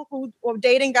know who are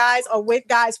dating guys or with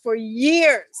guys for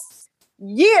years,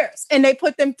 and they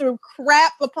put them through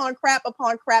crap upon crap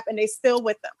upon crap, and they still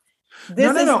with them.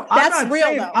 No. That's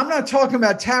real, though. I'm not talking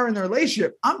about Tara and their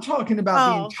relationship. I'm talking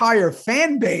about the entire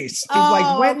fan base.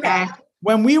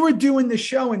 When we were doing the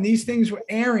show and these things were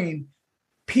airing,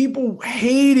 people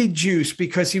hated Juice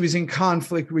because he was in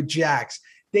conflict with Jax.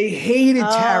 They hated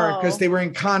Tara because they were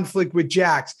in conflict with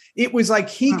Jax. It was like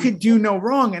he could do no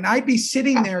wrong. And I'd be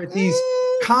sitting there at these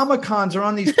Comic-Cons or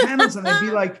on these panels and I'd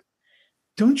be like,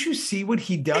 don't you see what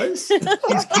he does?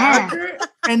 His character,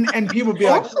 and people be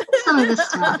like, some of the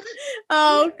stuff.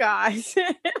 Oh gosh.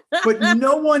 But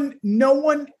no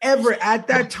one ever at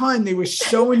that time, they were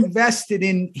so invested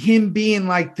in him being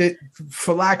like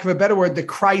for lack of a better word, the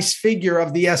Christ figure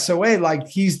of the SOA, like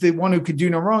he's the one who could do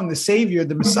no wrong, the savior,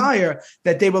 the Messiah,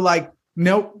 that they were like,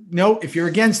 no, if you're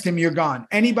against him, you're gone.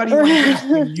 Anybody against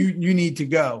him, you need to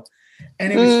go.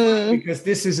 And it was because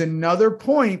this is another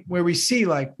point where we see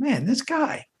like, man, this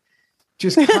guy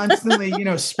just constantly,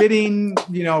 spitting,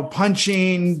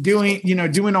 punching,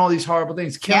 doing all these horrible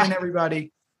things, killing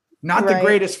everybody. Not the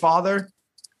greatest father.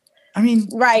 I mean,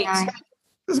 right.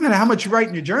 Doesn't matter how much you write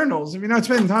in your journals. If you're not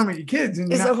spending time with your kids,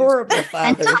 and he's a horrible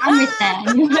father.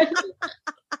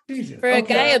 For a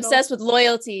guy obsessed with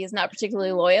loyalty, is not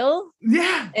particularly loyal.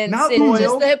 Yeah, and not it's loyal.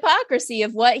 Just the hypocrisy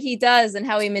of what he does and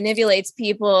how he manipulates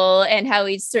people, and how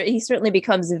he certainly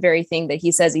becomes the very thing that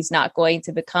he says he's not going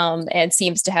to become, and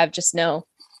seems to have just no.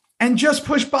 And just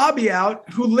push Bobby out,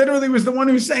 who literally was the one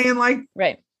who was saying, like,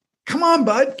 right, come on,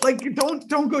 bud, like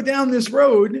don't go down this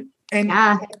road. And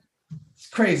it's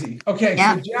crazy. Okay,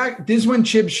 so Jack, this is when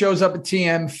Chib shows up at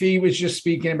TM. Fee was just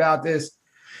speaking about this.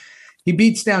 He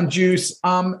beats down Juice.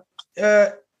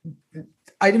 I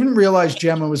didn't realize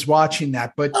Gemma was watching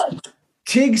that, but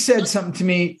Tig said something to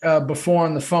me before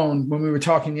on the phone when we were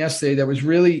talking yesterday that was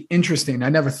really interesting. I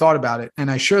never thought about it,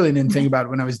 and I surely didn't think about it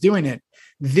when I was doing it.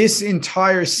 This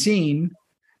entire scene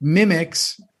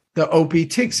mimics the Opie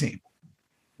Tig scene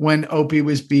when Opie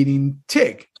was beating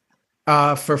Tig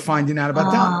for finding out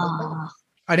about Donna.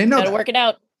 I didn't know. Got to work it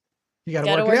out. You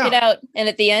got to work it out. And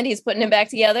at the end, he's putting him back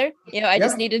together. I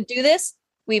just need to do this.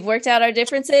 We've worked out our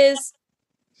differences.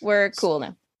 We're cool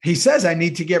now. He says, I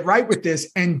need to get right with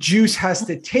this. And Juice has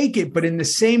to take it. But in the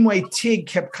same way Tig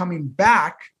kept coming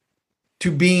back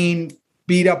to being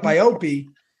beat up by Opie,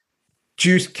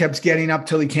 Juice kept getting up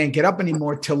till he can't get up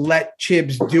anymore to let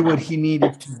Chibs do what he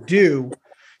needed to do.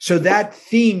 So that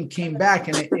theme came back.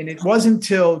 And it wasn't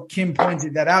until Kim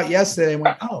pointed that out yesterday and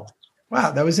went, oh,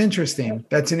 wow, that was interesting.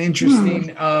 That's an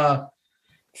interesting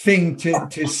thing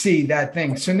to see, that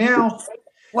thing. So now...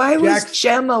 Why was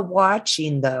Gemma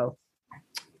watching, though?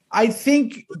 I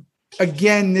think,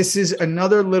 again, this is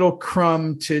another little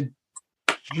crumb to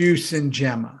Juice and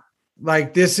Gemma.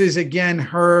 Like, this is, again,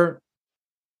 her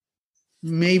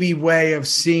maybe way of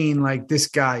seeing, like, this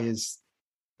guy is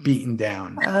beaten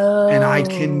down. Oh. And I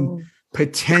can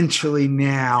potentially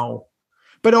now...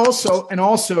 But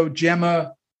also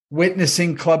Gemma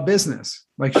witnessing club business,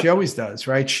 like she always does,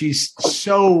 right? She's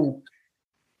so...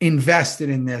 invested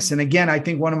in this. And again, I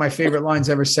think one of my favorite lines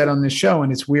ever said on this show,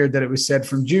 and it's weird that it was said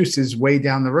from Juice, is way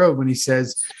down the road when he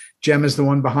says, Gemma's the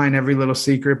one behind every little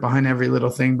secret, behind every little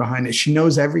thing, behind it. She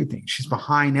knows everything. She's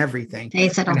behind everything.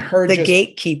 And her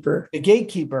gatekeeper. The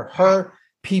gatekeeper, her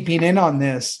peeping in on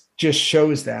this just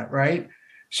shows that, right?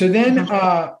 So then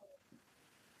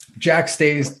Jack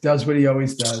does what he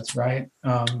always does, right?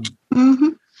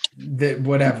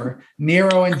 Whatever.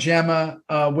 Nero and Gemma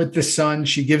with the son,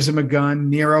 she gives him a gun.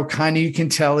 Nero kind of, you can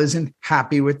tell, isn't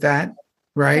happy with that,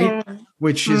 right?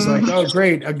 Which is like, oh,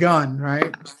 great, a gun,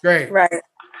 right? Great. Right.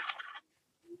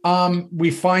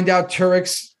 We find out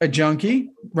Turek's a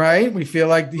junkie, right? We feel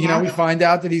like, we find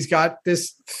out that he's got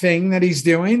this thing that he's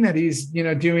doing,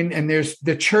 doing, and there's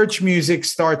the church music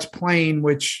starts playing,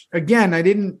 which again,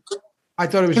 I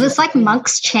thought it was like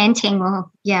monks chanting.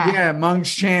 Yeah,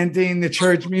 monks chanting. The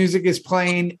church music is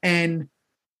playing. And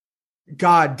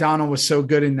God, Donald was so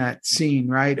good in that scene,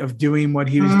 right? Of doing what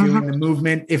he was doing, the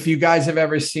movement. If you guys have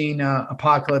ever seen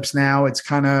Apocalypse Now, it's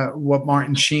kind of what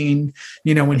Martin Sheen,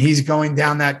 when he's going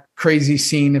down that crazy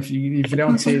scene. If you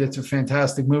don't see it, it's a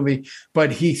fantastic movie.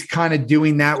 But he's kind of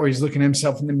doing that where he's looking at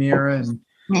himself in the mirror. And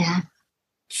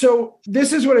so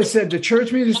this is what I said. The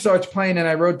church music starts playing, and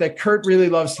I wrote that Kurt really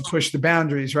loves to push the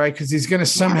boundaries, right? Because he's going to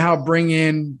somehow bring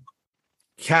in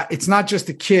it's not just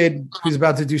a kid who's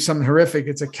about to do something horrific.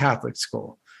 It's a Catholic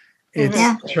school. It's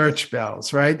church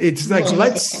bells, right? It's like,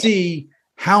 let's see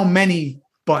how many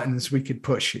buttons we could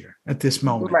push here at this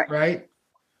moment, right?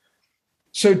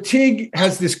 So Tig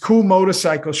has this cool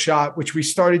motorcycle shot, which we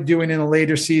started doing in a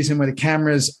later season where the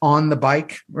camera's on the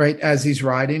bike, right? As he's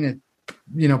riding,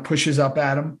 it pushes up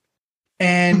at him.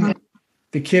 And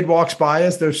the kid walks by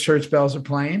as those church bells are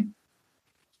playing.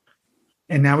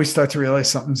 And now we start to realize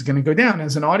something's going to go down.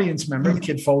 As an audience member, the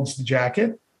kid folds the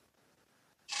jacket.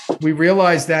 We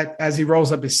realize that as he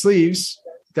rolls up his sleeves,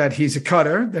 that he's a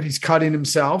cutter, that he's cutting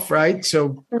himself, right?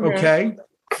 So, okay,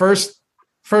 first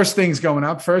thing's going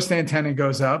up. First antenna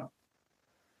goes up.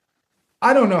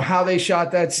 I don't know how they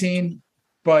shot that scene,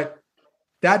 but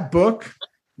that book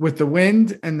with the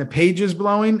wind and the pages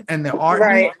blowing and the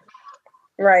art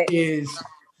is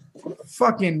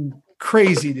fucking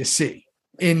crazy to see.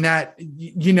 In that,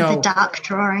 you know, the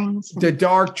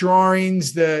dark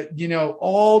drawings,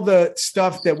 all the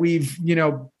stuff that we've, you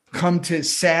know, come to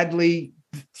sadly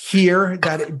hear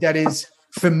that is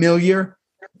familiar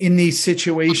in these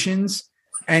situations,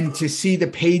 and to see the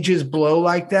pages blow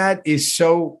like that is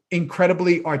so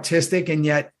incredibly artistic and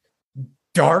yet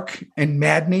dark and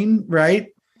maddening, right?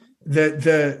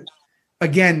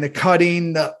 Again, the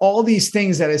cutting, all these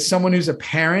things that as someone who's a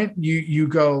parent, you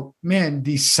go, man,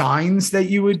 these signs that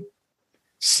you would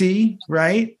see,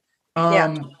 right?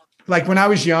 Like when I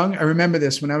was young, I remember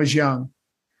this when I was young,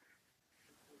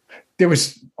 there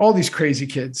was all these crazy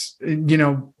kids, you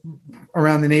know,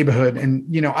 around the neighborhood. And,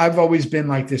 you know, I've always been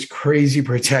like this crazy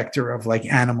protector of like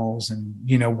animals and,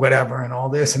 you know, whatever and all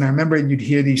this. And I remember you'd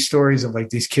hear these stories of like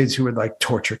these kids who would like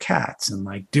torture cats and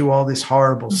like do all this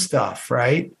horrible stuff,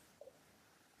 right?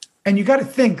 And you got to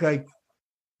think like,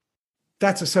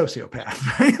 that's a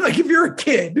sociopath, right? Like if you're a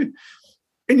kid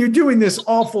and you're doing this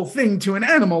awful thing to an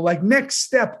animal, like next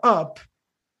step up,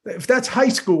 if that's high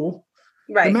school,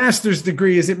 the master's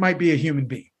degree is it might be a human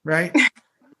being, right?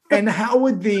 And how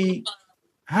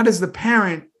does the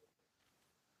parent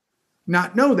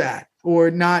not know that or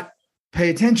not pay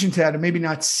attention to that or maybe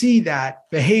not see that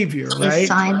behavior, right?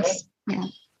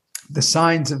 The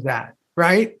signs of that,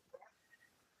 right?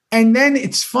 And then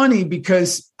it's funny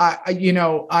because I've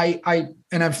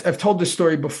told this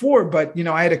story before, but you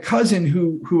know, I had a cousin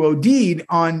who OD'd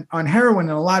on heroin,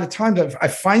 and a lot of times I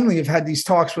finally have had these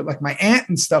talks with like my aunt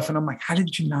and stuff, and I'm like, how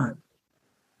did you not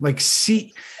like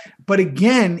see? But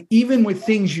again, even with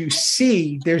things you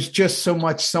see, there's just so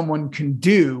much someone can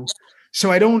do.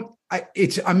 So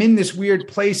I'm in this weird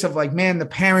place of like, man, the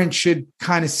parents should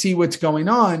kind of see what's going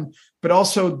on. But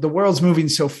also the world's moving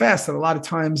so fast that a lot of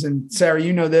times, and Sarah,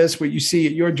 you know this, what you see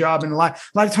at your job, and a lot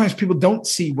of times people don't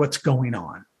see what's going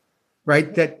on,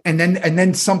 right? And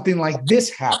then something like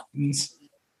this happens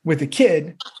with a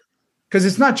kid, because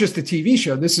it's not just a TV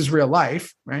show. This is real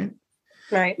life, right?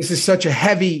 Right. This is such a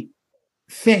heavy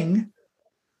thing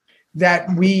that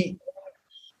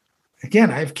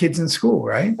again, I have kids in school,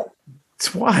 right?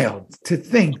 It's wild to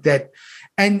think that.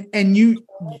 And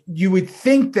you would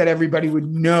think that everybody would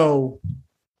know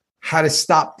how to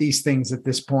stop these things at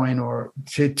this point or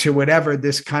to whatever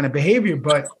this kind of behavior,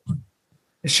 but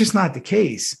it's just not the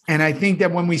case. And I think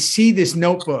that when we see this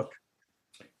notebook,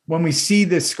 when we see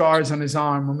the scars on his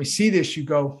arm, when we see this, you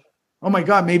go, oh my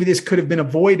God, maybe this could have been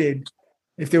avoided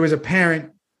if there was a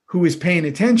parent who was paying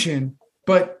attention,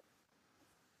 but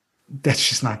that's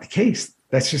just not the case.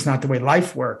 That's just not the way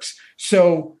life works.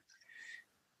 So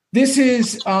this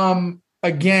is,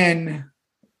 again,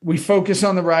 we focus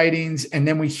on the writings and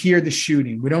then we hear the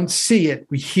shooting. We don't see it,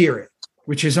 we hear it,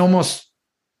 which is almost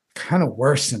kind of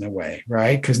worse in a way,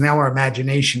 right? Because now our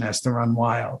imagination has to run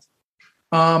wild.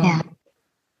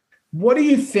 What do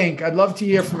you think? I'd love to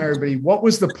hear from everybody. What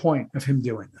was the point of him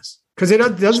doing this? Because it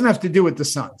doesn't have to do with the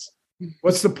Sons.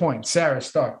 What's the point? Sarah,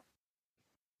 start.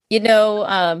 You know,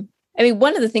 I mean,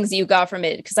 one of the things that you got from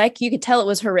it, because you could tell it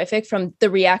was horrific from the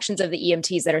reactions of the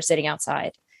EMTs that are sitting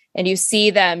outside. And you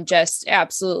see them just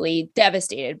absolutely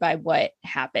devastated by what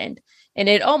happened. And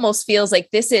it almost feels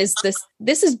like this is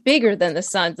bigger than the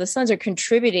Sons. The Sons are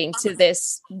contributing to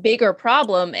this bigger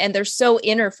problem. And they're so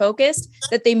inner focused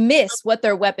that they miss what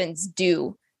their weapons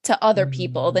do to other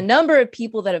people. The number of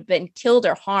people that have been killed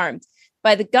or harmed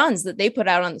by the guns that they put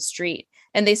out on the street.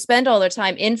 And they spend all their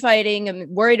time infighting and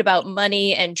worried about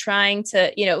money and trying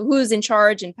to, you know, who's in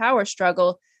charge and power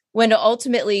struggle, when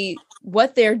ultimately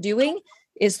what they're doing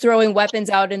is throwing weapons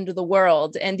out into the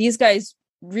world. And these guys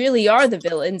really are the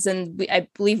villains. And I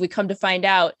believe we come to find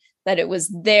out that it was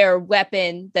their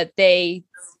weapon that they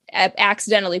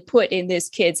accidentally put in this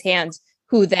kid's hands,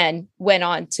 who then went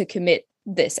on to commit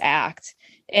this act.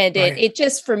 And it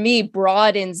just, for me,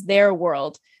 broadens their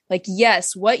world. Like,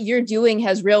 yes, what you're doing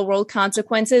has real world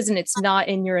consequences, and it's not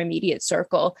in your immediate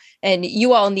circle. And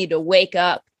you all need to wake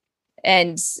up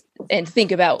and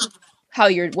think about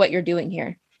what you're doing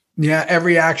here. Yeah,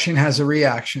 every action has a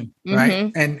reaction,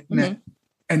 right?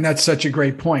 And that's such a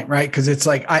great point, right? Because it's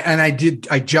like I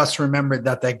just remembered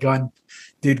that gun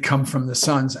did come from the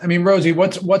Sons. I mean, Rosie,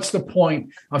 what's the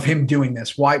point of him doing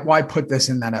this? Why put this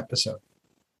in that episode?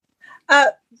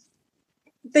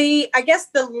 I guess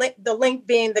the link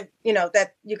being that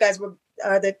you guys were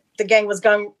the gang was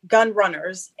gun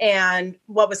runners, and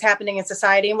what was happening in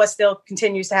society and what still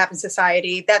continues to happen in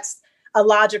society. That's a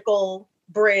logical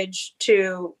bridge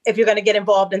to, if you're going to get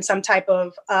involved in some type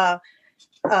of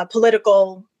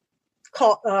political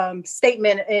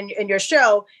statement in your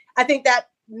show. I think that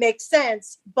makes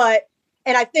sense.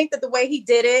 And I think that the way he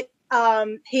did it,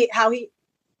 how he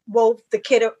wove the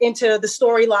kid into the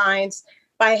storylines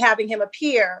by having him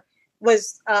appear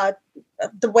was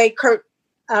the way Kurt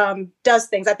does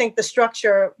things. I think the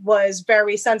structure was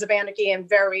very Sons of Anarchy and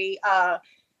very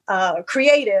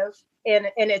creative in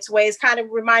its ways. Kind of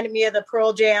reminded me of the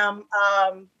Pearl Jam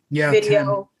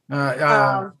video.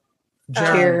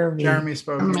 Jeremy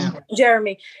spoke. Yeah.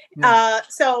 Jeremy.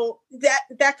 So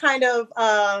that kind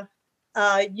of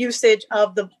usage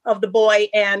of the boy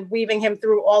and weaving him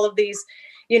through all of these,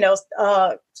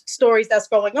 stories that's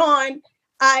going on.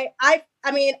 I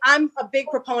mean, I'm a big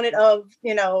proponent of,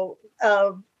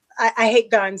 I hate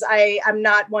guns. I'm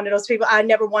not one of those people. I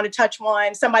never want to touch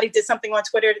one. Somebody did something on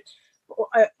Twitter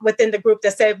within the group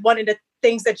that said one of the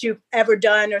things that you've ever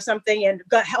done or something, and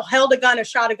held a gun or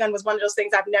shot a gun was one of those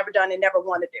things I've never done and never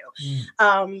want to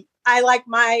do. I like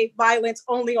my violence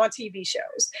only on TV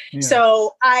shows. Yeah.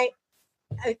 So I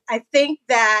think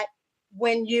that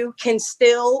when you can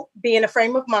still be in a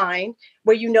frame of mind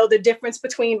where you know the difference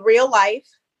between real life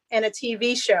and a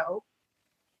TV show,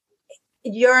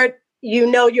 you're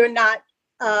not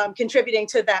contributing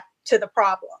to the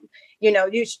problem.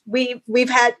 We've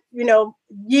had,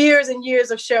 years and years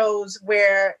of shows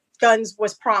where guns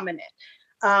was prominent.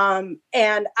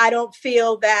 And I don't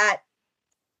feel that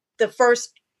the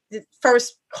first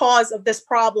cause of this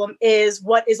problem is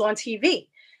what is on TV.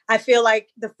 I feel like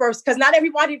because not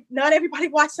everybody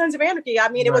watched Sons of Anarchy. I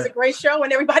mean, it was a great show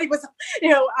and everybody was,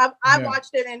 I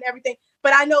watched it and everything,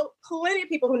 but I know plenty of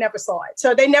people who never saw it.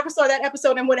 So they never saw that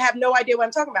episode and would have no idea what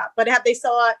I'm talking about. But have they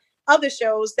saw other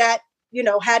shows that,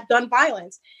 had gun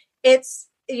violence? It's,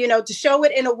 to show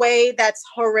it in a way that's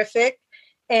horrific,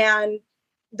 and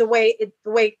the way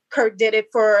Kurt did it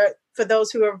for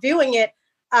those who are viewing it,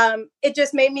 it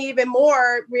just made me even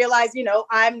more realize,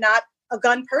 I'm not a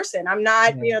gun person. I'm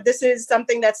not, this is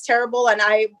something that's terrible. And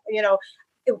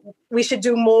we should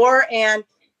do more. And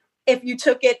if you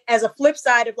took it as a flip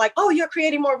side of like, oh, you're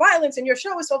creating more violence and your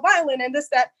show is so violent and this,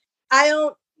 that, I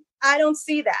don't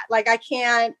see that. Like, I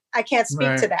can't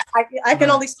speak to that. I can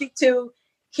only speak to,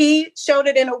 he showed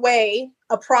it in a way,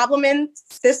 a problem in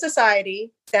this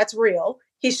society that's real.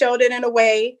 He showed it in a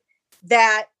way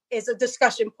that is a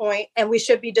discussion point, and we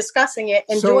should be discussing it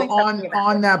and doing something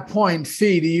about on that point.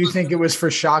 Fee, do you think it was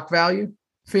for shock value?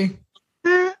 Fee?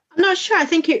 I'm not sure. I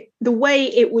think the way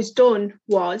it was done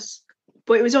was,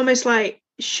 but it was almost like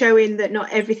showing that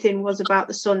not everything was about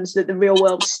the Sons, that the real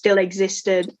world still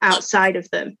existed outside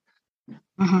of them.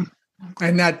 Mm-hmm.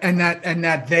 And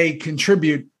that they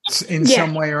contribute in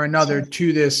some way or another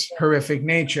to this horrific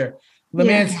nature.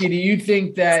 Lemansky,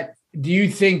 do you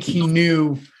think he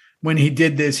knew when he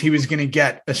did this, he was going to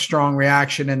get a strong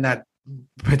reaction, and that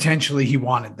potentially he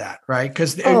wanted that, right?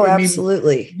 Because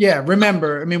absolutely. Yeah.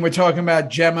 Remember, we're talking about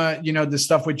Gemma, the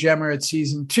stuff with Gemma at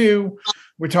season 2.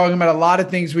 We're talking about a lot of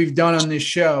things we've done on this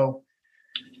show,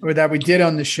 or that we did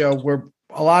on the show, where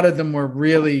a lot of them were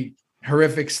really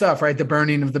horrific stuff, right? The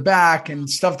burning of the back and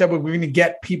stuff that we're going to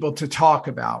get people to talk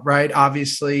about, right?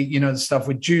 Obviously, the stuff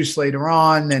with Juice later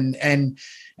on, and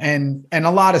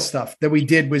a lot of stuff that we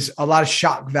did was a lot of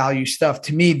shock value stuff.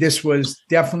 To me, this was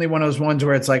definitely one of those ones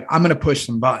where it's like, I'm going to push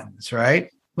some buttons,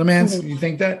 right? Lemans, you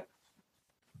think that?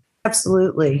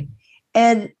 Absolutely.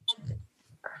 And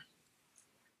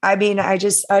I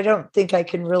don't think I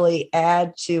can really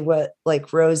add to what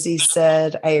like Rosie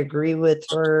said. I agree with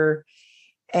her.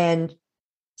 And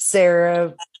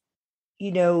Sarah,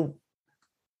 the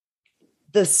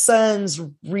Sons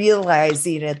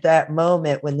realizing at that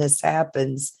moment when this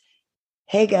happens,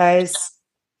 hey guys,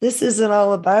 this isn't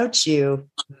all about you.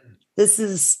 This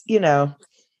is,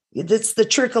 it's the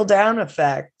trickle down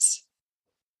effect,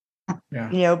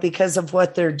 because of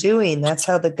what they're doing. That's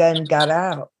how the gun got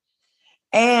out.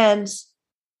 And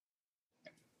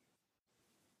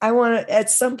at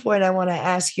some point, I want to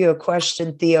ask you a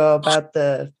question, Theo, about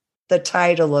the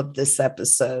title of this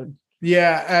episode.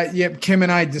 Yeah. Kim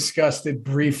and I discussed it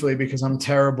briefly because I'm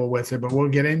terrible with it, but we'll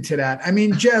get into that.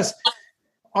 Jess,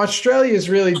 Australia is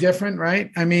really different,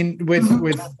 right?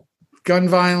 With gun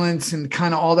violence and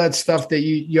kind of all that stuff that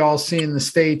you all see in the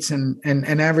States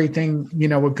and everything,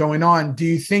 what's going on. Do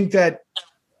you think that,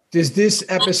 does this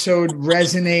episode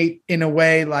resonate in a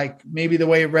way like maybe the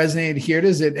way it resonated here?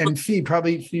 Does it, and Fee,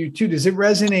 probably for you too, does it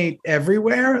resonate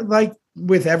everywhere? Like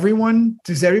with everyone?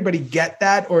 Does everybody get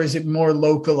that? Or is it more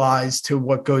localized to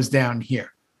what goes down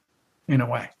here in a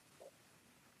way?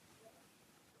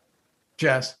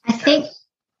 Jess? I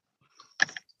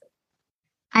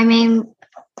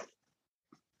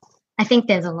think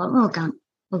there's a lot more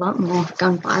a lot more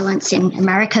gun violence in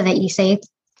America that you see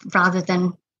rather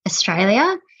than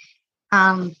Australia.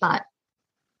 But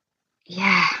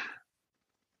yeah,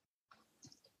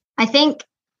 I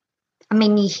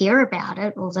mean, you hear about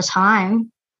it all the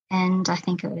time, and I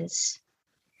think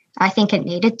it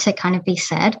needed to kind of be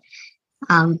said.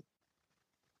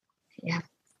 Yeah.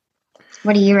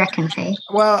 What do you reckon, Faye?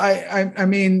 Well, I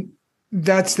mean,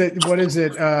 that's what is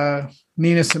it?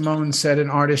 Nina Simone said an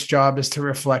artist's job is to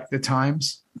reflect the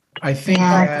times. I think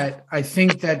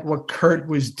that what Kurt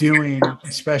was doing,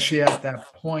 especially at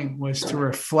that point, was to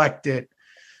reflect it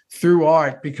through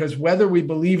art, because whether we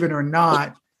believe it or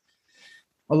not,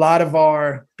 a lot of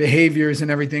our behaviors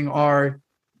and everything are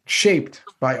shaped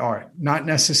by art, not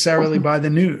necessarily by the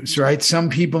news, right? Some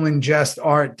people ingest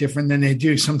art different than they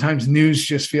do. Sometimes news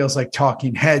just feels like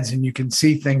talking heads, and you can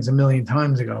see things a million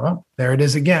times and go, oh, there it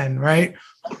is again, right?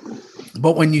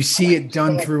 But when you see it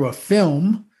done through a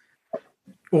film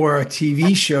or a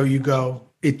TV show, you go,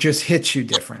 it just hits you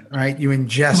different, right? You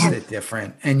ingest it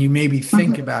different, and you maybe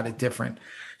think about it different.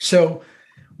 So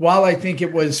while I think there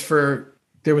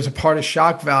was a part of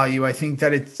shock value, I think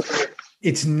that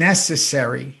it's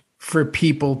necessary for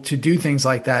people to do things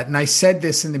like that. And I said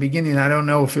this in the beginning, I don't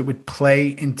know if it would play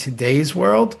in today's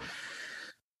world.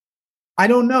 I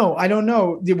don't know.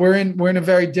 We're in a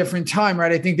very different time,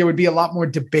 right? I think there would be a lot more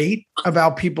debate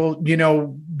about people,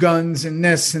 guns and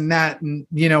this and that, and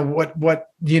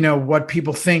what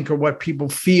people think or what people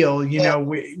feel.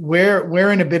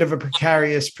 We're in a bit of a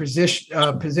precarious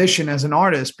position as an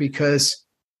artist, because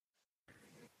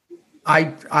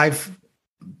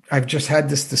I've just had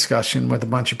this discussion with a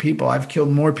bunch of people. I've killed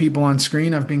more people on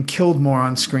screen. I've been killed more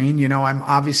on screen. I'm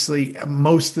obviously,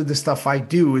 most of the stuff I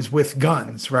do is with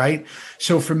guns, right?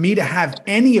 So for me to have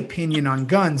any opinion on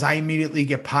guns, I immediately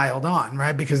get piled on,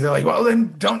 right? Because they're like, well,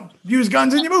 then don't use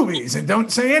guns in your movies and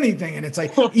don't say anything. And it's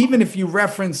like, even if you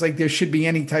reference like there should be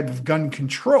any type of gun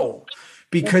control,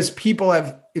 because people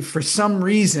for some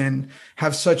reason,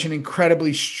 have such an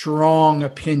incredibly strong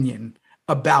opinion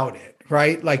about it.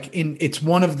 Right? Like it's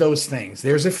one of those things.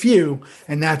 There's a few,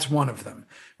 and that's one of them.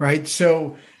 Right.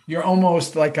 So you're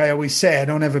almost like I always say, I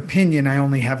don't have opinion. I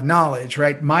only have knowledge.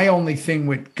 Right. My only thing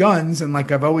with guns, and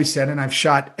like I've always said, and I've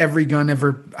shot every gun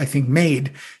ever, I think,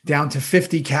 made down to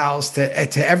 50 cals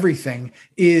to everything,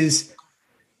 is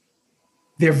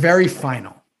they're very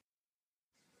final.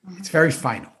 It's very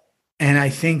final. And I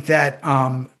think that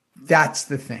that's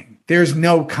the thing. There's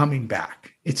no coming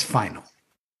back. It's final.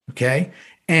 Okay.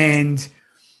 And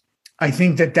I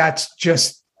think that that's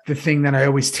just the thing that I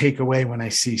always take away when I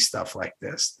see stuff like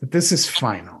this, that this is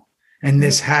final. And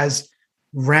this has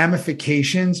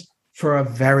ramifications for a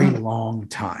very long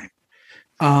time.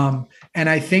 And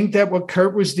I think that what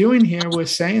Kurt was doing here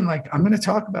was saying, like, I'm going to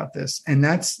talk about this. And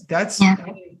that's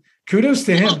kudos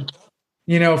to him,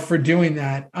 for doing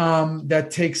that.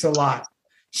 That takes a lot.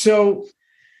 So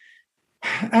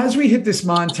as we hit this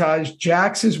montage,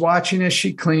 Jax is watching as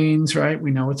she cleans, right? We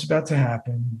know what's about to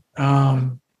happen.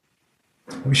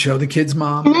 We show the kid's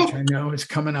mom, which I know is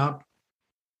coming up.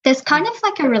 There's kind of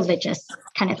like a religious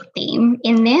kind of theme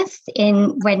in this,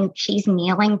 in when she's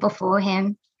kneeling before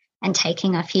him and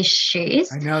taking off his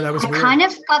shoes. I know, that was weird. Kind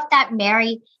of got that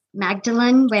Mary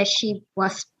Magdalene where she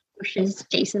pushes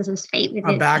Jesus's feet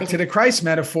with back to the Christ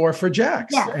metaphor for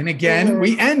Jax. Yeah. And again,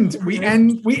 we end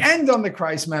on the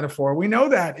Christ metaphor. We know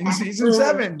that in season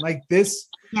 7, like this,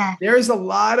 there's a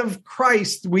lot of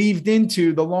Christ weaved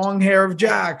into the long hair of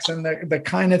Jax and the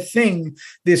kind of thing,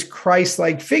 this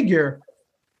Christ-like figure.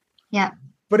 Yeah.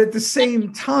 But at the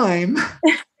same time,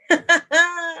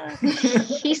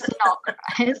 he's not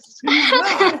Christ.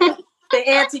 The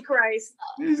Antichrist.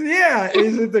 Yeah.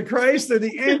 Is it the Christ or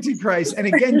the Antichrist? And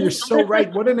again, you're so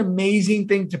right. What an amazing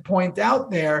thing to point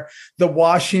out there. The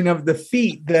washing of the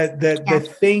feet, the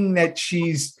thing that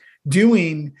she's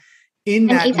doing in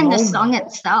that moment. And even the song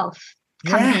itself,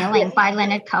 Come Healing by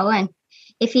Leonard Cohen.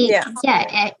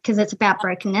 Because it's about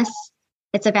brokenness.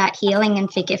 It's about healing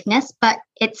and forgiveness. But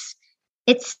it's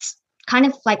kind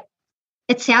of like,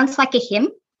 it sounds like a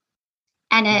hymn.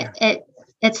 And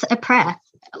it's a prayer.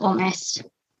 Almost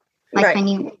like when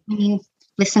you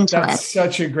listen to That's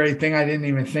such a great thing. I didn't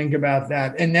even think about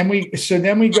that. And then we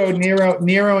go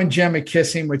Nero and Gemma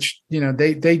kissing, which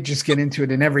they just get into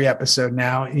it in every episode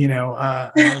now.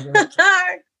 I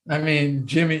mean,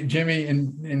 Jimmy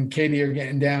and Katie are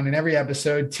getting down in every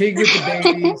episode. Tig with the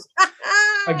babies.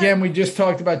 Again, we just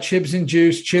talked about Chibs and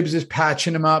Juice. Chibs is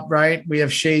patching them up, right? We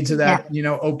have shades of that,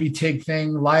 Opie Tig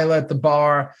thing. Lila at the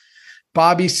bar.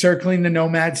 Bobby circling the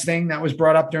nomads thing that was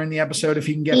brought up during the episode. If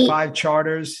he can get 5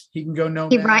 charters, he can go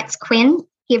nomad. He writes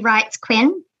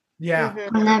Quinn. Yeah.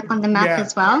 On the map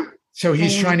as well. So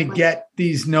he's trying to get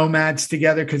these nomads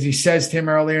together because he says to him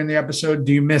earlier in the episode,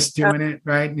 do you miss doing it?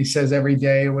 Right. And he says every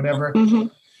day or whatever.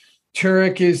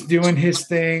 Turek is doing his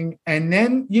thing. And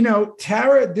then,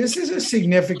 Tara, this is a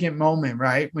significant moment,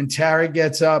 right? When Tara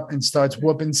gets up and starts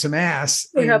whooping some ass.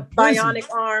 With her bionic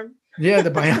arm. Yeah,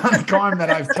 the bionic arm that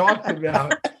I've talked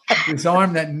about. This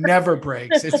arm that never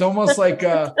breaks. It's almost like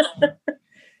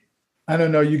I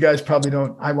don't know. You guys probably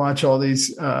don't. I watch all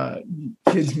these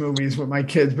kids movies with my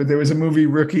kids, but there was a movie,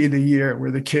 Rookie of the Year,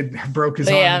 where the kid broke his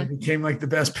arm and became like the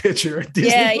best pitcher at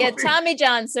Disney. Yeah, Tommy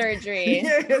John surgery.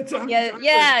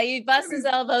 He busts his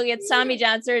elbow, gets Tommy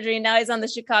John surgery, and now he's on the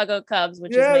Chicago Cubs.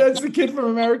 Which that's the kid from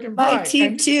American Pie. My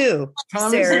team too,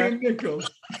 Thomas Nichols.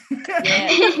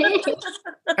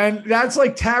 And that's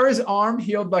like Tara's arm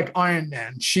healed like Iron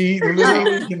Man. She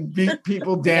literally can beat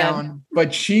people down,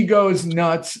 but she goes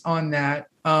nuts on that.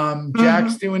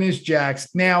 Jack's doing his Jacks.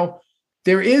 Now,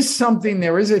 there is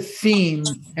a theme,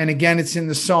 and again, it's in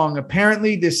the song.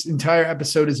 Apparently, this entire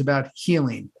episode is about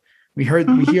healing. We hear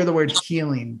the word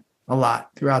healing a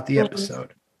lot throughout the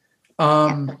episode.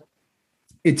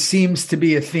 It seems to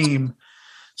be a theme.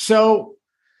 So,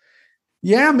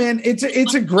 yeah, man,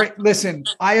 it's a great listen.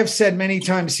 I have said many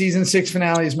times, season 6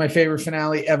 finale is my favorite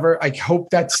finale ever. I hope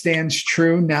that stands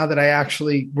true now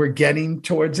that we're getting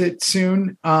towards it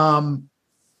soon.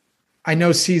 I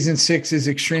know season 6 is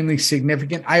extremely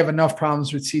significant. I have enough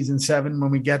problems with season 7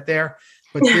 when we get there,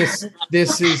 but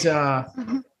this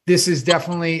is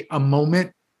definitely a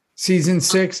moment. Season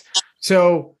 6.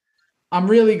 So I'm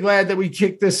really glad that we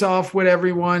kicked this off with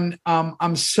everyone.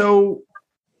 I'm so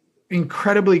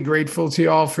incredibly grateful to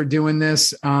y'all for doing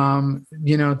this.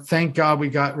 Thank God we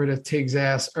got rid of Tig's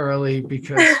ass early,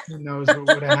 because who knows what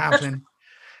would have happened.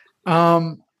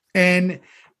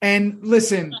 And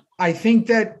listen, I think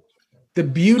that the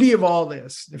beauty of all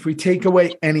this, if we take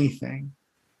away anything,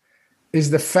 is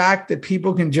the fact that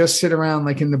people can just sit around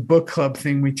like in the book club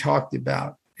thing we talked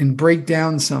about and break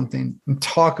down something and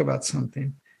talk about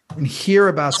something and hear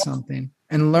about something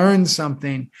and learn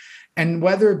something. And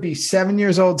whether it be 7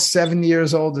 years old, 7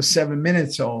 years old, or 7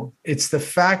 minutes old, it's the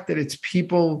fact that it's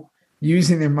people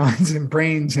using their minds and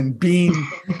brains and being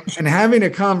and having a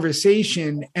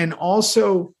conversation. And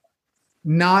also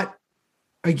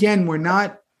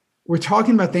we're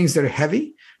talking about things that are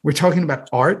heavy. We're talking about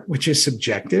art, which is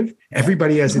subjective.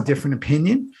 Everybody has a different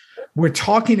opinion. We're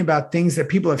talking about things that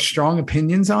people have strong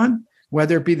opinions on,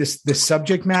 whether it be the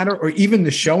subject matter or even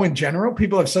the show in general.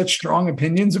 People have such strong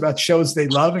opinions about shows they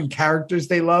love and characters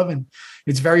they love, and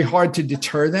it's very hard to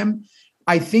deter them.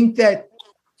 I think that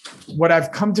what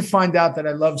I've come to find out that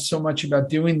I love so much about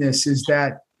doing this is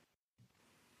that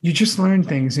you just learn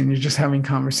things and you're just having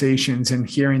conversations and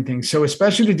hearing things. So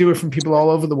especially to do it from people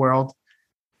all over the world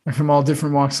and from all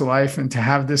different walks of life, and to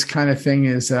have this kind of thing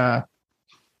is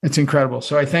it's incredible.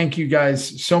 So I thank you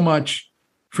guys so much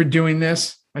for doing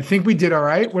this. I think we did all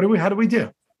right. How do we do?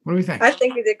 What do we think? I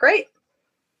think we did great.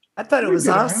 I thought it was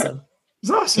awesome. Right. It was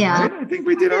awesome. Yeah. Right? I think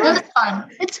we did all right. It was fun.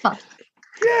 It's fun.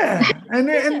 Yeah.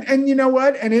 And you know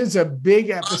what? And it is a big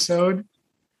episode.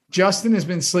 Justin has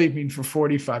been sleeping for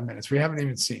 45 minutes. We haven't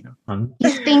even seen him.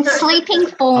 He's been sleeping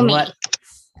for me.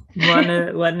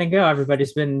 Letting it go.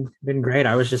 Everybody's been great.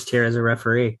 I was just here as a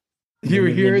referee. You were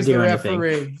here as the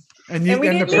referee. And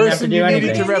the person you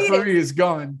needed to referee is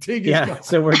gone. Tig is gone.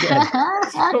 So we're good.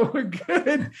 We're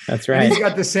good. That's right. And he's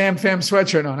got the Sam Fam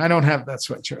sweatshirt on. I don't have that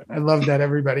sweatshirt. I love that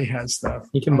everybody has stuff.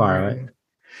 You can borrow it.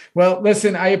 Well,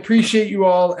 listen, I appreciate you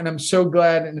all, and I'm so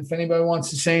glad. And if anybody wants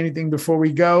to say anything before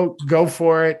we go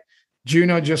for it.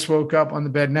 Juno just woke up on the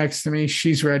bed next to me.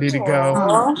 She's ready to go.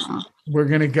 Aww. We're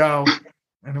going to go.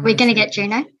 We're going to get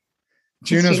Juno?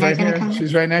 Juno's right here.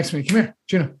 She's right next to me. Come here,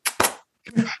 Juno.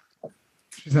 Come here.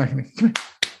 She's not going to come.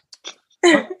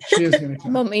 Oh, she is going to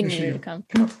come. Mom needed you to come.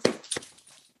 Come on.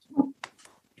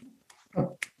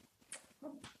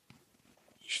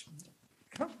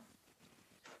 Come.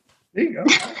 There you go.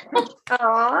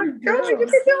 Oh, girl, you can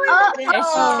do it. Oh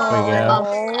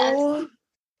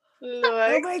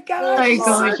my God. So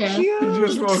gorgeous. She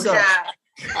just woke up.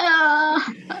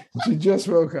 She just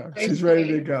woke up. She's ready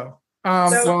to go.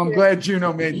 I'm glad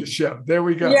Juno made the show. There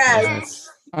we go. Yes.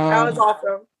 That was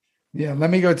awesome. Yeah, let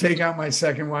me go take out my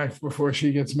second wife before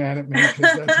she gets mad at me,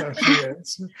 because that's how she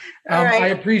is. Right. I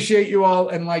appreciate you all.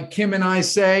 And like Kim and I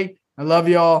say, I love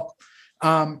y'all.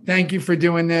 Thank you for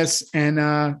doing this. And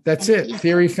that's it.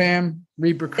 Theory Fam,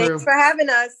 Reaper Crew. Thanks for having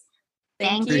us.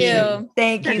 Thank you.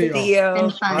 Thank you, Theo.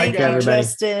 Thank you,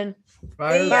 Justin.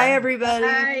 Bye, everybody.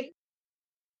 Bye.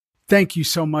 Thank you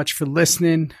so much for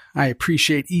listening. I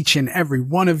appreciate each and every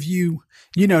one of you.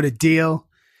 You know the deal.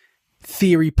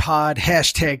 Theory Pod,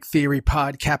 hashtag Theory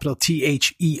Pod, capital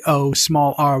THEO,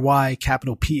 small RY,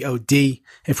 capital POD.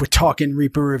 If we're talking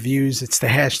Reaper Reviews, it's the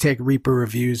hashtag Reaper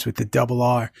Reviews with the double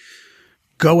R.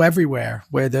 Go everywhere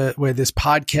where this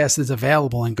podcast is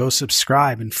available and go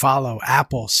subscribe and follow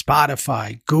Apple,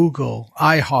 Spotify, Google,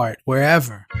 iHeart,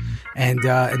 wherever. And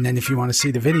then if you want to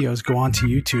see the videos, go onto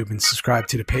YouTube and subscribe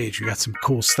to the page. We got some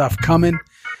cool stuff coming.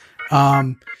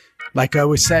 Like I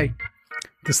always say,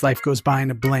 this life goes by in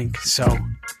a blink. So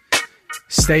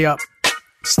stay up,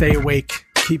 stay awake,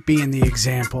 keep being the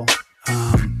example.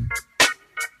 And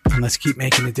let's keep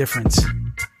making a difference.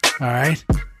 All right?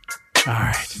 All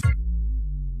right.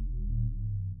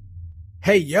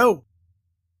 Hey, yo.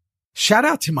 Shout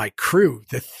out to my crew,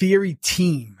 the Theory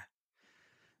team.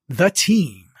 The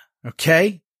team,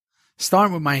 okay?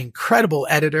 Starting with my incredible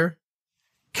editor,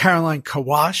 Caroline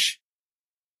Kawash,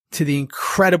 to the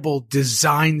incredible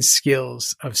design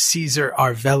skills of Cesar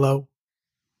Arvello,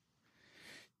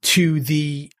 to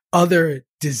the other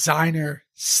designer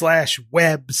 /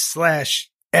 web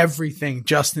 / everything,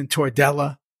 Justin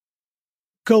Tordella.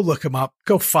 Go look them up.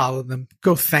 Go follow them.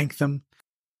 Go thank them.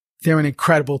 They're an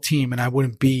incredible team, and I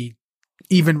wouldn't be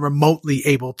even remotely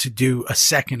able to do a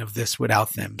second of this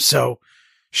without them. So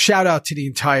shout out to the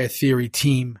entire Theory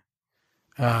team,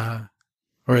 or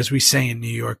as we say in New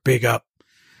York, big up.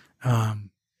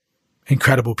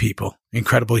 Incredible people,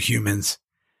 incredible humans,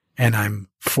 and I'm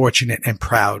fortunate and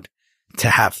proud to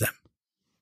have them.